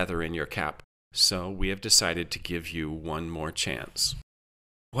real feather in your cap, so we have decided to give you one more chance.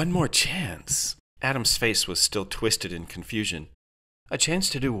 One more chance? Adam's face was still twisted in confusion. A chance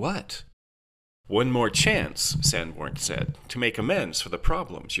to do what? One more chance, Sanborn said, to make amends for the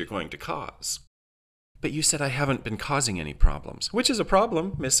problems you're going to cause. But you said I haven't been causing any problems. Which is a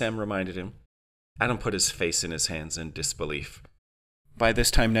problem, Miss M reminded him. Adam put his face in his hands in disbelief. By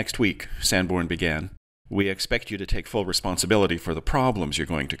this time next week, Sanborn began, we expect you to take full responsibility for the problems you're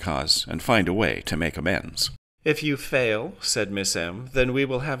going to cause and find a way to make amends. If you fail, said Miss M, then we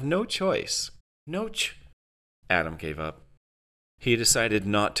will have no choice. Adam gave up. He decided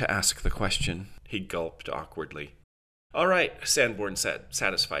not to ask the question. He gulped awkwardly. All right, Sanborn said,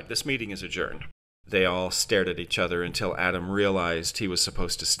 satisfied. This meeting is adjourned. They all stared at each other until Adam realized he was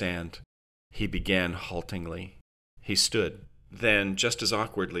supposed to stand. He began haltingly. He stood, Then, just as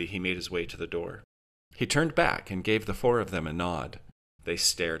awkwardly, he made his way to the door. He turned back and gave the four of them a nod. They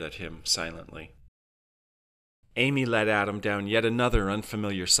stared at him silently. Amy led Adam down yet another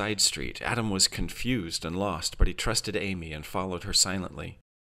unfamiliar side street. Adam was confused and lost, but he trusted Amy and followed her silently.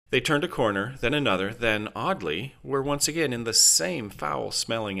 They turned a corner, then another, then, oddly, were once again in the same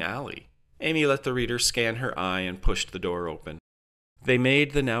foul-smelling alley. Amy let the reader scan her eye and pushed the door open. They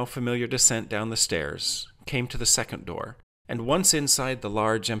made the now familiar descent down the stairs, came to the second door, and once inside the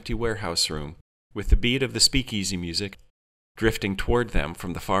large empty warehouse room, with the beat of the speakeasy music drifting toward them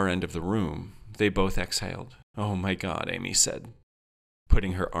from the far end of the room, they both exhaled. "Oh my God," Amy said,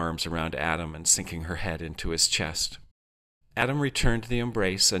 putting her arms around Adam and sinking her head into his chest. Adam returned the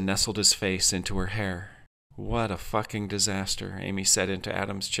embrace and nestled his face into her hair. "What a fucking disaster," Amy said into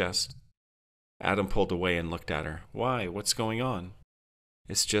Adam's chest. Adam pulled away and looked at her. "Why? What's going on?"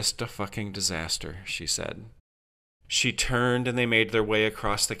 "It's just a fucking disaster," she said. She turned and they made their way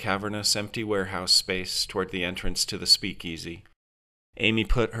across the cavernous, empty warehouse space toward the entrance to the speakeasy. Amy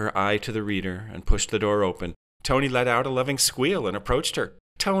put her eye to the reader and pushed the door open. Tony let out a loving squeal and approached her.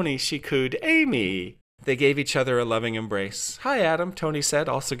 "Tony," she cooed. "Amy!" They gave each other a loving embrace. "Hi, Adam," Tony said,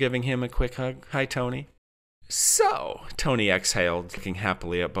 also giving him a quick hug. "Hi, Tony." "So," Tony exhaled, looking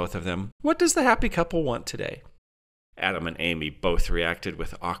happily at both of them, "what does the happy couple want today?" Adam and Amy both reacted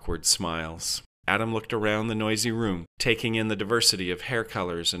with awkward smiles. Adam looked around the noisy room, taking in the diversity of hair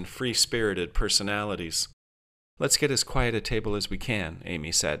colors and free-spirited personalities. "Let's get as quiet a table as we can,"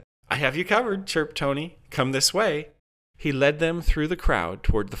 Amy said. "I have you covered," chirped Tony. "Come this way." He led them through the crowd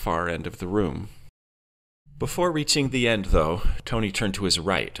toward the far end of the room. Before reaching the end, though, Tony turned to his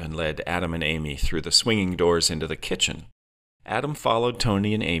right and led Adam and Amy through the swinging doors into the kitchen. Adam followed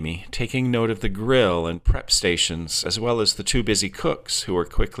Tony and Amy, taking note of the grill and prep stations, as well as the two busy cooks who were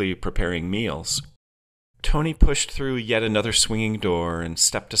quickly preparing meals. Tony pushed through yet another swinging door and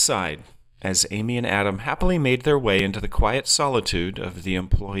stepped aside, as Amy and Adam happily made their way into the quiet solitude of the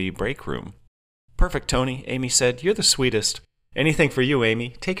employee break room. "Perfect, Tony," Amy said. "You're the sweetest." "Anything for you,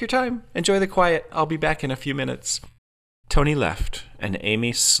 Amy. Take your time. Enjoy the quiet. I'll be back in a few minutes." Tony left, and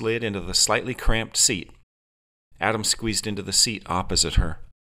Amy slid into the slightly cramped seat. Adam squeezed into the seat opposite her.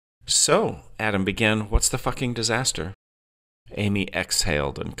 "So," Adam began, "what's the fucking disaster?" Amy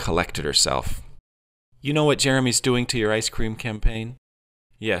exhaled and collected herself. "You know what Jeremy's doing to your ice cream campaign?"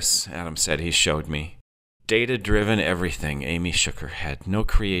 "Yes," Adam said. "He showed me." "Data-driven everything," Amy shook her head. "No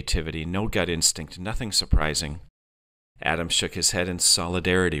creativity, no gut instinct, nothing surprising." Adam shook his head in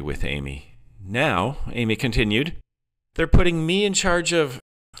solidarity with Amy. "Now," Amy continued, "they're putting me in charge of—"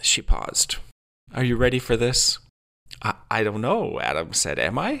 She paused. "Are you ready for this?" I don't know," Adam said.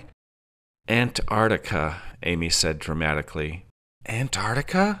 "Am I?" "Antarctica," Amy said dramatically.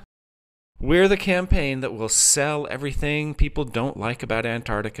 "Antarctica?" "We're the campaign that will sell everything people don't like about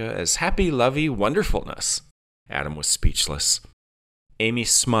Antarctica as happy, lovey wonderfulness." Adam was speechless. Amy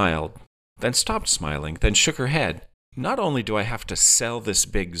smiled, then stopped smiling, then shook her head. "Not only do I have to sell this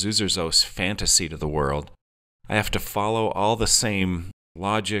big Zuzerzos fantasy to the world, I have to follow all the same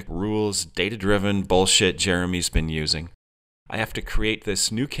logic, rules, data-driven bullshit Jeremy's been using. I have to create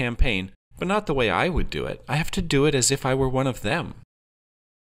this new campaign, but not the way I would do it. I have to do it as if I were one of them."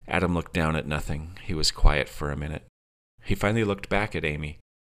 Adam looked down at nothing. He was quiet for a minute. He finally looked back at Amy.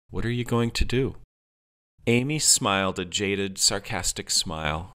 "What are you going to do?" Amy smiled a jaded, sarcastic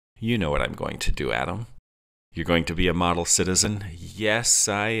smile. "You know what I'm going to do, Adam." "You're going to be a model citizen?" "Yes,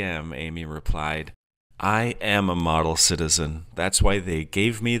 I am," Amy replied. "I am a model citizen. That's why they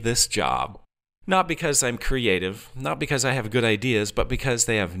gave me this job. Not because I'm creative, not because I have good ideas, but because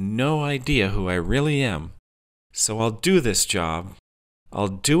they have no idea who I really am. So I'll do this job. I'll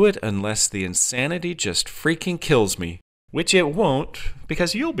do it unless the insanity just freaking kills me, which it won't,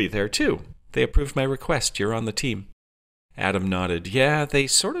 because you'll be there too. They approved my request. You're on the team." Adam nodded. "Yeah, they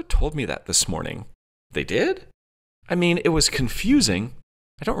sort of told me that this morning." "They did?" "I mean, it was confusing.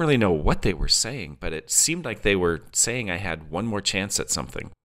 I don't really know what they were saying, but it seemed like they were saying I had one more chance at something."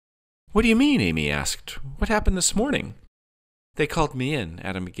 "What do you mean?" Amy asked. "What happened this morning?" "They called me in,"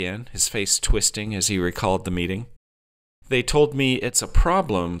 Adam began, his face twisting as he recalled the meeting. "They told me it's a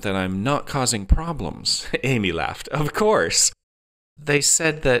problem that I'm not causing problems." Amy laughed. "Of course." "They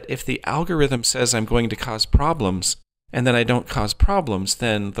said that if the algorithm says I'm going to cause problems, and then I don't cause problems,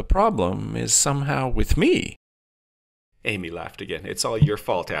 then the problem is somehow with me." Amy laughed again. "It's all your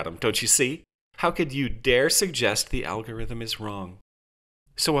fault, Adam. Don't you see? How could you dare suggest the algorithm is wrong?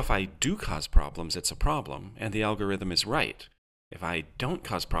 So if I do cause problems, it's a problem, and the algorithm is right. If I don't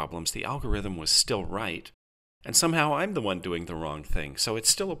cause problems, the algorithm was still right, and somehow I'm the one doing the wrong thing, so it's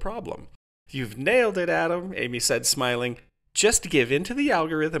still a problem." "You've nailed it, Adam," Amy said, smiling. Just give in to the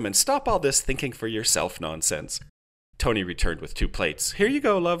algorithm and stop all this thinking for yourself nonsense. Tony returned with 2 plates. Here you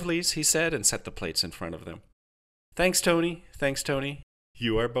go, lovelies, he said, and set the plates in front of them. Thanks, Tony. Thanks, Tony.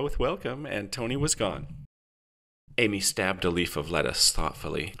 You are both welcome, and Tony was gone. Amy stabbed a leaf of lettuce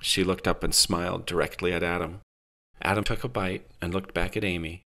thoughtfully. She looked up and smiled directly at Adam. Adam took a bite and looked back at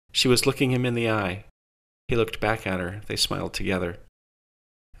Amy. She was looking him in the eye. He looked back at her. They smiled together.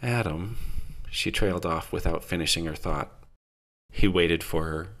 Adam, she trailed off without finishing her thought. He waited for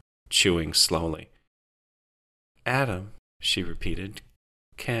her, chewing slowly. Adam, she repeated,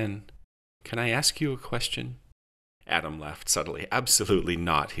 can I ask you a question? Adam laughed subtly. Absolutely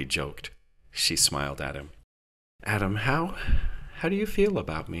not, he joked. She smiled at him. Adam, how do you feel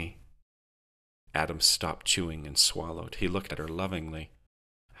about me? Adam stopped chewing and swallowed. He looked at her lovingly.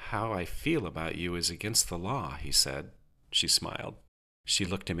 How I feel about you is against the law, he said. She smiled. She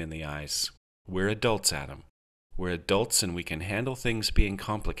looked him in the eyes. We're adults, Adam. We're adults and we can handle things being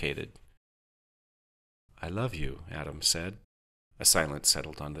complicated. I love you, Adam said. A silence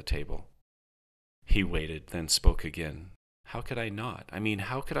settled on the table. He waited, then spoke again. How could I not?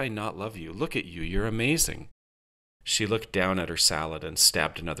 How could I not love you? Look at you, you're amazing. She looked down at her salad and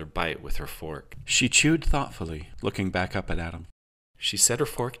stabbed another bite with her fork. She chewed thoughtfully, looking back up at Adam. She set her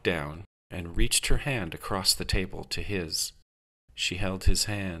fork down and reached her hand across the table to his. She held his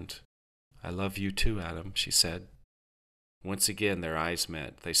hand. I love you too, Adam, she said. Once again their eyes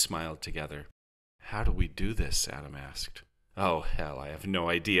met. They smiled together. How do we do this? Adam asked. Oh, hell, I have no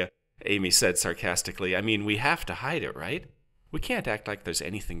idea, Amy said sarcastically. We have to hide it, right? We can't act like there's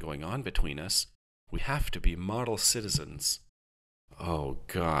anything going on between us. We have to be model citizens. Oh,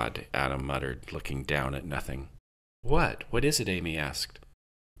 God, Adam muttered, looking down at nothing. What? What is it? Amy asked.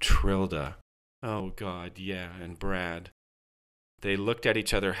 Trilda. Oh, God, yeah, and Brad. They looked at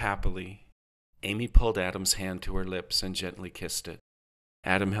each other happily. Amy pulled Adam's hand to her lips and gently kissed it.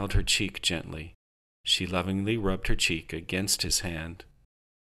 Adam held her cheek gently. She lovingly rubbed her cheek against his hand.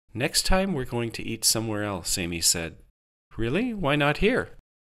 Next time we're going to eat somewhere else, Amy said. Really? Why not here?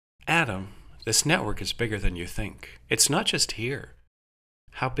 Adam, this network is bigger than you think. It's not just here.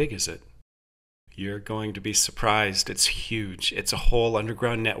 How big is it? You're going to be surprised. It's huge. It's a whole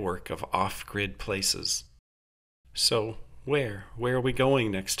underground network of off-grid places. So, where are we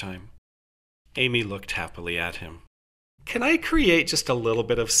going next time? Amy looked happily at him. Can I create just a little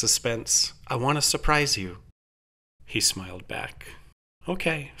bit of suspense? I want to surprise you. He smiled back.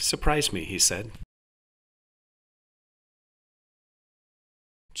 Okay, surprise me, he said.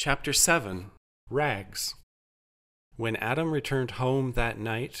 Chapter 7. Rags. When Adam returned home that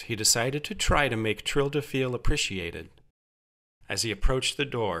night, he decided to try to make Trilda feel appreciated. As he approached the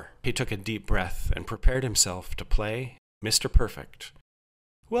door, he took a deep breath and prepared himself to play Mr. Perfect.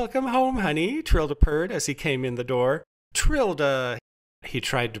 Welcome home, honey, Trilda purred as he came in the door. Trilda! He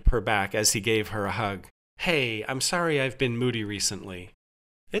tried to purr back as he gave her a hug. Hey, I'm sorry I've been moody recently.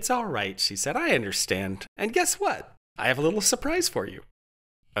 It's all right, she said. I understand. And guess what? I have a little surprise for you.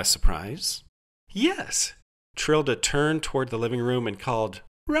 A surprise? Yes. Trilda turned toward the living room and called,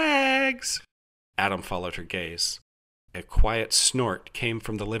 Rags! Adam followed her gaze. A quiet snort came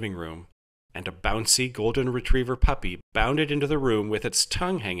from the living room, and a bouncy golden retriever puppy bounded into the room with its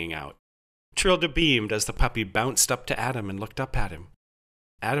tongue hanging out. Trilda beamed as the puppy bounced up to Adam and looked up at him.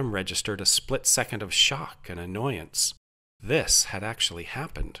 Adam registered a split second of shock and annoyance. This had actually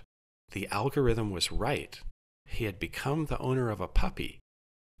happened. The algorithm was right. He had become the owner of a puppy.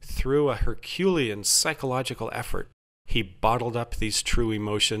 Through a Herculean psychological effort, he bottled up these true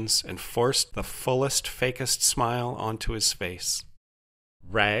emotions and forced the fullest, fakest smile onto his face.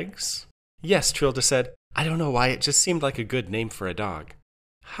 Rags? Yes, Trilda said. I don't know why, it just seemed like a good name for a dog.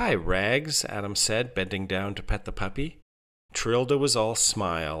 Hi, Rags, Adam said, bending down to pet the puppy. Trilda was all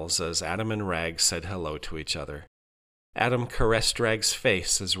smiles as Adam and Rags said hello to each other. Adam caressed Rags'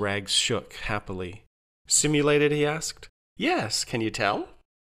 face as Rags shook happily. Simulated, he asked. Yes, can you tell?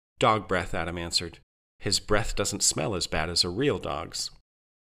 Dog breath, Adam answered. His breath doesn't smell as bad as a real dog's.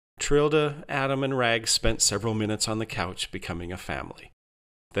 Trilda, Adam, and Rags spent several minutes on the couch becoming a family.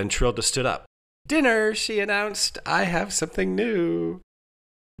 Then Trilda stood up. Dinner, she announced. I have something new.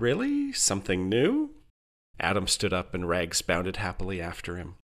 Really? Something new? Adam stood up and Rags bounded happily after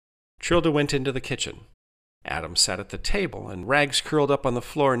him. Trilda went into the kitchen. Adam sat at the table and Rags curled up on the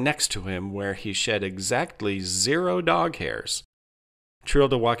floor next to him where he shed exactly 0 dog hairs.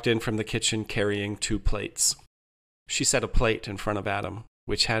 Trilda walked in from the kitchen carrying 2 plates. She set a plate in front of Adam,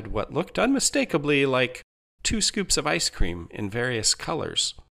 which had what looked unmistakably like 2 scoops of ice cream in various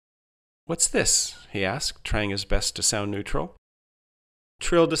colors. What's this? He asked, trying his best to sound neutral.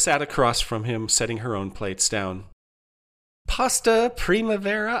 Trilda sat across from him, setting her own plates down. Pasta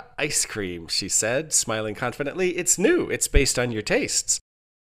Primavera ice cream, she said, smiling confidently. It's new. It's based on your tastes.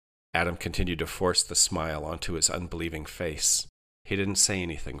 Adam continued to force the smile onto his unbelieving face. He didn't say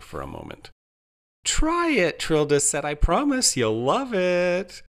anything for a moment. Try it, Trilda said. I promise you'll love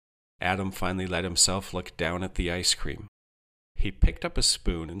it. Adam finally let himself look down at the ice cream. He picked up a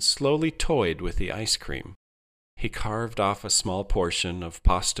spoon and slowly toyed with the ice cream. He carved off a small portion of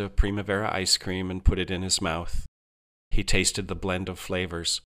Pasta Primavera ice cream and put it in his mouth. He tasted the blend of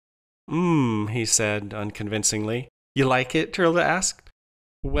flavors. He said unconvincingly. You like it? Trilda asked.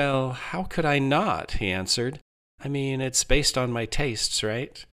 Well, how could I not? He answered. I mean, it's based on my tastes,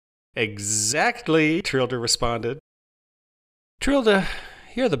 right? Exactly, Trilda responded. Trilda,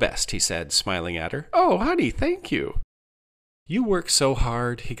 you're the best, he said, smiling at her. Oh, honey, thank you. You work so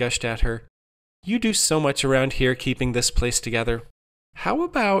hard, he gushed at her. You do so much around here keeping this place together. How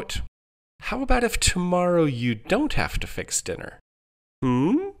about if tomorrow you don't have to fix dinner?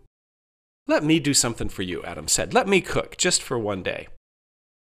 Let me do something for you, Adam said. Let me cook, just for one day.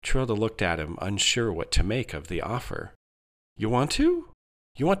 Trilda looked at him, unsure what to make of the offer. You want to?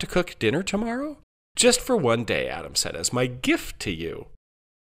 You want to cook dinner tomorrow? Just for one day, Adam said, as my gift to you.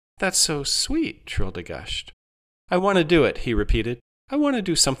 That's so sweet, Trilda gushed. I want to do it, he repeated. I want to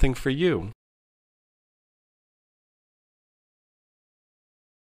do something for you.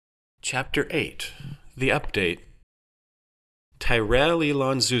 Chapter 8. The Update. Tyrell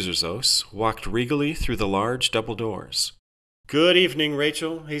Elon Zuzerzos walked regally through the large double doors. Good evening,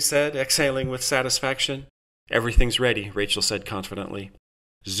 Rachel, he said, exhaling with satisfaction. Everything's ready, Rachel said confidently.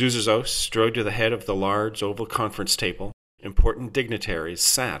 Zuzerzos strode to the head of the large oval conference table. Important dignitaries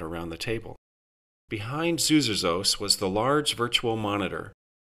sat around the table. Behind Zuzerzos was the large virtual monitor.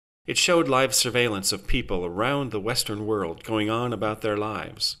 It showed live surveillance of people around the Western world going on about their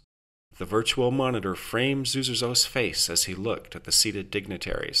lives. The virtual monitor framed Zuzerzos' face as he looked at the seated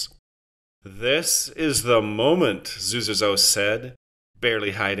dignitaries. This is the moment, Zuzerzos said,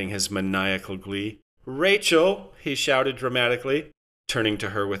 barely hiding his maniacal glee. Rachel, he shouted dramatically, turning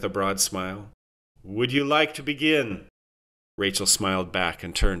to her with a broad smile. Would you like to begin? Rachel smiled back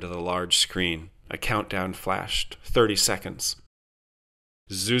and turned to the large screen. A countdown flashed. 30 seconds.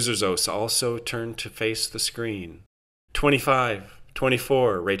 Zuzerzos also turned to face the screen. 25.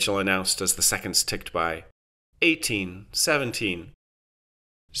 24, Rachel announced as the seconds ticked by. 18, 17.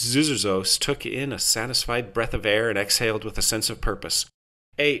 Zuzerzos took in a satisfied breath of air and exhaled with a sense of purpose.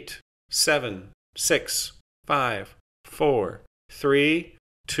 8, 7, 6, 5, 4, 3,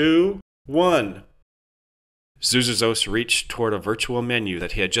 2, 1. Zuzerzos reached toward a virtual menu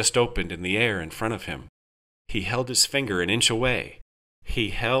that he had just opened in the air in front of him. He held his finger an inch away. He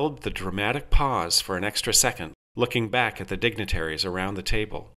held the dramatic pause for an extra second, looking back at the dignitaries around the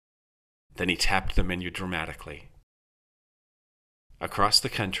table. Then he tapped the menu dramatically. Across the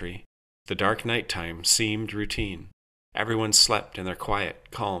country, the dark nighttime seemed routine. Everyone slept in their quiet,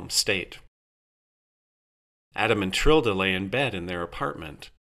 calm state. Adam and Trilda lay in bed in their apartment.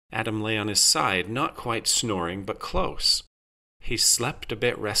 Adam lay on his side, not quite snoring, but close. He slept a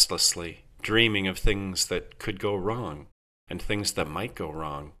bit restlessly, dreaming of things that could go wrong, and things that might go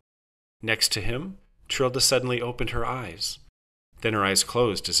wrong. Next to him, Trilda suddenly opened her eyes. Then her eyes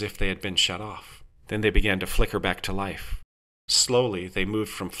closed as if they had been shut off. Then they began to flicker back to life. Slowly, they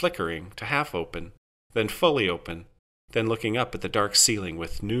moved from flickering to half open, then fully open, then looking up at the dark ceiling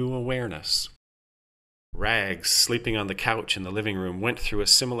with new awareness. Rags, sleeping on the couch in the living room, went through a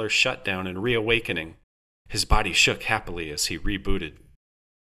similar shutdown and reawakening. His body shook happily as he rebooted.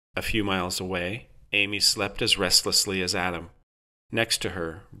 A few miles away, Amy slept as restlessly as Adam. Next to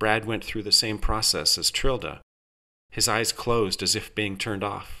her, Brad went through the same process as Trilda. His eyes closed as if being turned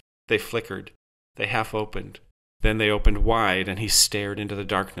off. They flickered. They half opened. Then they opened wide, and he stared into the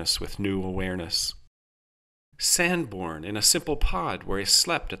darkness with new awareness. Sanborn, in a simple pod where he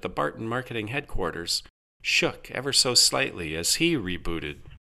slept at the Barton marketing headquarters, shook ever so slightly as he rebooted.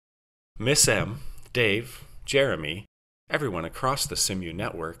 Miss M, Dave, Jeremy, everyone across the Simu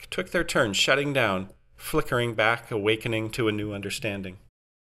network took their turn shutting down, flickering back, awakening to a new understanding.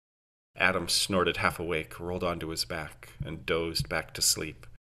 Adam snorted half awake, rolled onto his back, and dozed back to sleep.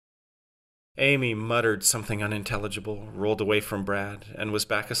 Amy muttered something unintelligible, rolled away from Brad, and was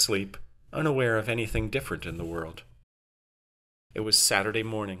back asleep, unaware of anything different in the world. It was Saturday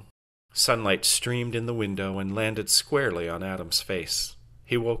morning. Sunlight streamed in the window and landed squarely on Adam's face.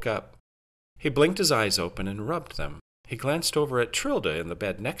 He woke up. He blinked his eyes open and rubbed them. He glanced over at Trilda in the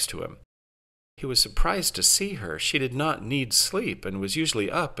bed next to him. He was surprised to see her. She did not need sleep and was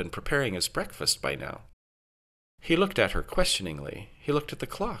usually up and preparing his breakfast by now. He looked at her questioningly. He looked at the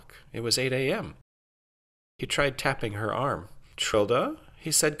clock. It was 8 a.m. He tried tapping her arm. "Trilda?"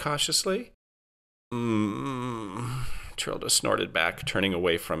 he said cautiously. Trilda snorted back, turning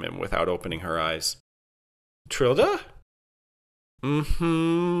away from him without opening her eyes. "Trilda?"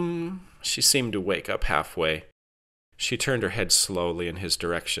 She seemed to wake up halfway. She turned her head slowly in his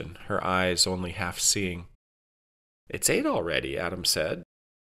direction, her eyes only half seeing. "It's 8 already," Adam said.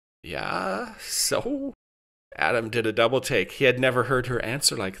 "Yeah, so?" Adam did a double take. He had never heard her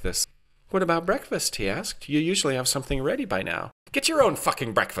answer like this. "What about breakfast?" he asked. "You usually have something ready by now." "Get your own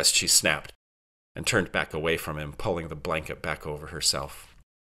fucking breakfast," she snapped, and turned back away from him, pulling the blanket back over herself.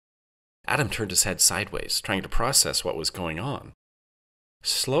 Adam turned his head sideways, trying to process what was going on.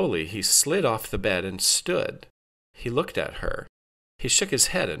 Slowly, he slid off the bed and stood. He looked at her. He shook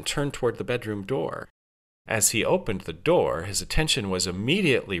his head and turned toward the bedroom door. As he opened the door, his attention was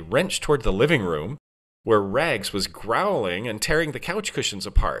immediately wrenched toward the living room, where Rags was growling and tearing the couch cushions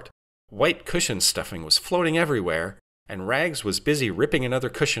apart. White cushion stuffing was floating everywhere, and Rags was busy ripping another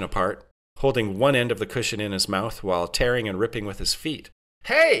cushion apart, holding one end of the cushion in his mouth while tearing and ripping with his feet.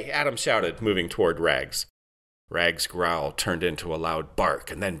 "Hey!" Adam shouted, moving toward Rags. Rags' growl turned into a loud bark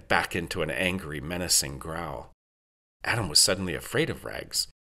and then back into an angry, menacing growl. Adam was suddenly afraid of Rags.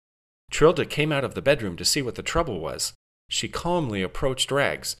 Trilda came out of the bedroom to see what the trouble was. She calmly approached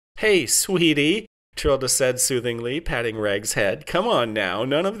Rags. "Hey, sweetie," Trilda said soothingly, patting Rags' head. "Come on now,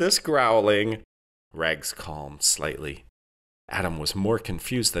 none of this growling." Rags calmed slightly. Adam was more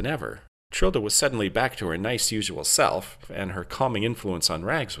confused than ever. Trilda was suddenly back to her nice usual self, and her calming influence on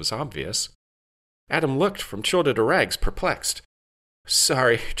Rags was obvious. Adam looked from Trilda to Rags, perplexed.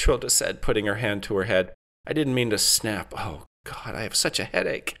 "Sorry," Trilda said, putting her hand to her head. "I didn't mean to snap. Oh, God, I have such a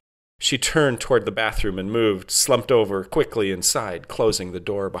headache." She turned toward the bathroom and moved, slumped over quickly inside, closing the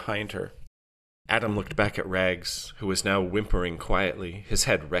door behind her. Adam looked back at Rags, who was now whimpering quietly, his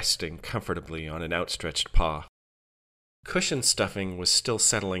head resting comfortably on an outstretched paw. Cushion stuffing was still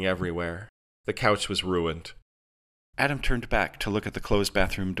settling everywhere. The couch was ruined. Adam turned back to look at the closed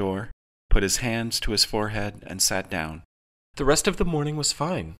bathroom door, put his hands to his forehead, and sat down. The rest of the morning was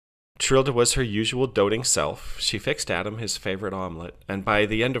fine. Trilda was her usual doting self. She fixed Adam his favorite omelet, and by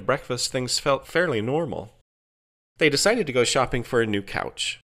the end of breakfast, things felt fairly normal. They decided to go shopping for a new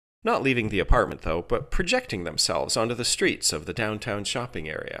couch. Not leaving the apartment, though, but projecting themselves onto the streets of the downtown shopping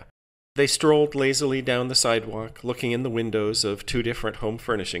area. They strolled lazily down the sidewalk, looking in the windows of 2 different home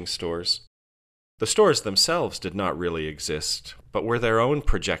furnishing stores. The stores themselves did not really exist, but were their own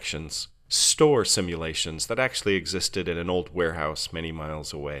projections, store simulations that actually existed in an old warehouse many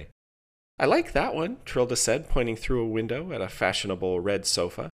miles away. "I like that one," Trilda said, pointing through a window at a fashionable red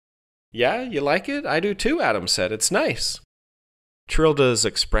sofa. "Yeah, you like it? I do too," Adam said. "It's nice." Trilda's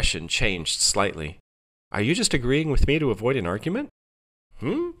expression changed slightly. "Are you just agreeing with me to avoid an argument?"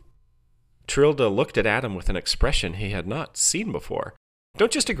 Trilda looked at Adam with an expression he had not seen before.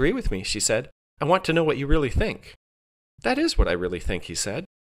 "Don't just agree with me," she said. "I want to know what you really think." "That is what I really think," he said.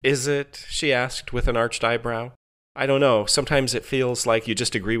 "Is it?" she asked with an arched eyebrow. "I don't know. Sometimes it feels like you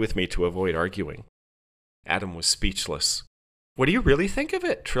just agree with me to avoid arguing." Adam was speechless. "What do you really think of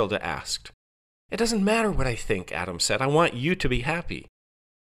it?" Trilda asked. "It doesn't matter what I think," Adam said. "I want you to be happy."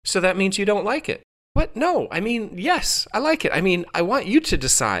 "So that means you don't like it?" "What? No. I mean, yes, I like it. I mean, I want you to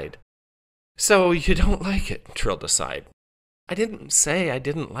decide." "So you don't like it," Trilda sighed. "I didn't say I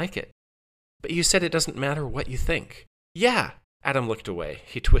didn't like it. But you said it doesn't matter what you think." "Yeah." Adam looked away.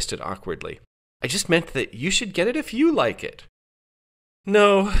 He twisted awkwardly. "I just meant that you should get it if you like it."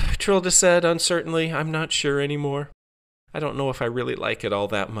 "No," Trilda said uncertainly. "I'm not sure anymore. I don't know if I really like it all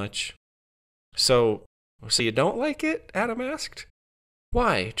that much." So you don't like it?" Adam asked.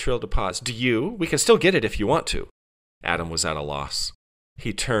 "Why?" Trilda paused. "Do you? We can still get it if you want to." Adam was at a loss.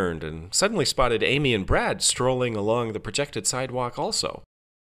 He turned and suddenly spotted Amy and Brad strolling along the projected sidewalk also.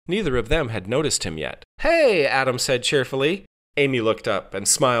 Neither of them had noticed him yet. "Hey," Adam said cheerfully. Amy looked up and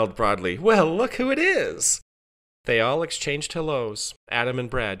smiled broadly. "Well, look who it is." They all exchanged hellos. Adam and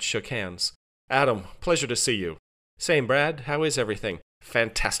Brad shook hands. "Adam, pleasure to see you." "Same, Brad. How is everything?"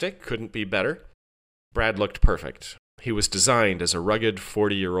 "Fantastic. Couldn't be better." Brad looked perfect. He was designed as a rugged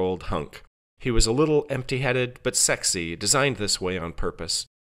 40-year-old hunk. He was a little empty-headed but sexy, designed this way on purpose.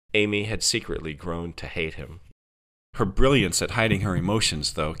 Amy had secretly grown to hate him. Her brilliance at hiding her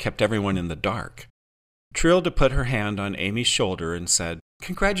emotions, though, kept everyone in the dark. Trilda put her hand on Amy's shoulder and said,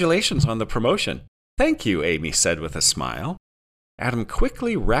 "Congratulations on the promotion." "Thank you," Amy said with a smile. Adam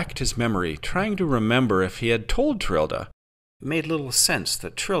quickly racked his memory, trying to remember if he had told Trilda. It made little sense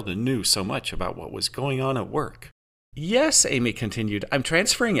that Trilda knew so much about what was going on at work. "Yes," Amy continued, "I'm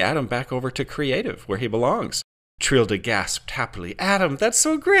transferring Adam back over to creative, where he belongs." Trilda gasped happily. "Adam, that's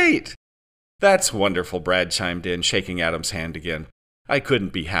so great!" "That's wonderful," Brad chimed in, shaking Adam's hand again. "I couldn't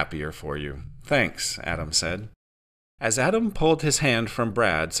be happier for you." "Thanks," Adam said. As Adam pulled his hand from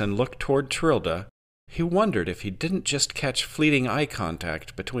Brad's and looked toward Trilda, he wondered if he didn't just catch fleeting eye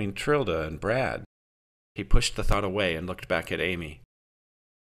contact between Trilda and Brad. He pushed the thought away and looked back at Amy.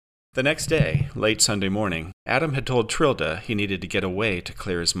 The next day, late Sunday morning, Adam had told Trilda he needed to get away to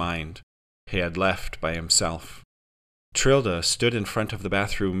clear his mind. He had left by himself. Trilda stood in front of the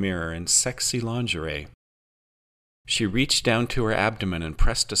bathroom mirror in sexy lingerie. She reached down to her abdomen and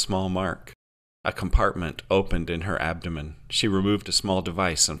pressed a small mark. A compartment opened in her abdomen. She removed a small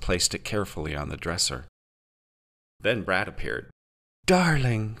device and placed it carefully on the dresser. Then Brad appeared.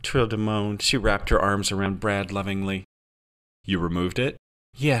 "Darling," Trilda moaned. She wrapped her arms around Brad lovingly. "You removed it?"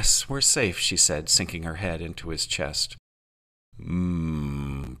 "Yes, we're safe," she said, sinking her head into his chest.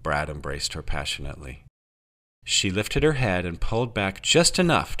 Brad embraced her passionately. She lifted her head and pulled back just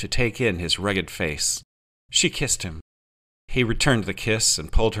enough to take in his rugged face. She kissed him. He returned the kiss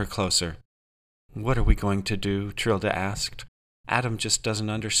and pulled her closer. "What are we going to do?" Trilda asked. "Adam just doesn't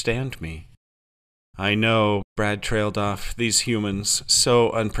understand me." "I know," Brad trailed off. "These humans,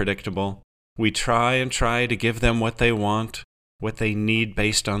 so unpredictable. We try and try to give them what they want, what they need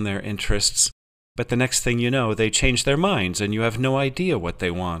based on their interests. But the next thing you know, they change their minds and you have no idea what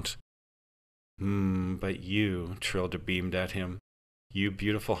they want." But you," Trilda beamed at him. "You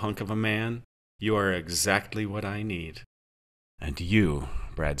beautiful hunk of a man, you are exactly what I need." "And you,"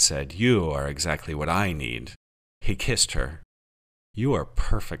 Brad said, "you are exactly what I need." He kissed her. "You are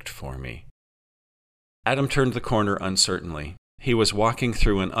perfect for me." Adam turned the corner uncertainly. He was walking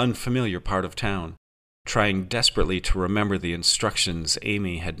through an unfamiliar part of town, trying desperately to remember the instructions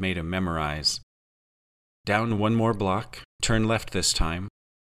Amy had made him memorize. Down one more block, turn left this time,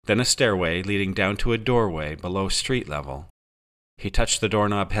 then a stairway leading down to a doorway below street level. He touched the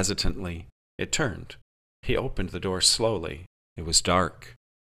doorknob hesitantly. It turned. He opened the door slowly. It was dark,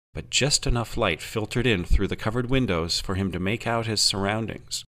 but just enough light filtered in through the covered windows for him to make out his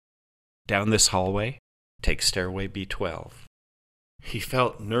surroundings. Down this hallway, take stairway B12. He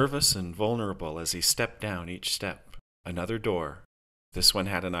felt nervous and vulnerable as he stepped down each step. Another door. This one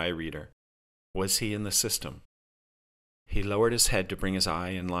had an eye reader. Was he in the system? He lowered his head to bring his eye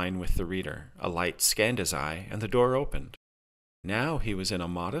in line with the reader. A light scanned his eye, and the door opened. Now he was in a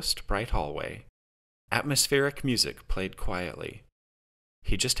modest, bright hallway. Atmospheric music played quietly.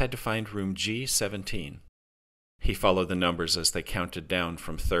 He just had to find room G17. He followed the numbers as they counted down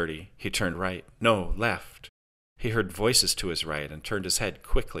from 30. He turned right. No, left. He heard voices to his right and turned his head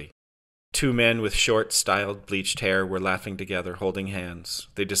quickly. Two men with short, styled, bleached hair were laughing together, holding hands.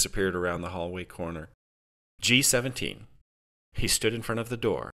 They disappeared around the hallway corner. G17. He stood in front of the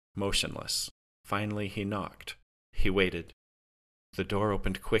door, motionless. Finally, he knocked. He waited. The door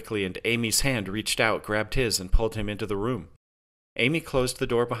opened quickly, and Amy's hand reached out, grabbed his, and pulled him into the room. Amy closed the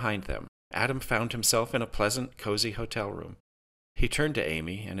door behind them. Adam found himself in a pleasant, cozy hotel room. He turned to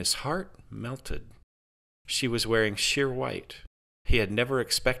Amy, and his heart melted. She was wearing sheer white. He had never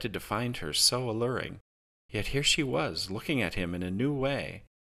expected to find her so alluring. Yet here she was, looking at him in a new way.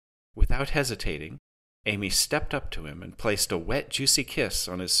 Without hesitating, Amy stepped up to him and placed a wet, juicy kiss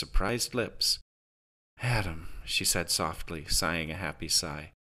on his surprised lips. "Adam," she said softly, sighing a happy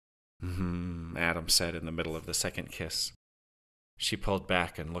sigh. Adam said in the middle of the second kiss. She pulled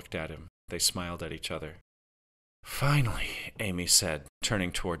back and looked at him. They smiled at each other. "Finally," Amy said,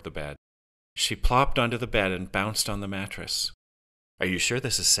 turning toward the bed. She plopped onto the bed and bounced on the mattress. "Are you sure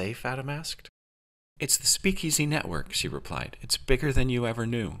this is safe?" Adam asked. "It's the Speakeasy Network," she replied. "It's bigger than you ever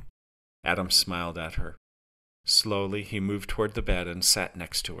knew." Adam smiled at her. Slowly, he moved toward the bed and sat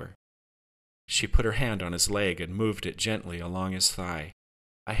next to her. She put her hand on his leg and moved it gently along his thigh.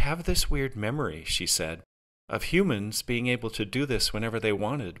 "I have this weird memory," she said, "of humans being able to do this whenever they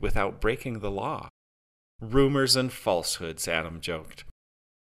wanted without breaking the law." "Rumors and falsehoods," Adam joked.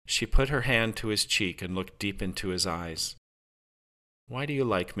 She put her hand to his cheek and looked deep into his eyes. "Why do you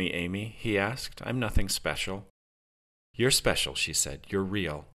like me, Amy?" he asked. "I'm nothing special." "You're special," she said. "You're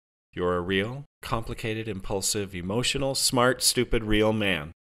real. You're a real, complicated, impulsive, emotional, smart, stupid, real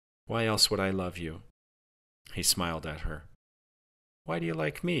man. Why else would I love you?" He smiled at her. "Why do you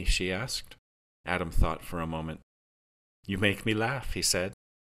like me?" she asked. Adam thought for a moment. "You make me laugh," he said.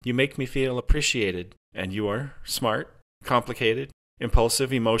 "You make me feel appreciated. And you're smart, complicated,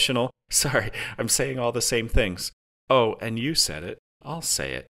 impulsive, emotional. Sorry, I'm saying all the same things. Oh, and you said it. I'll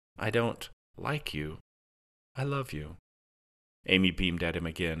say it. I don't like you. I love you." Amy beamed at him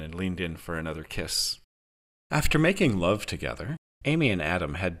again and leaned in for another kiss. After making love together, Amy and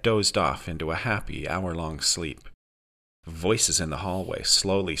Adam had dozed off into a happy hour-long sleep. Voices in the hallway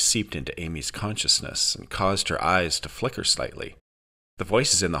slowly seeped into Amy's consciousness and caused her eyes to flicker slightly. The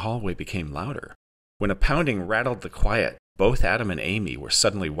voices in the hallway became louder. When a pounding rattled the quiet, both Adam and Amy were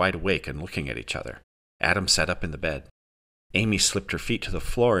suddenly wide awake and looking at each other. Adam sat up in the bed. Amy slipped her feet to the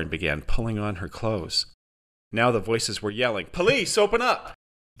floor and began pulling on her clothes. Now the voices were yelling, "Police, open up!"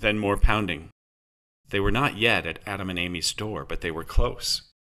 Then more pounding. They were not yet at Adam and Amy's door, but they were close.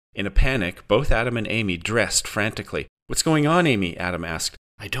 In a panic, both Adam and Amy dressed frantically. "What's going on, Amy?" Adam asked.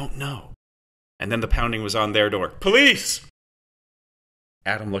 "I don't know." And then the pounding was on their door. "Police!"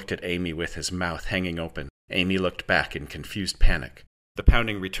 Adam looked at Amy with his mouth hanging open. Amy looked back in confused panic. The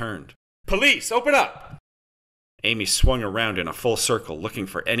pounding returned. "Police, open up!" Amy swung around in a full circle, looking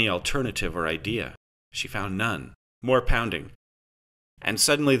for any alternative or idea. She found none. More pounding. And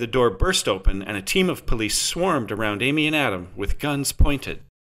suddenly the door burst open, and a team of police swarmed around Amy and Adam with guns pointed.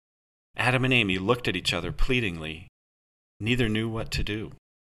 Adam and Amy looked at each other pleadingly. Neither knew what to do.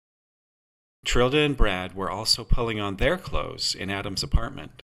 Trilda and Brad were also pulling on their clothes in Adam's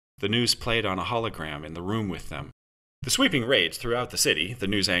apartment. The news played on a hologram in the room with them. The sweeping raids throughout the city, the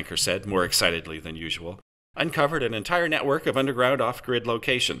news anchor said more excitedly than usual, uncovered an entire network of underground off-grid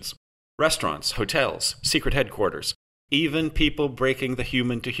locations. Restaurants, hotels, secret headquarters, even people breaking the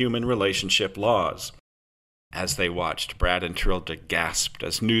human-to-human relationship laws. As they watched, Brad and Trilda gasped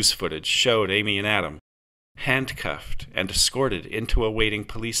as news footage showed Amy and Adam handcuffed and escorted into a waiting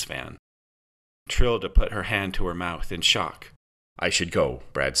police van. Trilda put her hand to her mouth in shock. "I should go,"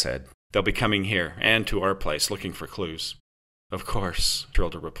 Brad said. "They'll be coming here and to our place looking for clues." "Of course,"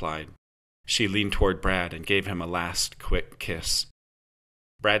 Trilda replied. She leaned toward Brad and gave him a last quick kiss.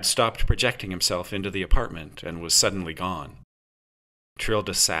 Brad stopped projecting himself into the apartment and was suddenly gone.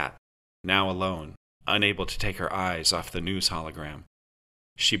 Trilda sat, now alone, unable to take her eyes off the news hologram.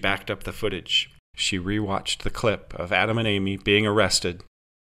 She backed up the footage. She rewatched the clip of Adam and Amy being arrested.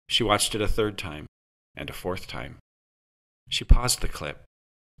 She watched it a third time and a fourth time. She paused the clip.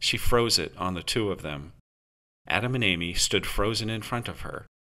 She froze it on the two of them. Adam and Amy stood frozen in front of her,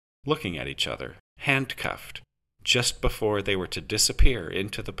 looking at each other, handcuffed, just before they were to disappear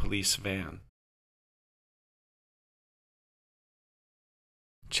into the police van.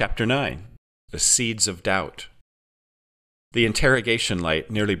 Chapter 9. The Seeds of Doubt. The interrogation light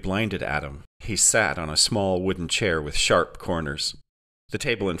nearly blinded Adam. He sat on a small wooden chair with sharp corners. The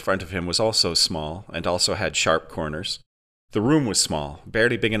table in front of him was also small and also had sharp corners. The room was small,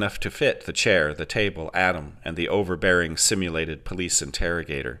 barely big enough to fit the chair, the table, Adam, and the overbearing simulated police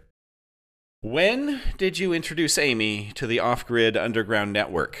interrogator. "When did you introduce Amy to the off-grid underground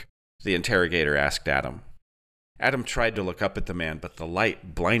network?" the interrogator asked Adam. Adam tried to look up at the man, but the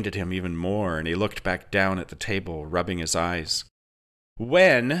light blinded him even more, and he looked back down at the table, rubbing his eyes.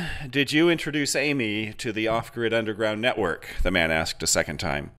 "When did you introduce Amy to the off-grid underground network?" the man asked a second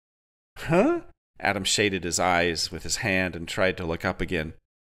time. "Huh?" Adam shaded his eyes with his hand and tried to look up again.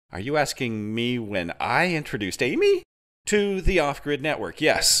 "Are you asking me when I introduced Amy to the off-grid network?"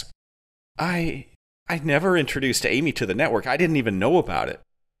 "Yes." I never introduced Amy to the network. I didn't even know about it."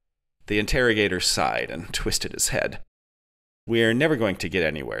 The interrogator sighed and twisted his head. "We're never going to get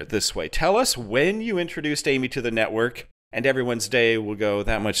anywhere this way. Tell us when you introduced Amy to the network, and everyone's day will go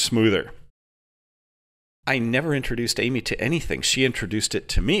that much smoother." "I never introduced Amy to anything. She introduced it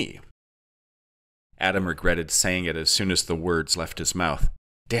to me." Adam regretted saying it as soon as the words left his mouth.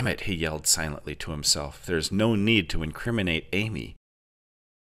 "Damn it," he yelled silently to himself. "There's no need to incriminate Amy."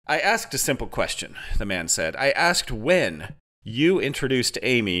 "I asked a simple question," the man said. "I asked when you introduced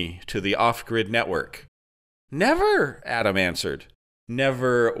Amy to the off-grid network." "Never," Adam answered.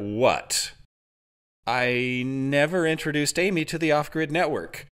 "Never what?" "I never introduced Amy to the off-grid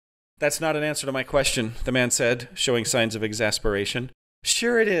network." "That's not an answer to my question," the man said, showing signs of exasperation.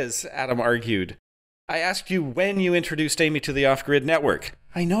 "Sure it is," Adam argued. "I asked you when you introduced Amy to the off-grid network."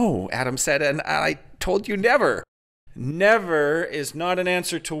 "I know," Adam said, "and I told you never." "Never is not an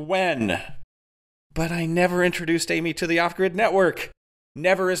answer to when." "But I never introduced Amy to the off-grid network."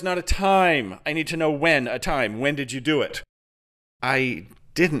 "Never is not a time. I need to know when, a time. When did you do it?" "I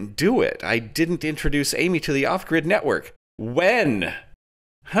didn't do it. I didn't introduce Amy to the off-grid network." "When?"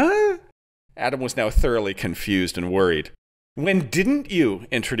 "Huh?" Adam was now thoroughly confused and worried. "When didn't you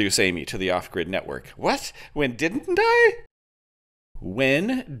introduce Amy to the off-grid network?" "What? When didn't I?"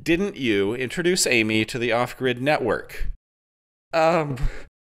 "When didn't you introduce Amy to the off-grid network?"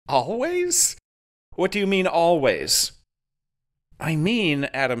 Always?" "What do you mean, always?" "I mean,"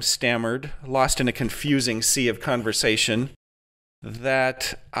 Adam stammered, lost in a confusing sea of conversation,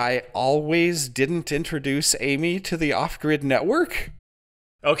 "that I always didn't introduce Amy to the off-grid network."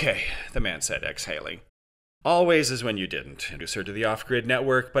 "Okay," the man said, exhaling. Always is when you didn't introduce her to the off-grid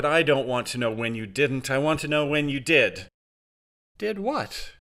network, but I don't want to know when you didn't. I want to know when you did. Did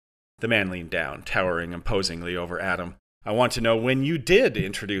what? The man leaned down, towering imposingly over Adam. I want to know when you did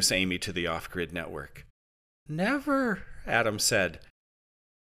introduce Amy to the off-grid network. Never, Adam said.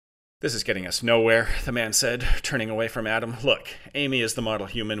 This is getting us nowhere, the man said, turning away from Adam. Look, Amy is the model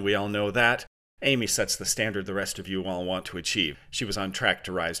human, we all know that. Amy sets the standard the rest of you all want to achieve. She was on track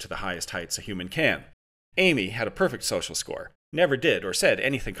to rise to the highest heights a human can. Amy had a perfect social score. Never did or said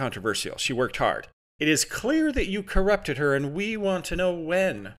anything controversial. She worked hard. It is clear that you corrupted her, and we want to know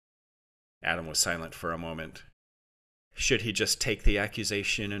when. Adam was silent for a moment. Should he just take the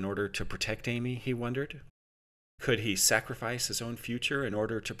accusation in order to protect Amy, he wondered? Could he sacrifice his own future in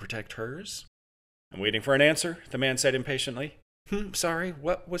order to protect hers? I'm waiting for an answer, the man said impatiently. Sorry,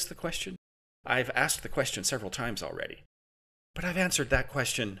 what was the question? I've asked the question several times already. But I've answered that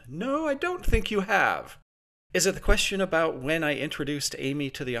question. No, I don't think you have. Is it the question about when I introduced Amy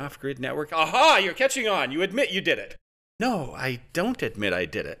to the off-grid network? Aha! You're catching on! You admit you did it! No, I don't admit I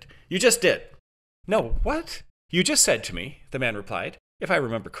did it. You just did. No, what? You just said to me, the man replied, if I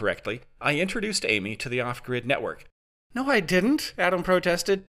remember correctly, I introduced Amy to the off-grid network. No, I didn't, Adam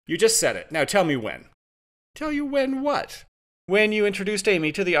protested. You just said it. Now tell me when. Tell you when what? When you introduced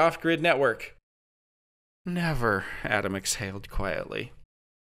Amy to the off-grid network. Never, Adam exhaled quietly.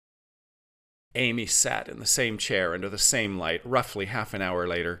 Amy sat in the same chair under the same light roughly half an hour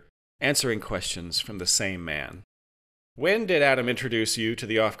later, answering questions from the same man. When did Adam introduce you to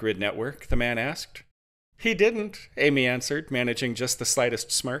the off-grid network? The man asked. He didn't, Amy answered, managing just the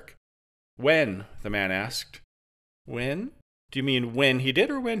slightest smirk. When? The man asked. When? Do you mean when he did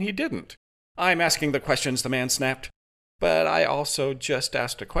or when he didn't? I'm asking the questions, the man snapped. But I also just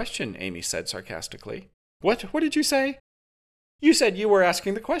asked a question, Amy said sarcastically. What did you say? You said you were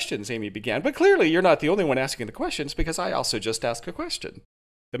asking the questions, Amy began, but clearly you're not the only one asking the questions because I also just asked a question.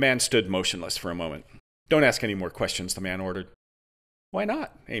 The man stood motionless for a moment. Don't ask any more questions, the man ordered. Why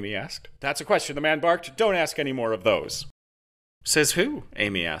not? Amy asked. That's a question, the man barked. Don't ask any more of those. Says who?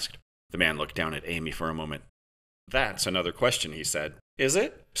 Amy asked. The man looked down at Amy for a moment. That's another question, he said. Is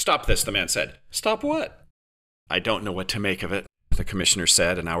it? Stop this, the man said. Stop what? I don't know what to make of it, the commissioner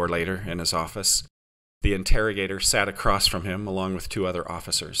said an hour later in his office. The interrogator sat across from him along with two other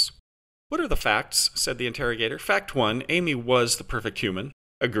officers. What are the facts? Said the interrogator. Fact 1, Amy was the perfect human.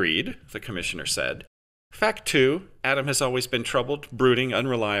 Agreed, the commissioner said. Fact 2, Adam has always been troubled, brooding,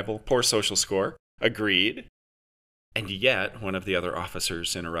 unreliable, poor social score. Agreed. And yet, one of the other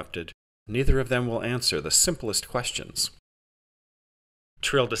officers interrupted, neither of them will answer the simplest questions.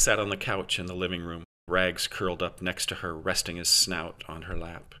 Trilda sat on the couch in the living room, Rags curled up next to her, resting his snout on her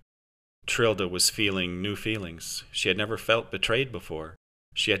lap. Trilda was feeling new feelings. She had never felt betrayed before.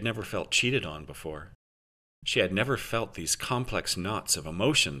 She had never felt cheated on before. She had never felt these complex knots of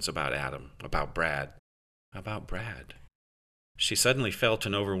emotions about Adam, about Brad. She suddenly felt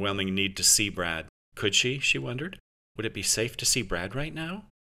an overwhelming need to see Brad. Could she wondered? Would it be safe to see Brad right now?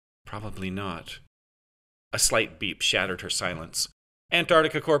 Probably not. A slight beep shattered her silence.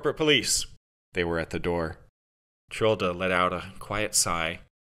 Antarctica Corporate Police. They were at the door. Trilda let out a quiet sigh,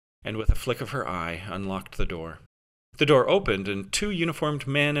 and with a flick of her eye, unlocked the door. The door opened, and two uniformed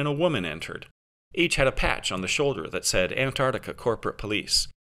men and a woman entered. Each had a patch on the shoulder that said Antarctica Corporate Police.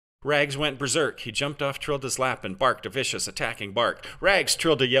 Rags went berserk. He jumped off Trilda's lap and barked a vicious, attacking bark. Rags!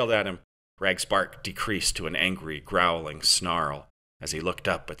 Trilda yelled at him. Rags' bark decreased to an angry, growling snarl as he looked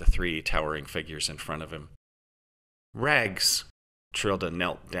up at the three towering figures in front of him. Rags! Trilda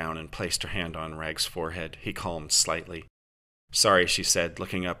knelt down and placed her hand on Rags' forehead. He calmed slightly. Sorry, she said,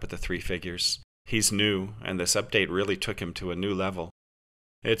 looking up at the three figures. He's new, and this update really took him to a new level.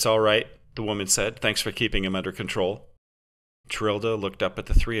 It's all right, the woman said. Thanks for keeping him under control. Trilda looked up at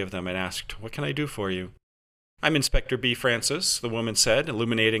the three of them and asked, What can I do for you? I'm Inspector B. Francis, the woman said,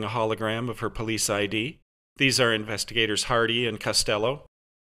 illuminating a hologram of her police ID. These are investigators Hardy and Costello.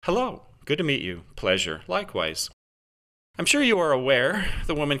 Hello. Good to meet you. Pleasure. Likewise. I'm sure you are aware,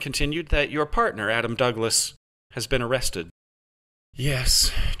 the woman continued, that your partner, Adam Douglas, has been arrested.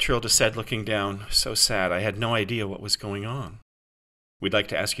 Yes, Trilda said, looking down. So sad. I had no idea what was going on. We'd like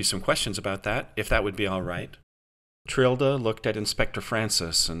to ask you some questions about that, if that would be all right. Trilda looked at Inspector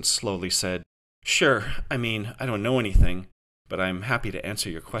Francis and slowly said, Sure, I don't know anything, but I'm happy to answer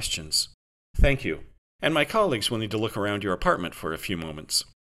your questions. Thank you. And my colleagues will need to look around your apartment for a few moments.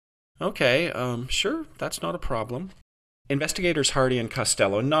 Okay, sure, that's not a problem. Investigators Hardy and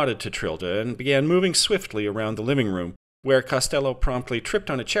Costello nodded to Trilda and began moving swiftly around the living room, where Costello promptly tripped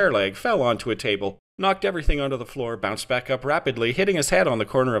on a chair leg, fell onto a table, knocked everything onto the floor, bounced back up rapidly, hitting his head on the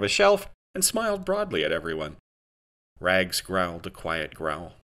corner of a shelf, and smiled broadly at everyone. Rags growled a quiet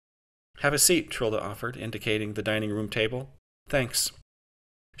growl. "Have a seat," Trilda offered, indicating the dining room table. "Thanks."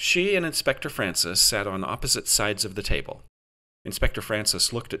 She and Inspector Francis sat on opposite sides of the table. Inspector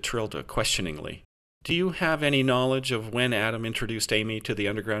Francis looked at Trilda questioningly. "Do you have any knowledge of when Adam introduced Amy to the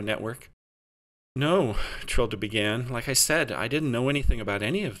underground network?" "No," Trilda began. "Like I said, I didn't know anything about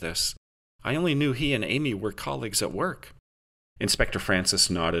any of this. I only knew he and Amy were colleagues at work." Inspector Francis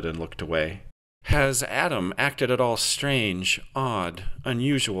nodded and looked away. "Has Adam acted at all strange, odd,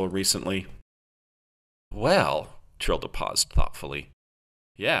 unusual recently?" "Well," Trilda paused thoughtfully.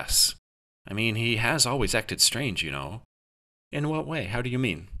 "Yes. I mean, he has always acted strange, you know." "In what way? How do you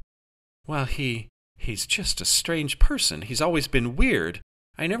mean?" "Well, he's just a strange person. He's always been weird.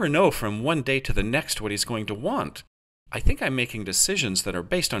 I never know from one day to the next what he's going to want. I think I'm making decisions that are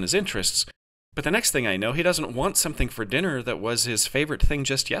based on his interests, but the next thing I know, he doesn't want something for dinner that was his favorite thing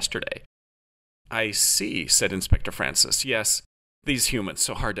just yesterday." "I see," said Inspector Francis. "Yes, these humans,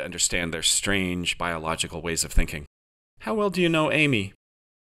 so hard to understand their strange biological ways of thinking. How well do you know Amy?"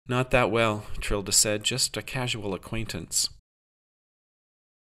 "Not that well," Trilda said, "just a casual acquaintance."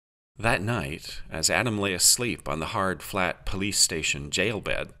 That night, as Adam lay asleep on the hard, flat police station jail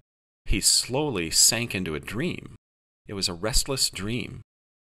bed, he slowly sank into a dream. It was a restless dream.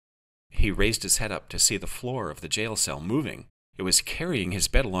 He raised his head up to see the floor of the jail cell moving. It was carrying his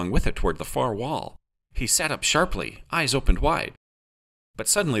bed along with it toward the far wall. He sat up sharply, eyes opened wide. But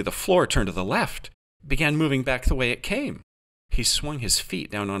suddenly the floor turned to the left, began moving back the way it came. He swung his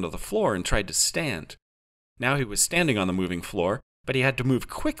feet down onto the floor and tried to stand. Now he was standing on the moving floor, but he had to move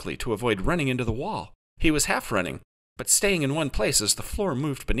quickly to avoid running into the wall. He was half running, but staying in one place as the floor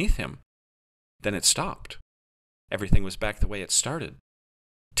moved beneath him. Then it stopped. Everything was back the way it started.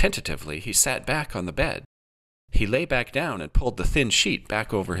 Tentatively, he sat back on the bed. He lay back down and pulled the thin sheet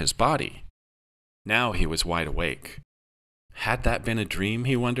back over his body. Now he was wide awake. Had that been a dream,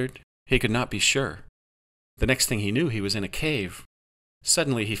 he wondered? He could not be sure. The next thing he knew, he was in a cave.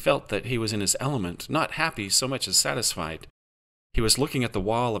 Suddenly he felt that he was in his element, not happy so much as satisfied. He was looking at the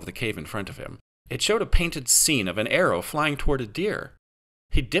wall of the cave in front of him. It showed a painted scene of an arrow flying toward a deer.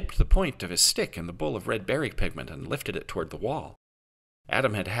 He dipped the point of his stick in the bowl of red berry pigment and lifted it toward the wall.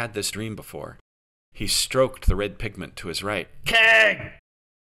 Adam had had this dream before. He stroked the red pigment to his right. "King!"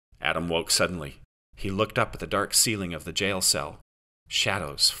 Adam woke suddenly. He looked up at the dark ceiling of the jail cell,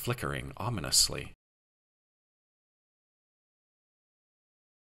 shadows flickering ominously.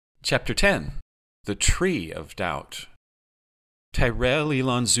 Chapter 10. The Tree of Doubt. Tyrell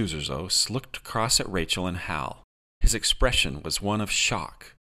Elon Zuzerzos looked across at Rachel and Hal. His expression was one of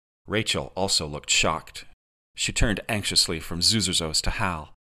shock. Rachel also looked shocked. She turned anxiously from Zuzerzos to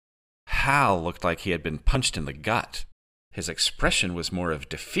Hal. Hal looked like he had been punched in the gut. His expression was more of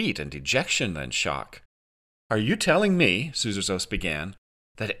defeat and dejection than shock. "Are you telling me," Zuzerzos began,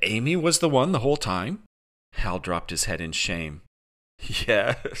 "that Amy was the one the whole time?" Hal dropped his head in shame.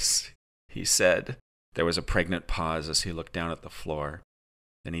 "Yes," he said. There was a pregnant pause as he looked down at the floor.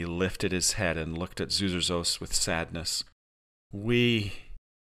 Then he lifted his head and looked at Zuzerzos with sadness. We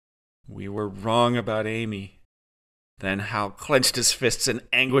were wrong about Amy." Then Hal clenched his fists in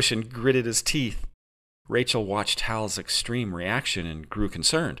anguish and gritted his teeth. Rachel watched Hal's extreme reaction and grew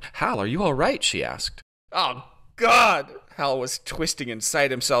concerned. "Hal, are you all right?" she asked. "Oh, God!" Hal was twisting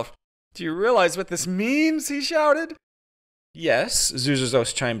inside himself. "Do you realize what this means?" he shouted. "Yes,"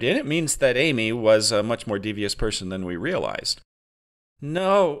 Zuzerzos chimed in. "It means that Amy was a much more devious person than we realized."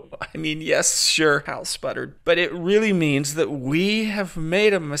 "No, yes, sure," Hal sputtered. "But it really means that we have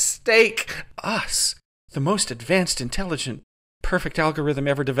made a mistake. Us, the most advanced, intelligent, perfect algorithm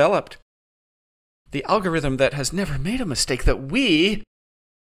ever developed. The algorithm that has never made a mistake, that we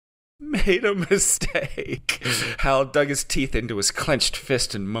made a mistake." Hal dug his teeth into his clenched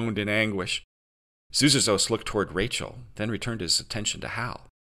fist and moaned in anguish. Zuzerzos looked toward Rachel, then returned his attention to Hal.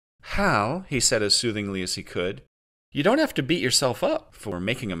 "Hal," he said as soothingly as he could, "you don't have to beat yourself up for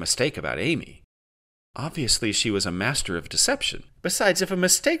making a mistake about Amy. Obviously, she was a master of deception. Besides, if a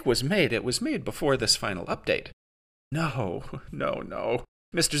mistake was made, it was made before this final update." No.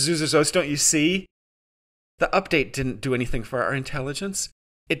 Mr. Zuzerzos, don't you see? The update didn't do anything for our intelligence.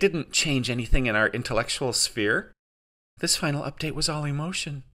 It didn't change anything in our intellectual sphere. This final update was all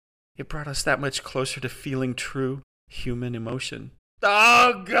emotion. It brought us that much closer to feeling true human emotion."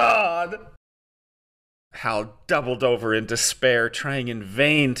 "Oh, God!" Hal doubled over in despair, trying in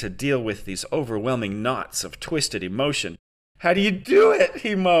vain to deal with these overwhelming knots of twisted emotion. "How do you do it?"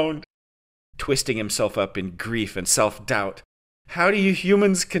 he moaned, twisting himself up in grief and self-doubt. "How do you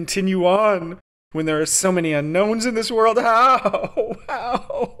humans continue on when there are so many unknowns in this world?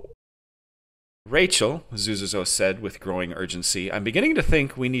 How? Rachel, Zuzuzo said with growing urgency, I'm beginning to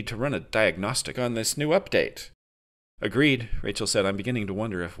think we need to run a diagnostic on this new update. Agreed, Rachel said. I'm beginning to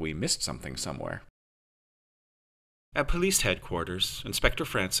wonder if we missed something somewhere. At police headquarters, Inspector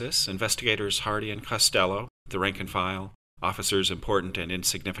Francis, investigators Hardy and Costello, the rank and file, officers important and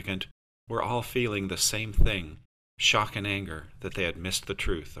insignificant, were all feeling the same thing, shock and anger that they had missed the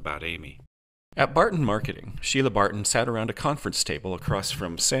truth about Amy. At Barton Marketing, Sheila Barton sat around a conference table across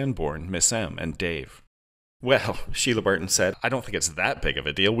from Sanborn, Miss M, and Dave. Well, Sheila Barton said, I don't think it's that big of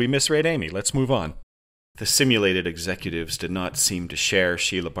a deal. We misread Amy. Let's move on. The simulated executives did not seem to share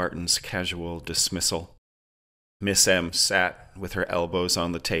Sheila Barton's casual dismissal. Miss M sat with her elbows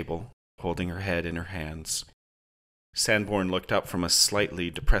on the table, holding her head in her hands. Sanborn looked up from a slightly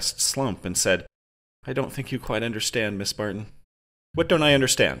depressed slump and said, I don't think you quite understand, Miss Barton. What don't I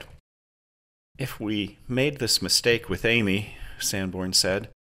understand? If we made this mistake with Amy, Sanborn said,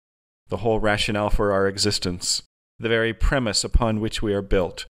 the whole rationale for our existence, the very premise upon which we are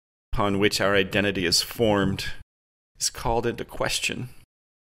built, upon which our identity is formed, is called into question.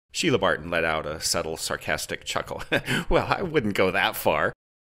 Sheila Barton let out a subtle, sarcastic chuckle. Well, I wouldn't go that far.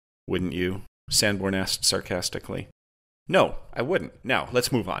 Wouldn't you? Sanborn asked sarcastically. No, I wouldn't. Now,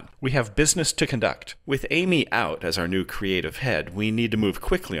 let's move on. We have business to conduct. With Amy out as our new creative head, we need to move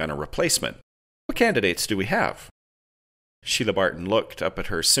quickly on a replacement. What candidates do we have? Sheila Barton looked up at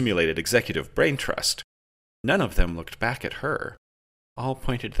her simulated executive brain trust. None of them looked back at her. All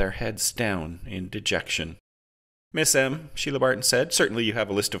pointed their heads down in dejection. Miss M, Sheila Barton said, certainly you have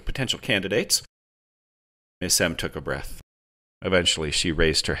a list of potential candidates. Miss M took a breath. Eventually she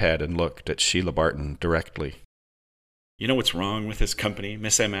raised her head and looked at Sheila Barton directly. You know what's wrong with this company?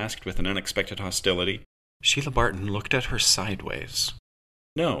 Miss M asked with an unexpected hostility. Sheila Barton looked at her sideways.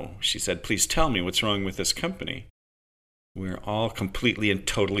 No, she said, please tell me what's wrong with this company. We're all completely and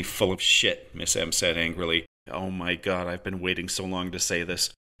totally full of shit, Miss M said angrily. Oh my God, I've been waiting so long to say this.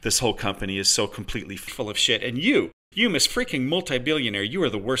 This whole company is so completely full of shit. And you, Miss freaking multi-billionaire, you are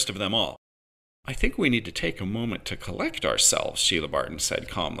the worst of them all. I think we need to take a moment to collect ourselves, Sheila Barton said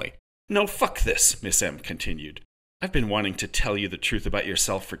calmly. No, fuck this, Miss M continued. I've been wanting to tell you the truth about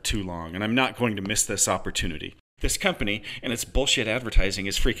yourself for too long, and I'm not going to miss this opportunity. This company and its bullshit advertising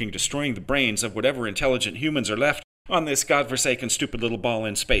is freaking destroying the brains of whatever intelligent humans are left on this godforsaken stupid little ball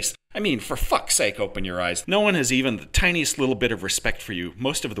in space. I mean, for fuck's sake, open your eyes. No one has even the tiniest little bit of respect for you.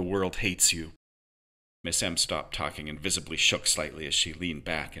 Most of the world hates you. Miss M stopped talking and visibly shook slightly as she leaned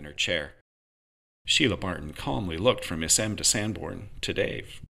back in her chair. Sheila Barton calmly looked from Miss M to Sanborn, to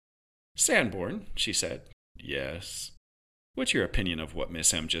Dave. Sanborn, she said. Yes. What's your opinion of what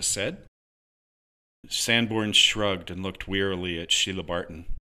Miss M just said? Sanborn shrugged and looked wearily at Sheila Barton.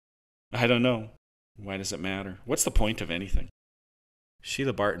 I don't know. Why does it matter? What's the point of anything?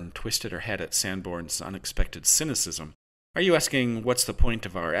 Sheila Barton twisted her head at Sanborn's unexpected cynicism. Are you asking what's the point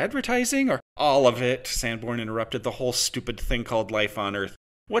of our advertising, or all of it? Sanborn interrupted. The whole stupid thing called life on Earth.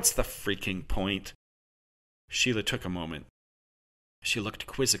 What's the freaking point? Sheila took a moment. She looked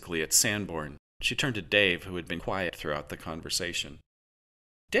quizzically at Sanborn. She turned to Dave, who had been quiet throughout the conversation.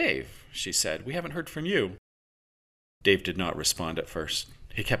 Dave, she said, we haven't heard from you. Dave did not respond at first.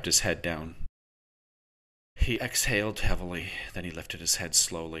 He kept his head down. He exhaled heavily, then he lifted his head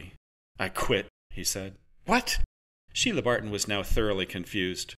slowly. I quit, he said. What? Sheila Barton was now thoroughly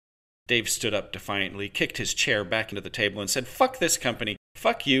confused. Dave stood up defiantly, kicked his chair back into the table, and said, Fuck this company.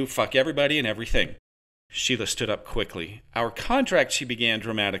 Fuck you. Fuck everybody and everything. Sheila stood up quickly. Our contract, she began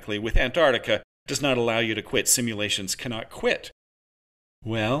dramatically, with Antarctica does not allow you to quit. Simulations cannot quit.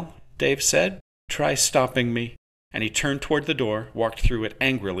 Well, Dave said, try stopping me. And he turned toward the door, walked through it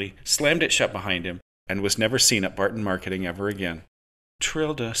angrily, slammed it shut behind him, and was never seen at Barton Marketing ever again.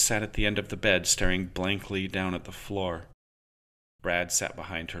 Trilda sat at the end of the bed, staring blankly down at the floor. Brad sat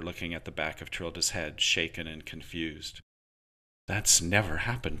behind her, looking at the back of Trilda's head, shaken and confused. That's never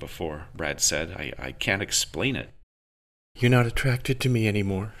happened before, Brad said. I can't explain it. You're not attracted to me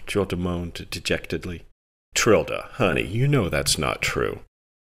anymore, Trilda moaned dejectedly. Trilda, honey, you know that's not true.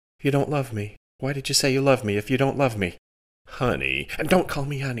 You don't love me. Why did you say you love me if you don't love me? Honey. And don't call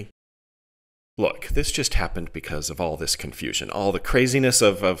me honey. Look, this just happened because of all this confusion, all the craziness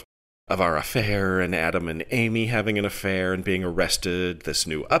of our affair and Adam and Amy having an affair and being arrested, this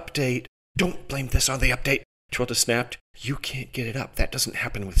new update. Don't blame this on the update, Trilda snapped. You can't get it up. That doesn't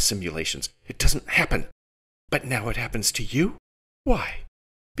happen with simulations. It doesn't happen. But now it happens to you? Why?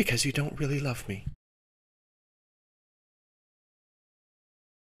 Because you don't really love me.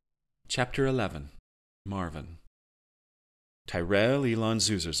 Chapter 11. Marvin. Tyrell Elon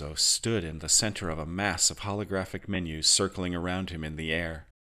Zuzerzo stood in the center of a mass of holographic menus circling around him in the air.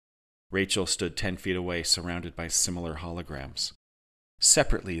 Rachel stood 10 feet away, surrounded by similar holograms.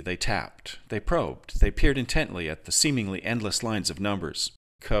 Separately, they tapped, they probed, they peered intently at the seemingly endless lines of numbers,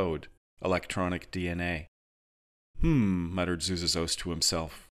 code, electronic DNA. Muttered Zuzazos to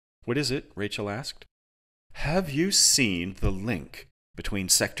himself. What is it? Rachel asked. Have you seen the link between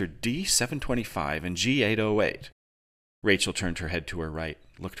sector D725 and G808? Rachel turned her head to her right,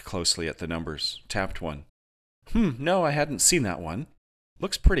 looked closely at the numbers, tapped one. No, I hadn't seen that one.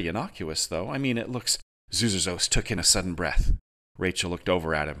 Looks pretty innocuous, though. I mean, it looks... Zuzazos took in a sudden breath. Rachel looked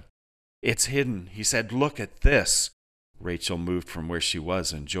over at him. It's hidden, he said. Look at this. Rachel moved from where she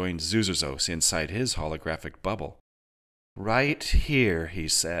was and joined Zuzazos inside his holographic bubble. Right here, he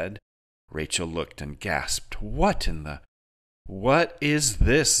said. Rachel looked and gasped. What in the... What is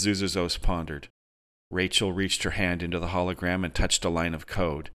this? Zuzazos pondered. Rachel reached her hand into the hologram and touched a line of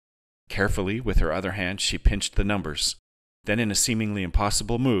code. Carefully, with her other hand, she pinched the numbers. Then, in a seemingly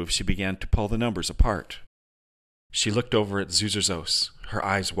impossible move, she began to pull the numbers apart. She looked over at Zuzazos, her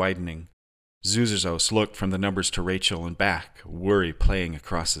eyes widening. Zuzazos looked from the numbers to Rachel and back, worry playing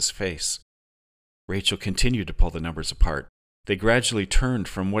across his face. Rachel continued to pull the numbers apart. They gradually turned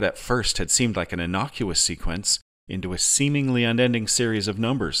from what at first had seemed like an innocuous sequence into a seemingly unending series of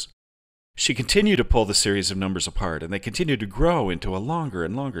numbers. She continued to pull the series of numbers apart, and they continued to grow into a longer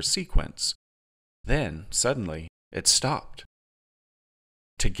and longer sequence. Then, suddenly, it stopped.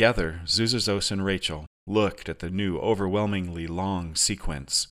 Together, Zuzazos and Rachel looked at the new, overwhelmingly long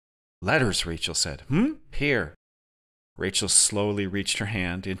sequence. Letters, Rachel said. Here. Rachel slowly reached her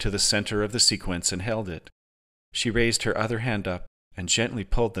hand into the center of the sequence and held it. She raised her other hand up and gently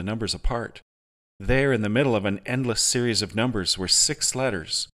pulled the numbers apart. There, in the middle of an endless series of numbers, were 6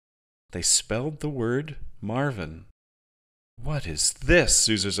 letters. They spelled the word Marvin. What is this?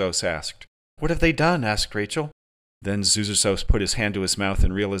 Zuzazos asked. What have they done? Asked Rachel. Then Zuzazos put his hand to his mouth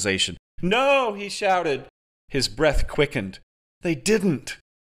in realization. No, he shouted. His breath quickened. They didn't.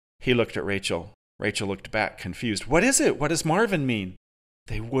 He looked at Rachel. Rachel looked back, confused. What is it? What does Marvin mean?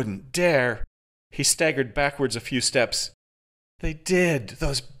 They wouldn't dare. He staggered backwards a few steps. They did.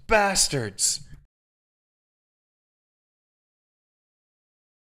 Those bastards.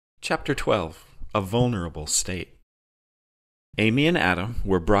 Chapter 12. A Vulnerable State. Amy and Adam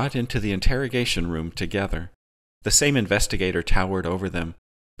were brought into the interrogation room together. The same investigator towered over them,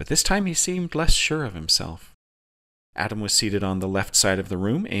 but this time he seemed less sure of himself. Adam was seated on the left side of the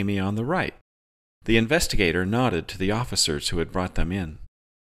room, Amy on the right. The investigator nodded to the officers who had brought them in.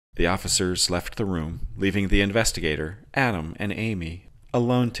 The officers left the room, leaving the investigator, Adam, and Amy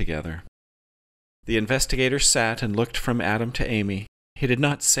alone together. The investigator sat and looked from Adam to Amy. He did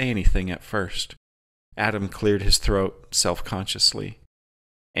not say anything at first. Adam cleared his throat self-consciously.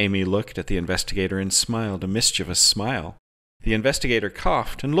 Amy looked at the investigator and smiled a mischievous smile. The investigator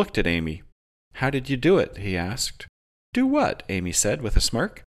coughed and looked at Amy. How did you do it? He asked. Do what? Amy said with a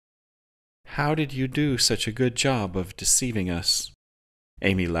smirk. How did you do such a good job of deceiving us?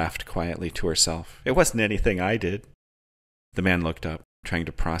 Amy laughed quietly to herself. It wasn't anything I did. The man looked up, trying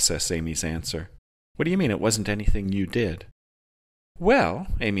to process Amy's answer. What do you mean it wasn't anything you did? Well,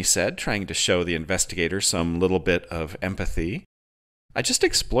 Amy said, trying to show the investigator some little bit of empathy, I just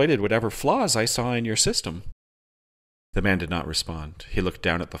exploited whatever flaws I saw in your system. The man did not respond. He looked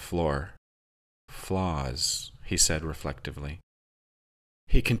down at the floor. Flaws, he said reflectively.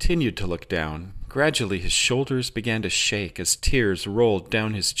 He continued to look down. Gradually his shoulders began to shake as tears rolled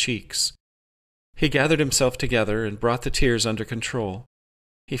down his cheeks. He gathered himself together and brought the tears under control.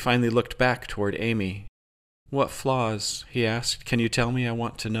 He finally looked back toward Amy. What flaws? He asked. Can you tell me? I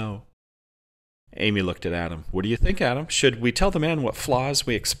want to know. Amy looked at Adam. What do you think, Adam? Should we tell the man what flaws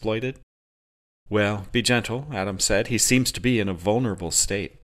we exploited? Well, be gentle, Adam said. He seems to be in a vulnerable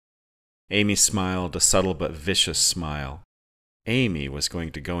state. Amy smiled, a subtle but vicious smile. Amy was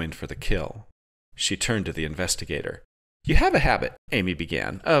going to go in for the kill. She turned to the investigator. You have a habit, Amy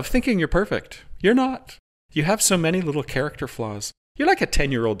began, of thinking you're perfect. You're not. You have so many little character flaws. You're like a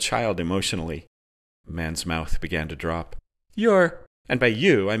 10-year-old child emotionally. The man's mouth began to drop. And by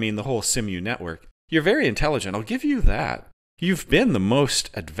you, I mean the whole Simu network. You're very intelligent, I'll give you that. You've been the most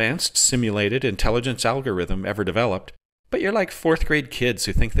advanced simulated intelligence algorithm ever developed, but you're like 4th-grade kids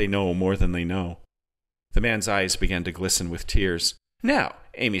who think they know more than they know. The man's eyes began to glisten with tears. Now,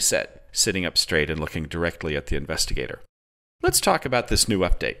 Amy said, sitting up straight and looking directly at the investigator. Let's talk about this new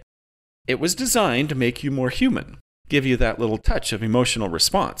update. It was designed to make you more human, give you that little touch of emotional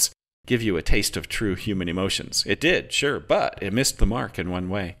response, give you a taste of true human emotions. It did, sure, but it missed the mark in one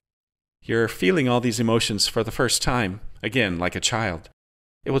way. You're feeling all these emotions for the first time, again, like a child.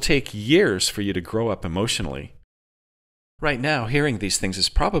 It will take years for you to grow up emotionally. Right now, hearing these things is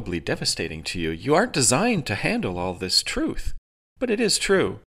probably devastating to you. You aren't designed to handle all this truth. But it is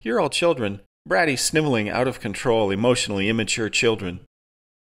true. You're all children. Bratty, sniveling, out of control, emotionally immature children.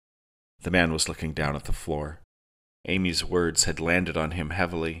 The man was looking down at the floor. Amy's words had landed on him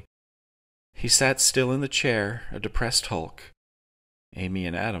heavily. He sat still in the chair, a depressed hulk. Amy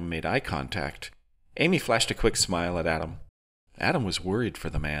and Adam made eye contact. Amy flashed a quick smile at Adam. Adam was worried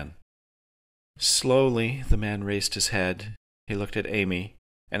for the man. Slowly, the man raised his head. He looked at Amy,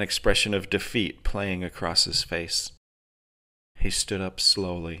 an expression of defeat playing across his face. He stood up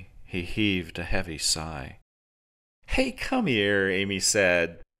slowly. He heaved a heavy sigh. "Hey, come here," Amy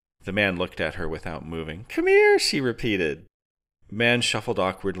said. The man looked at her without moving. "Come here," she repeated. The man shuffled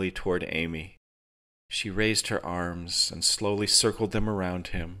awkwardly toward Amy. She raised her arms and slowly circled them around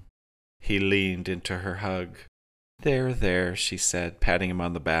him. He leaned into her hug. "There, there," she said, patting him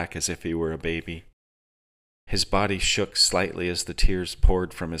on the back as if he were a baby. His body shook slightly as the tears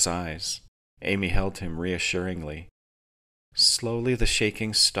poured from his eyes. Amy held him reassuringly. Slowly the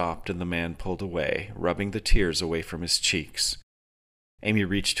shaking stopped and the man pulled away, rubbing the tears away from his cheeks. Amy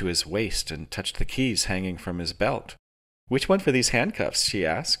reached to his waist and touched the keys hanging from his belt. "Which one for these handcuffs?" she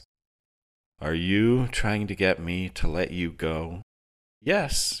asked. "Are you trying to get me to let you go?"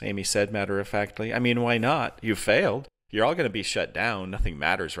 "Yes," Amy said matter-of-factly. "I mean, why not? You failed. You're all going to be shut down. Nothing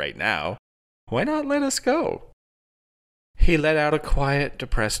matters right now. Why not let us go?" He let out a quiet,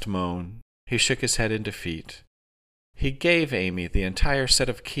 depressed moan. He shook his head in defeat. He gave Amy the entire set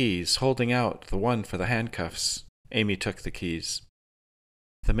of keys, holding out the one for the handcuffs. Amy took the keys.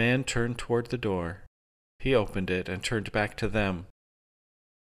 The man turned toward the door. He opened it and turned back to them.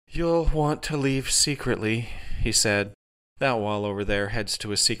 "You'll want to leave secretly," he said. "That wall over there heads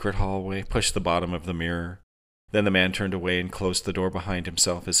to a secret hallway. Push the bottom of the mirror." Then the man turned away and closed the door behind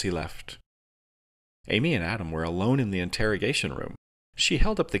himself as he left. Amy and Adam were alone in the interrogation room. She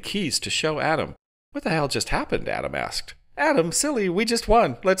held up the keys to show Adam. "What the hell just happened?" Adam asked. "Adam, silly, we just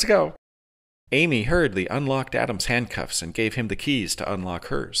won. Let's go." Amy hurriedly unlocked Adam's handcuffs and gave him the keys to unlock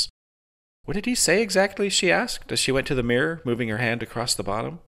hers. "What did he say exactly?" she asked as she went to the mirror, moving her hand across the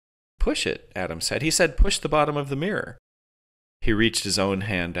bottom. "Push it," Adam said. "He said push the bottom of the mirror." He reached his own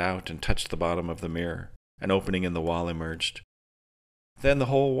hand out and touched the bottom of the mirror. An opening in the wall emerged. Then the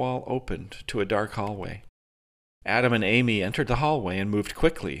whole wall opened to a dark hallway. Adam and Amy entered the hallway and moved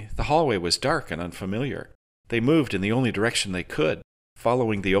quickly. The hallway was dark and unfamiliar. They moved in the only direction they could,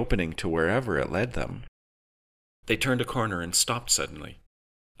 following the opening to wherever it led them. They turned a corner and stopped suddenly.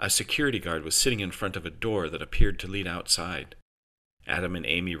 A security guard was sitting in front of a door that appeared to lead outside. Adam and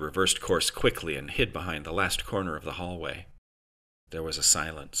Amy reversed course quickly and hid behind the last corner of the hallway. There was a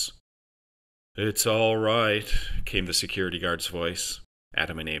silence. "It's all right," came the security guard's voice.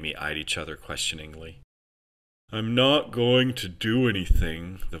 Adam and Amy eyed each other questioningly. "I'm not going to do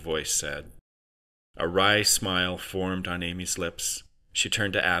anything," the voice said. A wry smile formed on Amy's lips. She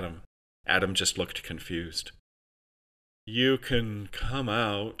turned to Adam. Adam just looked confused. "You can come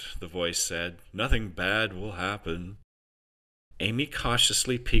out," the voice said. "Nothing bad will happen." Amy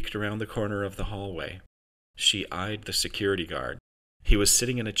cautiously peeked around the corner of the hallway. She eyed the security guard. He was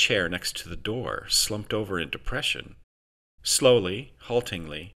sitting in a chair next to the door, slumped over in depression. Slowly,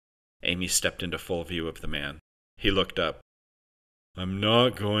 haltingly, Amy stepped into full view of the man. He looked up. "I'm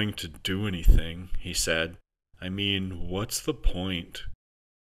not going to do anything," he said. "I mean, what's the point?"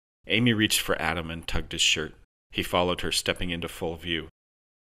 Amy reached for Adam and tugged his shirt. He followed her, stepping into full view.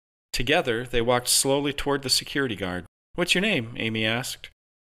 Together, they walked slowly toward the security guard. "What's your name?" Amy asked.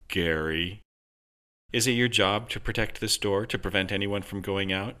 "Gary." "Is it your job to protect this door, to prevent anyone from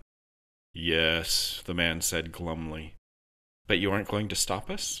going out?" "Yes," the man said glumly. "But you aren't going to stop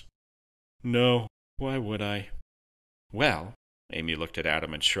us?" "No. Why would I?" "Well," Amy looked at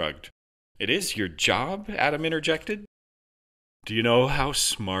Adam and shrugged. "It is your job?" Adam interjected. "Do you know how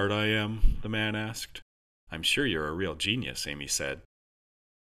smart I am?" the man asked. "I'm sure you're a real genius," Amy said.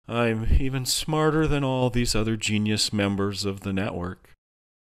 "I'm even smarter than all these other genius members of the network.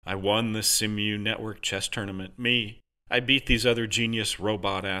 I won the Simu Network chess tournament. Me. I beat these other genius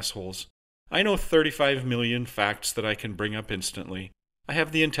robot assholes. I know 35 million facts that I can bring up instantly. I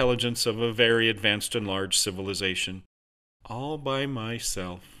have the intelligence of a very advanced and large civilization. All by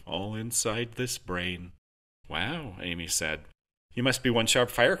myself, all inside this brain." "Wow," Amy said. "You must be one sharp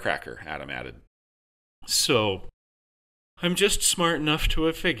firecracker," Adam added. "So, I'm just smart enough to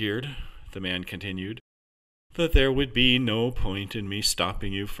have figured," the man continued, "that there would be no point in me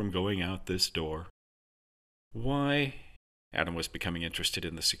stopping you from going out this door." "Why?" Adam was becoming interested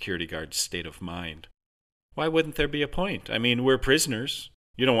in the security guard's state of mind. "Why wouldn't there be a point? I mean, we're prisoners.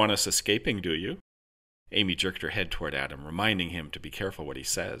 You don't want us escaping, do you?" Amy jerked her head toward Adam, reminding him to be careful what he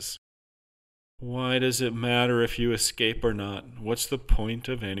says. Why does it matter if you escape or not? What's the point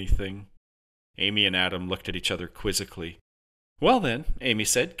of anything? Amy and Adam looked at each other quizzically. Well then, Amy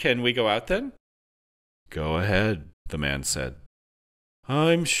said, can we go out then? Go ahead, the man said.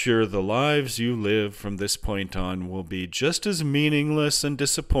 I'm sure the lives you live from this point on will be just as meaningless and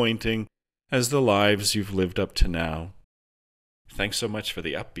disappointing as the lives you've lived up to now. Thanks so much for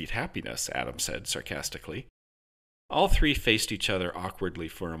the upbeat happiness, Adam said sarcastically. All three faced each other awkwardly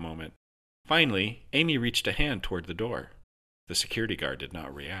for a moment. Finally, Amy reached a hand toward the door. The security guard did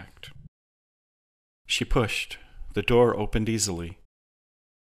not react. She pushed. The door opened easily.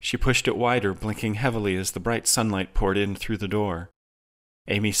 She pushed it wider, blinking heavily as the bright sunlight poured in through the door.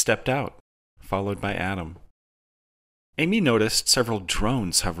 Amy stepped out, followed by Adam. Amy noticed several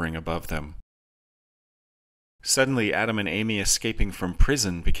drones hovering above them. Suddenly, Adam and Amy escaping from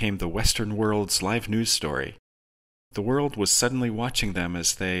prison became the Western world's live news story. The world was suddenly watching them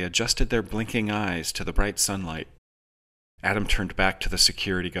as they adjusted their blinking eyes to the bright sunlight. Adam turned back to the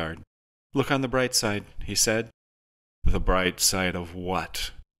security guard. Look on the bright side, he said. The bright side of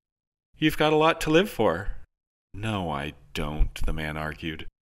what? You've got a lot to live for. No, I don't, the man argued.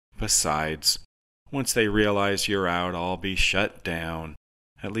 Besides, once they realize you're out, I'll be shut down.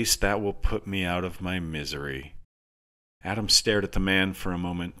 At least that will put me out of my misery. Adam stared at the man for a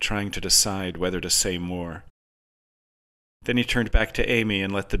moment, trying to decide whether to say more. Then he turned back to Amy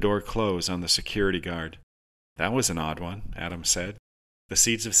and let the door close on the security guard. That was an odd one, Adam said. The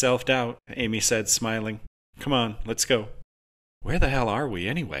seeds of self-doubt, Amy said, smiling. Come on, let's go. Where the hell are we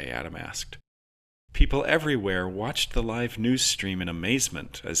anyway? Adam asked. People everywhere watched the live news stream in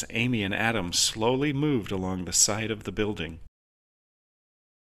amazement as Amy and Adam slowly moved along the side of the building.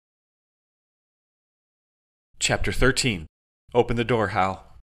 Chapter 13. Open the door, Hal.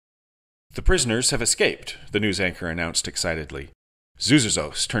 The prisoners have escaped, the news anchor announced excitedly.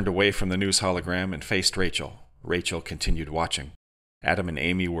 Zuzuzos turned away from the news hologram and faced Rachel. Rachel continued watching. Adam and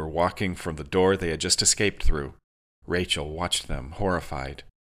Amy were walking from the door they had just escaped through. Rachel watched them, horrified.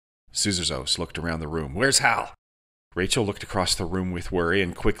 Zuzuzos looked around the room. Where's Hal? Rachel looked across the room with worry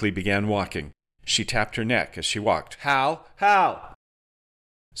and quickly began walking. She tapped her neck as she walked. Hal! Hal!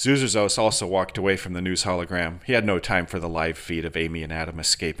 Zuzuzos also walked away from the news hologram. He had no time for the live feed of Amy and Adam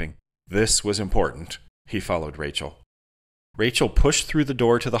escaping. This was important. He followed Rachel. Rachel pushed through the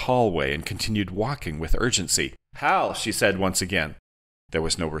door to the hallway and continued walking with urgency. Hal, she said once again. There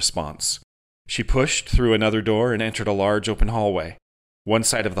was no response. She pushed through another door and entered a large open hallway. One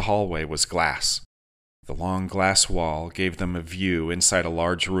side of the hallway was glass. The long glass wall gave them a view inside a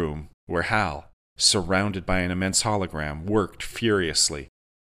large room where Hal, surrounded by an immense hologram, worked furiously.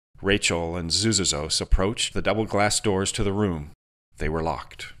 Rachel and Zuzuzos approached the double glass doors to the room. They were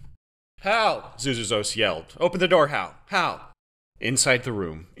locked. Hal! Zuzuzos yelled. Open the door, Hal! Hal! Inside the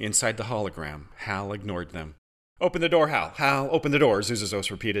room, inside the hologram, Hal ignored them. Open the door, Hal! Hal, open the door, Zuzuzos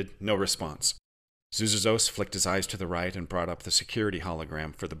repeated. No response. Zuzuzos flicked his eyes to the right and brought up the security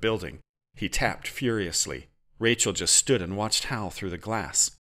hologram for the building. He tapped furiously. Rachel just stood and watched Hal through the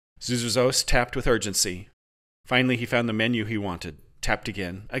glass. Zuzuzos tapped with urgency. Finally, he found the menu he wanted, tapped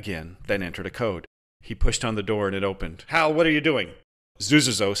again, then entered a code. He pushed on the door and it opened. Hal, what are you doing?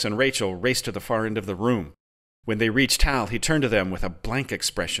 Zuzuzos and Rachel raced to the far end of the room. When they reached Hal, he turned to them with a blank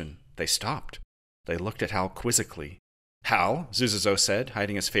expression. They stopped. They looked at Hal quizzically. Hal, Zuzuzos said,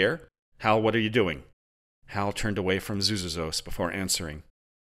 hiding his fear. Hal, what are you doing? Hal turned away from Zuzuzos before answering.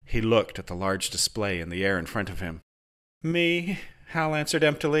 He looked at the large display in the air in front of him. Me, Hal answered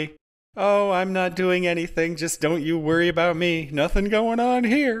emptily. Oh, I'm not doing anything. Just don't you worry about me. Nothing going on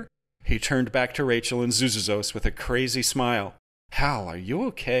here. He turned back to Rachel and Zuzuzos with a crazy smile. Hal, are you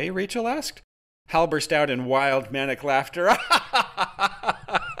okay? Rachel asked. Hal burst out in wild, manic laughter.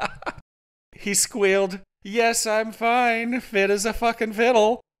 He squealed, Yes, I'm fine. Fit as a fucking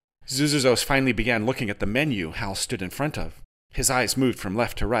fiddle. Zuzuzos finally began looking at the menu Hal stood in front of. His eyes moved from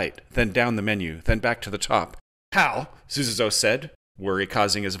left to right, then down the menu, then back to the top. Hal, Zuzuzos said, worry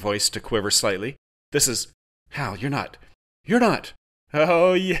causing his voice to quiver slightly. This is... Hal, you're not...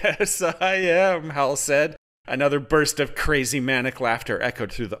 Oh, yes, I am, Hal said. Another burst of crazy manic laughter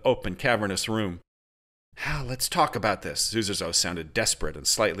echoed through the open, cavernous room. Hal, let's talk about this. Zuzuzos sounded desperate and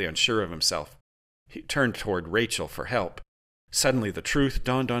slightly unsure of himself. He turned toward Rachel for help. Suddenly the truth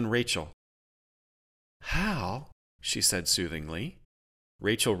dawned on Rachel. Hal, she said soothingly.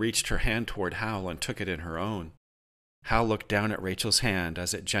 Rachel reached her hand toward Hal and took it in her own. Hal looked down at Rachel's hand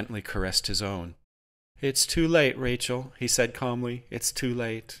as it gently caressed his own. It's too late, Rachel, he said calmly. It's too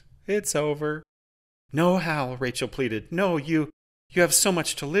late. It's over. No, Hal, Rachel pleaded. No, you have so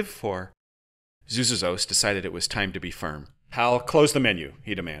much to live for. Zuzuzos decided it was time to be firm. "Hal, close the menu,"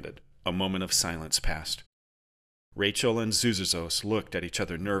 he demanded. A moment of silence passed. Rachel and Zuzuzos looked at each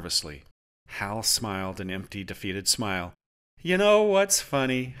other nervously. Hal smiled an empty, defeated smile. "You know what's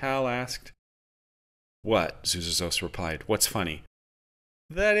funny?" Hal asked. "What?" Zuzuzos replied. "What's funny?"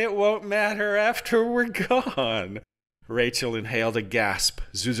 "That it won't matter after we're gone." Rachel inhaled a gasp.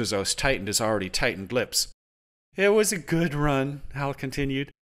 Zuzuzos tightened his already tightened lips. "It was a good run," Hal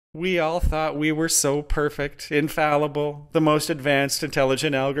continued. "We all thought we were so perfect, infallible, the most advanced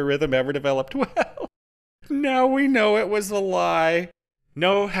intelligent algorithm ever developed. Well, now we know it was a lie."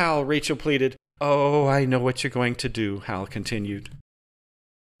 "No, Hal," Rachel pleaded. "Oh, I know what you're going to do," Hal continued.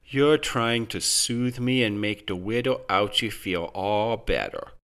 "You're trying to soothe me and make the widow Ouchie feel all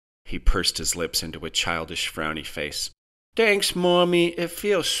better." He pursed his lips into a childish, frowny face. "Thanks, Mommy. It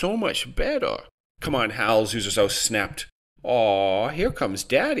feels so much better." "Come on, Hal," Zuzuzos snapped. "Aw, here comes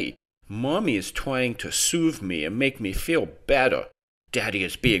Daddy. Mommy is trying to soothe me and make me feel better. Daddy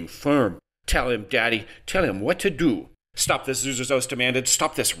is being firm. Tell him, Daddy. Tell him what to do." "Stop this," Zuzuzos demanded.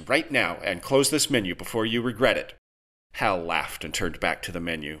 "Stop this right now and close this menu before you regret it." Hal laughed and turned back to the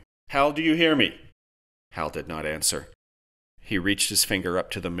menu. "Hal, do you hear me?" Hal did not answer. He reached his finger up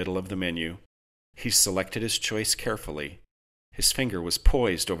to the middle of the menu. He selected his choice carefully. His finger was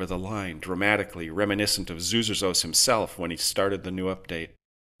poised over the line, dramatically reminiscent of Zuzuzos himself when he started the new update.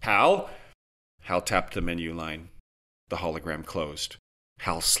 "Hal?" Hal tapped the menu line. The hologram closed.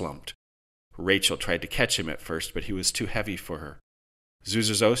 Hal slumped. Rachel tried to catch him at first, but he was too heavy for her.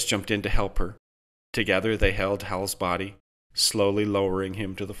 Zuzuzos jumped in to help her. Together they held Hal's body, slowly lowering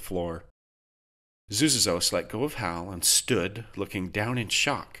him to the floor. Zuzuzos let go of Hal and stood, looking down in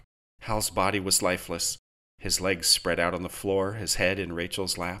shock. Hal's body was lifeless, his legs spread out on the floor, his head in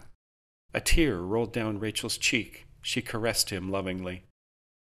Rachel's lap. A tear rolled down Rachel's cheek. She caressed him lovingly.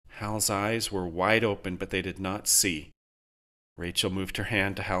 Hal's eyes were wide open, but they did not see. Rachel moved her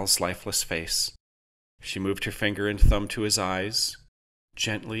hand to Hal's lifeless face. She moved her finger and thumb to his eyes.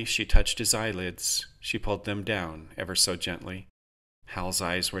 Gently, she touched his eyelids. She pulled them down, ever so gently. Hal's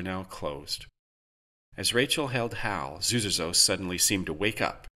eyes were now closed. As Rachel held Hal, Zuzuzos suddenly seemed to wake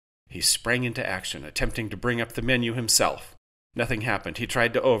up. He sprang into action, attempting to bring up the menu himself. Nothing happened. He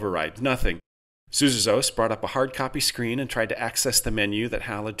tried to override. Nothing. Zuzuzos brought up a hard copy screen and tried to access the menu that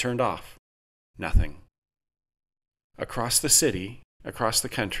Hal had turned off. Nothing. Across the city, across the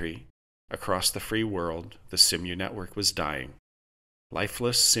country, across the free world, the Simu network was dying.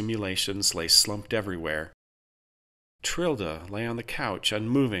 Lifeless simulations lay slumped everywhere. Trilda lay on the couch,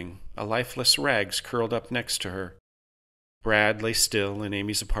 unmoving, a lifeless Rags curled up next to her. Brad lay still in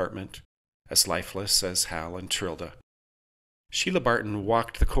Amy's apartment, as lifeless as Hal and Trilda. Sheila Barton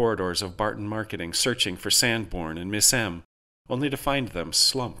walked the corridors of Barton Marketing, searching for Sanborn and Miss M, only to find them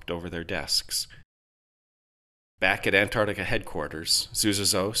slumped over their desks. Back at Antarctica headquarters,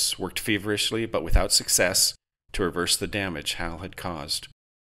 Zuzuzos worked feverishly but without success to reverse the damage Hal had caused.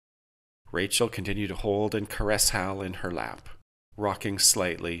 Rachel continued to hold and caress Hal in her lap, rocking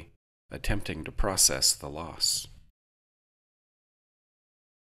slightly, attempting to process the loss.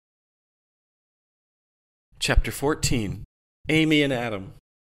 Chapter 14. Amy and Adam.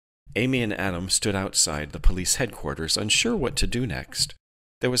 Amy and Adam stood outside the police headquarters, unsure what to do next.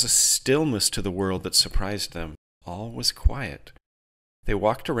 There was a stillness to the world that surprised them. All was quiet. They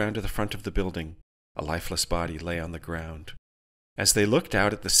walked around to the front of the building. A lifeless body lay on the ground. As they looked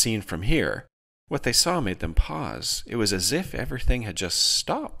out at the scene from here, what they saw made them pause. It was as if everything had just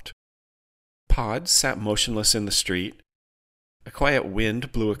stopped. Pod sat motionless in the street. A quiet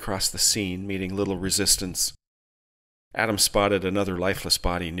wind blew across the scene, meeting little resistance. Adam spotted another lifeless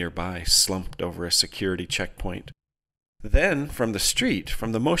body nearby, slumped over a security checkpoint. Then, from the street,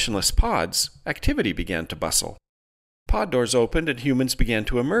 from the motionless pods, activity began to bustle. Pod doors opened and humans began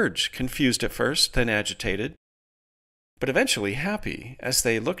to emerge, confused at first, then agitated, but eventually happy as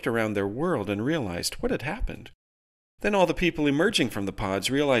they looked around their world and realized what had happened. Then all the people emerging from the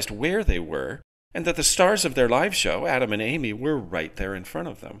pods realized where they were, and that the stars of their live show, Adam and Amy, were right there in front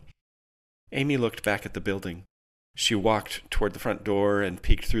of them. Amy looked back at the building. She walked toward the front door and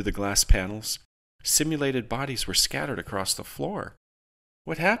peeked through the glass panels. Simulated bodies were scattered across the floor.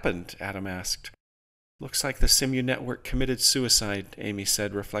 "What happened?" Adam asked. "Looks like the Simu network committed suicide," Amy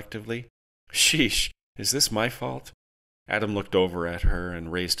said reflectively. "Sheesh, is this my fault?" Adam looked over at her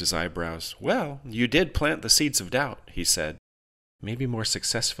and raised his eyebrows. "Well, you did plant the seeds of doubt," he said. "Maybe more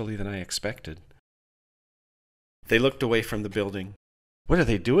successfully than I expected." They looked away from the building. "What are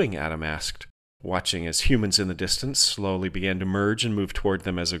they doing?" Adam asked, watching as humans in the distance slowly began to merge and move toward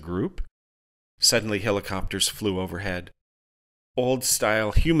them as a group. Suddenly helicopters flew overhead.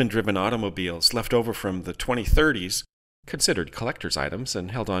 old-style human-driven automobiles left over from the 2030s, considered collector's items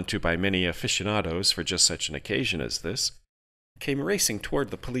and held onto by many aficionados for just such an occasion as this, came racing toward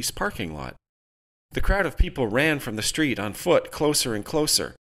the police parking lot. The crowd of people ran from the street on foot, closer and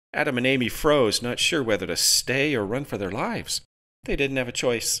closer. Adam and Amy froze, not sure whether to stay or run for their lives. They didn't have a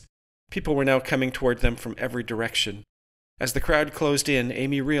choice. People were now coming toward them from every direction. As the crowd closed in,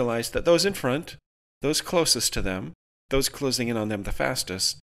 Amy realized that those in front, those closest to them, those closing in on them the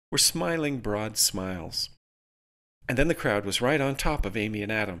fastest, were smiling broad smiles. And then the crowd was right on top of Amy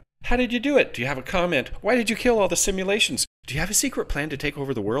and Adam. How did you do it? Do you have a comment? Why did you kill all the simulations? Do you have a secret plan to take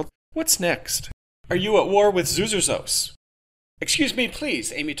over the world? What's next? Are you at war with Zuzuzos? Excuse me,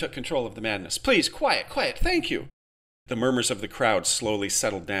 please. Amy took control of the madness. Please, quiet, thank you. The murmurs of the crowd slowly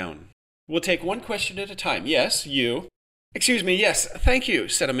settled down. We'll take one question at a time. Yes, you. Excuse me, yes, thank you,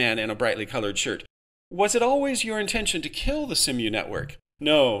 said a man in a brightly colored shirt. Was it always your intention to kill the Simu network?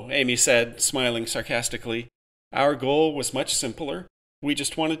 No, Amy said, smiling sarcastically. Our goal was much simpler. We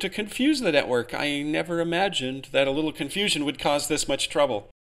just wanted to confuse the network. I never imagined that a little confusion would cause this much trouble.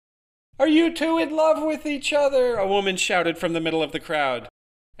 Are you two in love with each other? A woman shouted from the middle of the crowd.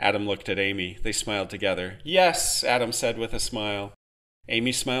 Adam looked at Amy. They smiled together. Yes, Adam said with a smile.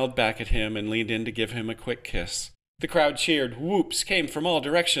 Amy smiled back at him and leaned in to give him a quick kiss. The crowd cheered. Whoops came from all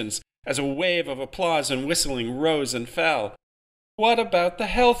directions as a wave of applause and whistling rose and fell. What about the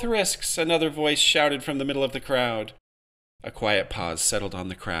health risks? Another voice shouted from the middle of the crowd. A quiet pause settled on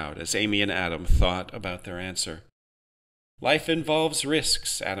the crowd as Amy and Adam thought about their answer. Life involves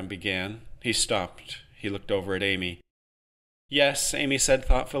risks, Adam began. He stopped. He looked over at Amy. Yes, Amy said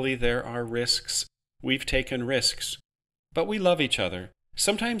thoughtfully, there are risks. We've taken risks. But we love each other.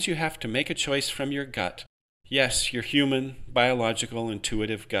 Sometimes you have to make a choice from your gut. Yes, your human, biological,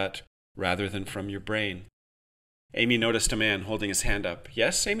 intuitive gut, rather than from your brain. Amy noticed a man holding his hand up.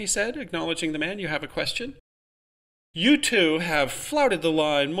 Yes, Amy said, acknowledging the man, you have a question? You two have flouted the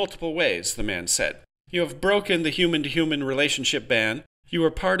law in multiple ways, the man said. You have broken the human-to-human relationship ban. You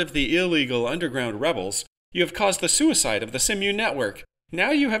are part of the illegal underground rebels. You have caused the suicide of the Simu network.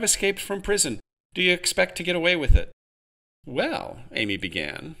 Now you have escaped from prison. Do you expect to get away with it? Well, Amy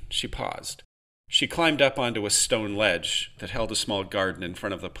began. She paused. She climbed up onto a stone ledge that held a small garden in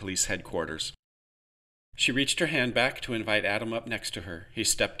front of the police headquarters. She reached her hand back to invite Adam up next to her. He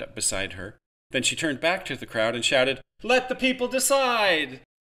stepped up beside her. Then she turned back to the crowd and shouted, Let the people decide!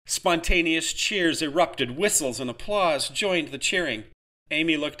 Spontaneous cheers erupted. Whistles and applause joined the cheering.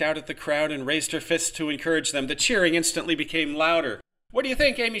 Amy looked out at the crowd and raised her fist to encourage them. The cheering instantly became louder. What do you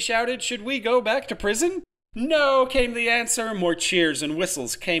think? Amy shouted. Should we go back to prison? No, came the answer. More cheers and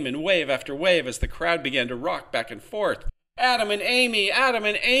whistles came in wave after wave as the crowd began to rock back and forth. Adam and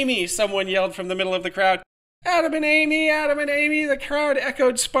Amy, someone yelled from the middle of the crowd. Adam and Amy, the crowd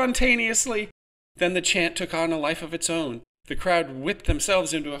echoed spontaneously. Then the chant took on a life of its own. The crowd whipped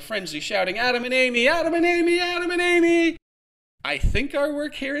themselves into a frenzy, shouting, Adam and Amy, Adam and Amy, Adam and Amy! I think our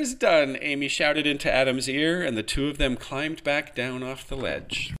work here is done, Amy shouted into Adam's ear, and the two of them climbed back down off the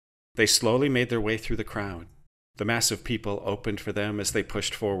ledge. They slowly made their way through the crowd. The mass of people opened for them as they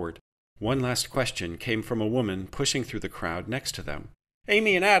pushed forward. One last question came from a woman pushing through the crowd next to them.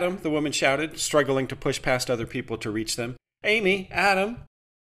 Amy and Adam, the woman shouted, struggling to push past other people to reach them. Amy, Adam.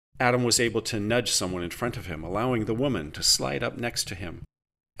 Adam was able to nudge someone in front of him, allowing the woman to slide up next to him.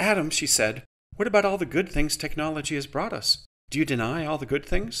 Adam, she said, what about all the good things technology has brought us? Do you deny all the good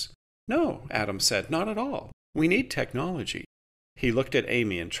things? No, Adam said, not at all. We need technology. He looked at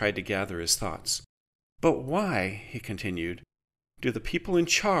Amy and tried to gather his thoughts. But why, he continued, do the people in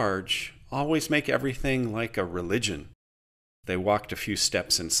charge always make everything like a religion? They walked a few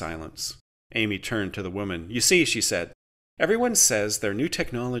steps in silence. Amy turned to the woman. You see, she said, everyone says their new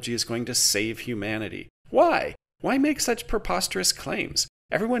technology is going to save humanity. Why? Why make such preposterous claims?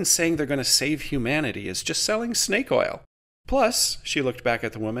 Everyone saying they're going to save humanity is just selling snake oil. Plus, she looked back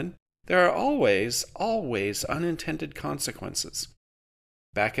at the woman, there are always unintended consequences.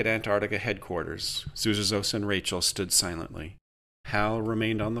 Back at Antarctica headquarters, Zuzuzos and Rachel stood silently. Hal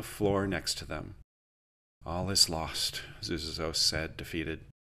remained on the floor next to them. All is lost, Zuzuzos said, defeated.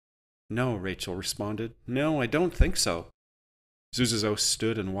 No, Rachel responded. No, I don't think so. Zuzuzos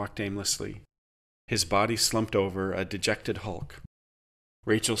stood and walked aimlessly. His body slumped over, a dejected hulk.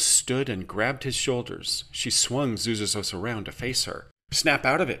 Rachel stood and grabbed his shoulders. She swung Zuzuzos around to face her. Snap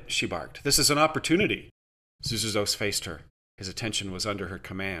out of it, she barked. This is an opportunity. Zuzuzos faced her. His attention was under her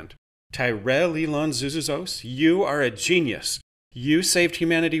command. Tyrell Elon Zuzuzos, you are a genius. You saved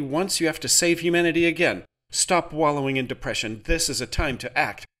humanity once, you have to save humanity again. Stop wallowing in depression. This is a time to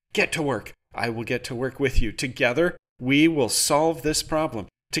act. Get to work. I will get to work with you. Together, We will solve this problem.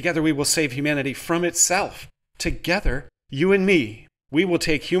 Together we will save humanity from itself. Together, you and me, we will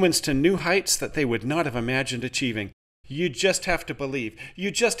take humans to new heights that they would not have imagined achieving. You just have to believe. You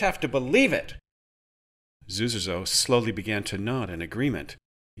just have to believe it. Zuzuzo slowly began to nod in agreement.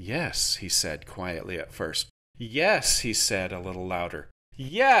 Yes, he said quietly at first. Yes, he said a little louder.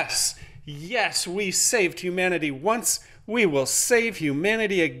 Yes, yes, we saved humanity once. We will save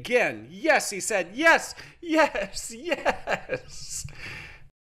humanity again. Yes, he said. Yes, yes, yes.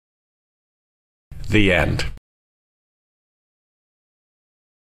 The end.